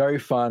it's going to be very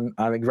fun.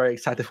 I'm very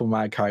excited for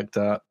my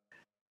character.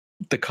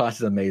 The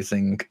cast is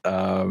amazing.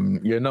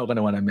 You're not going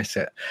to want to miss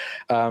it.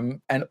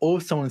 And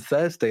also on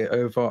Thursday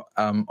over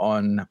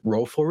on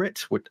Roll For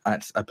It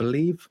at, I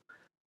believe,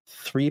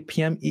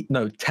 10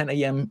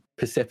 a.m.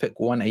 Pacific,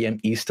 1 a.m.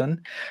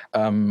 Eastern.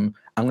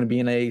 I'm going to be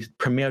in a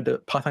premiere of the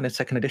Pathfinder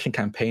 2nd Edition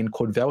campaign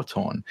called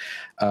Veltorn.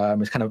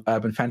 It's kind of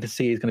urban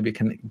fantasy. It's going to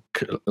be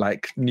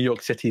like New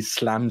York City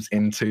slams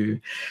into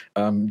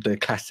the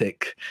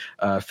classic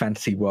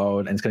fantasy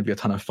world, and it's going to be a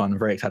ton of fun. I'm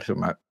very excited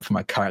for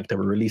my character.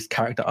 We released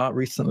character art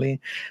recently,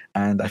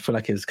 and I feel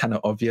like it's kind of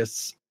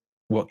obvious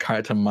what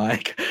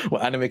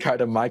anime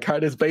character my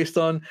character is based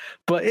on.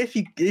 But if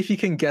you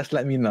can guess,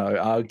 let me know.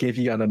 I'll give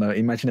you, I don't know,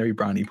 imaginary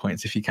brownie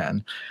points if you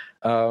can.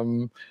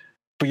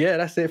 But yeah,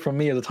 that's it from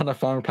me. It was a ton of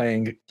fun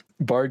playing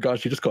Beauregard.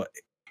 She just got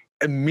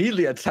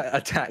immediately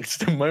attacked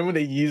the moment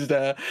they used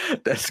their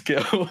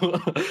skill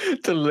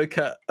to look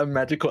at a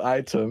magical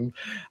item.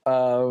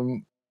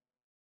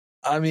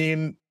 I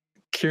mean,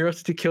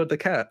 curiosity killed the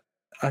cat.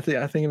 I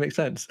think it makes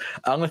sense.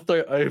 I'm gonna throw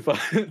it over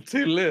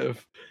to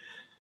Liv.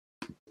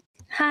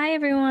 Hi,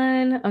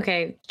 everyone.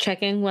 Okay,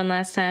 checking one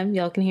last time.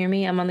 Y'all can hear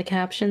me? I'm on the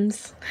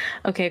captions.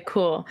 Okay,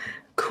 cool.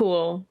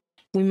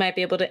 We might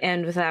be able to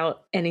end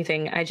without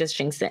anything. I just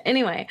jinxed it.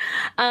 Anyway,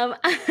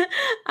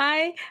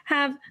 I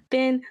have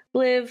been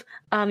Liv.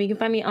 You can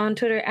find me on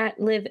Twitter at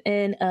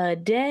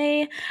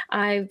LivInADay.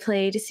 I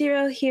played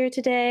Cirro here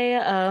today.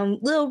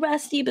 Little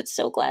rusty, but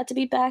so glad to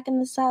be back in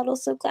the saddle.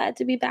 So glad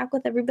to be back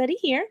with everybody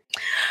here.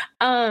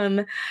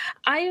 I'm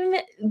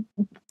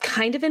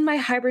kind of in my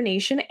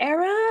hibernation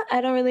era.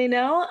 I don't really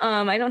know.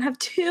 I don't have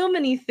too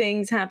many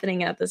things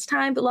happening at this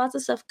time, but lots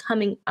of stuff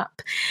coming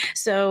up.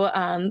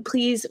 So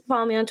please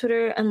follow me on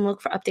Twitter and look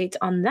for updates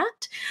on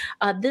that.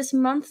 This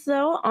month,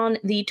 though, on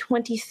the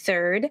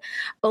 23rd,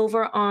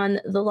 over on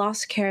The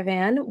Lost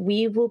Caravan,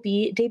 we will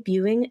be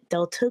debuting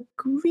Delta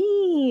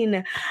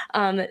Green.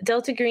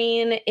 Delta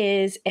Green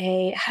is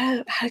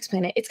how to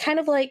explain it? It's kind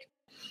of like,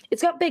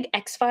 it's got big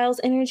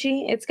X-Files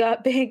energy. It's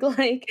got big,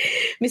 like,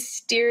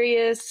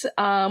 mysterious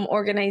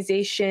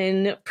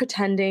organization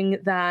pretending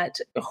that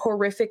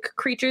horrific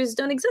creatures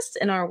don't exist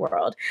in our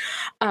world.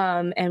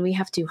 And we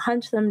have to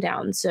hunt them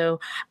down.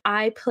 So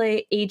I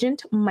play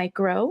Agent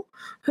Micro,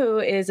 who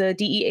is a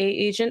DEA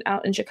agent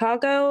out in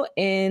Chicago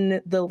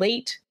in the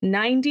late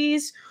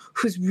 90s,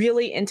 who's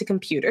really into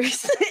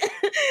computers.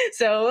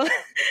 So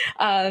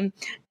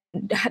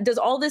does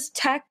all this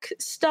tech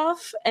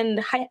stuff and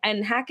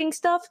hacking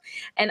stuff,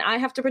 and I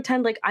have to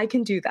pretend like I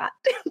can do that,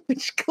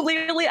 which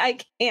clearly I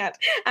can't.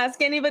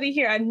 Ask anybody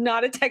here. I'm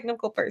not a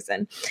technical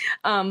person.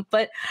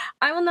 But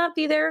I will not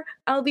be there.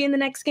 I'll be in the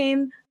next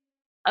game.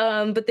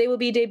 But they will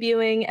be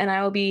debuting, and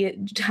I will be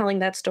telling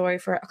that story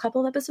for a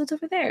couple of episodes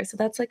over there. So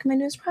that's like my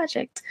newest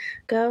project.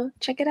 Go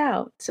check it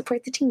out.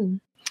 Support the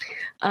team.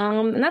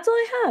 And that's all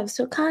I have.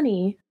 So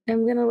Connie,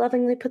 I'm gonna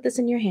lovingly put this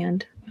in your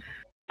hand.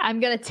 I'm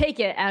going to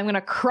take it and I'm going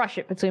to crush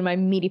it between my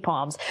meaty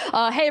palms.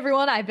 Hey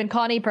everyone, I've been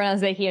Connie,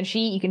 pronouns they, he, and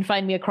she. You can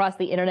find me across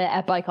the internet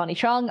at by Connie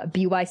Chung,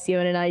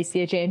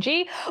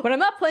 BYCONNICHANG. When I'm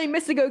not playing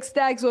Mystic Oak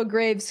Stagswell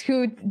Graves,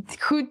 who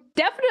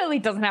definitely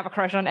doesn't have a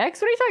crush on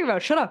X. What are you talking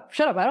about? Shut up.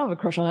 I don't have a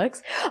crush on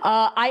X.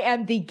 I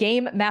am the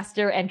game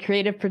master and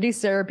creative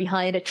producer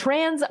behind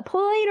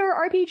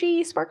Transplanar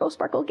RPG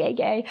Sparkle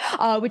Gay,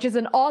 which is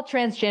an all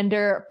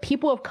transgender,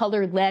 people of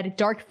color led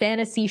dark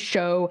fantasy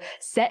show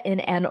set in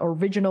an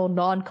original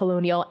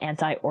non-colonial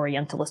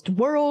anti-Orientalist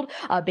world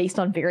based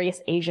on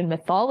various Asian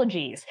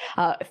mythologies.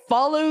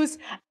 Follows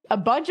a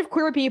bunch of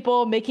queer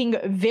people making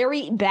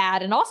very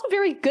bad and also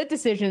very good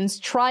decisions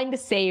trying to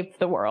save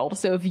the world.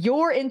 So if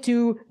you're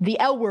into the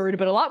L word,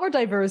 but a lot more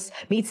diverse,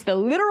 meets the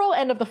literal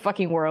end of the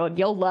fucking world,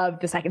 you'll love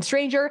The Second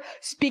Stranger.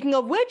 Speaking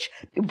of which,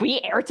 we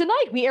air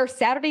tonight. We air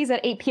Saturdays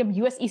at 8 p.m.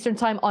 US Eastern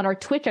Time on our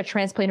Twitch at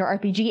Transplanar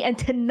RPG. And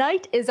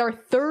tonight is our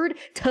third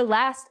to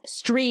last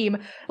stream,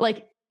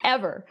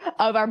 ever,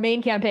 of our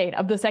main campaign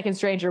of The Second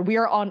Stranger. We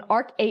are on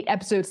Arc 8,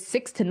 Episode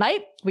 6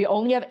 tonight. We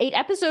only have 8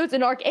 episodes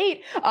in Arc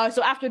 8.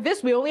 So after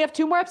this, we only have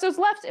 2 more episodes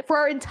left for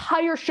our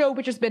entire show,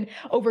 which has been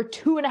over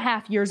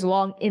 2.5 years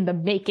long in the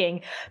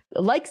making.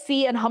 Like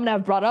C and Humna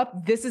have brought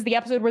up, this is the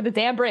episode where the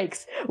dam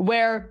breaks,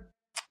 where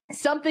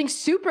something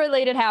super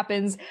related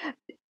happens,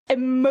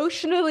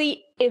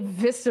 emotionally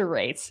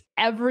eviscerates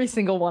every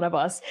single one of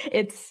us.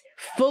 It's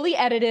fully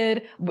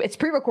edited, it's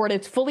pre-recorded,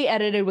 it's fully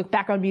edited with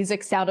background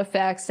music, sound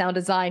effects, sound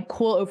design,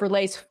 cool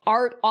overlays,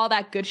 art, all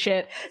that good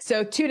shit.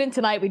 So tune in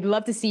tonight. We'd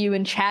love to see you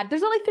in chat.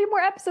 There's only 3 more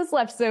episodes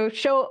left, so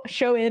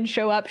show in,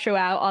 show up, show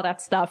out, all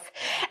that stuff.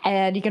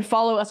 And you can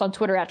follow us on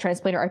Twitter at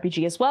Transplanar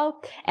RPG as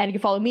well. And you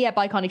can follow me at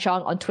Connie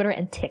Chong on Twitter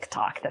and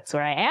TikTok. That's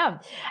where I am.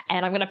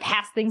 And I'm gonna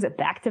pass things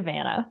back to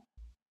Vanna.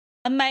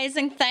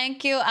 Amazing.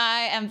 Thank you.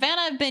 I am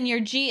Vanna. I've been your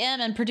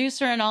GM and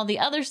producer and all the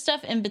other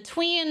stuff in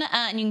between.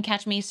 And you can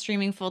catch me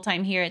streaming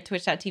full-time here at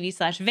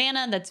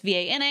twitch.tv/Vanna. That's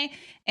VANA.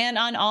 And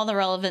on all the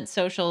relevant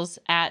socials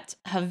at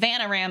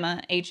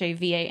Havanarama,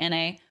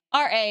 HAVANARAMA.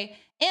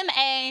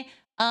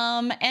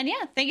 And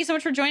yeah, thank you so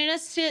much for joining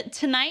us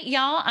tonight,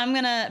 y'all. I'm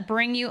going to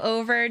bring you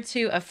over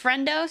to a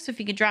friendo. So if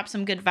you could drop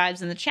some good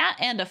vibes in the chat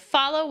and a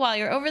follow while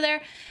you're over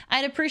there,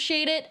 I'd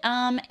appreciate it.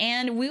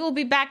 And we will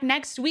be back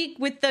next week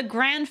with the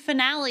grand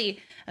finale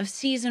of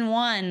season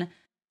 1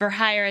 for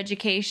higher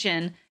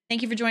education.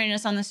 Thank you for joining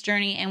us on this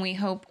journey, and we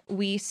hope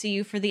we see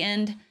you for the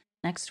end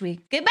next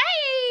week.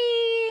 Goodbye.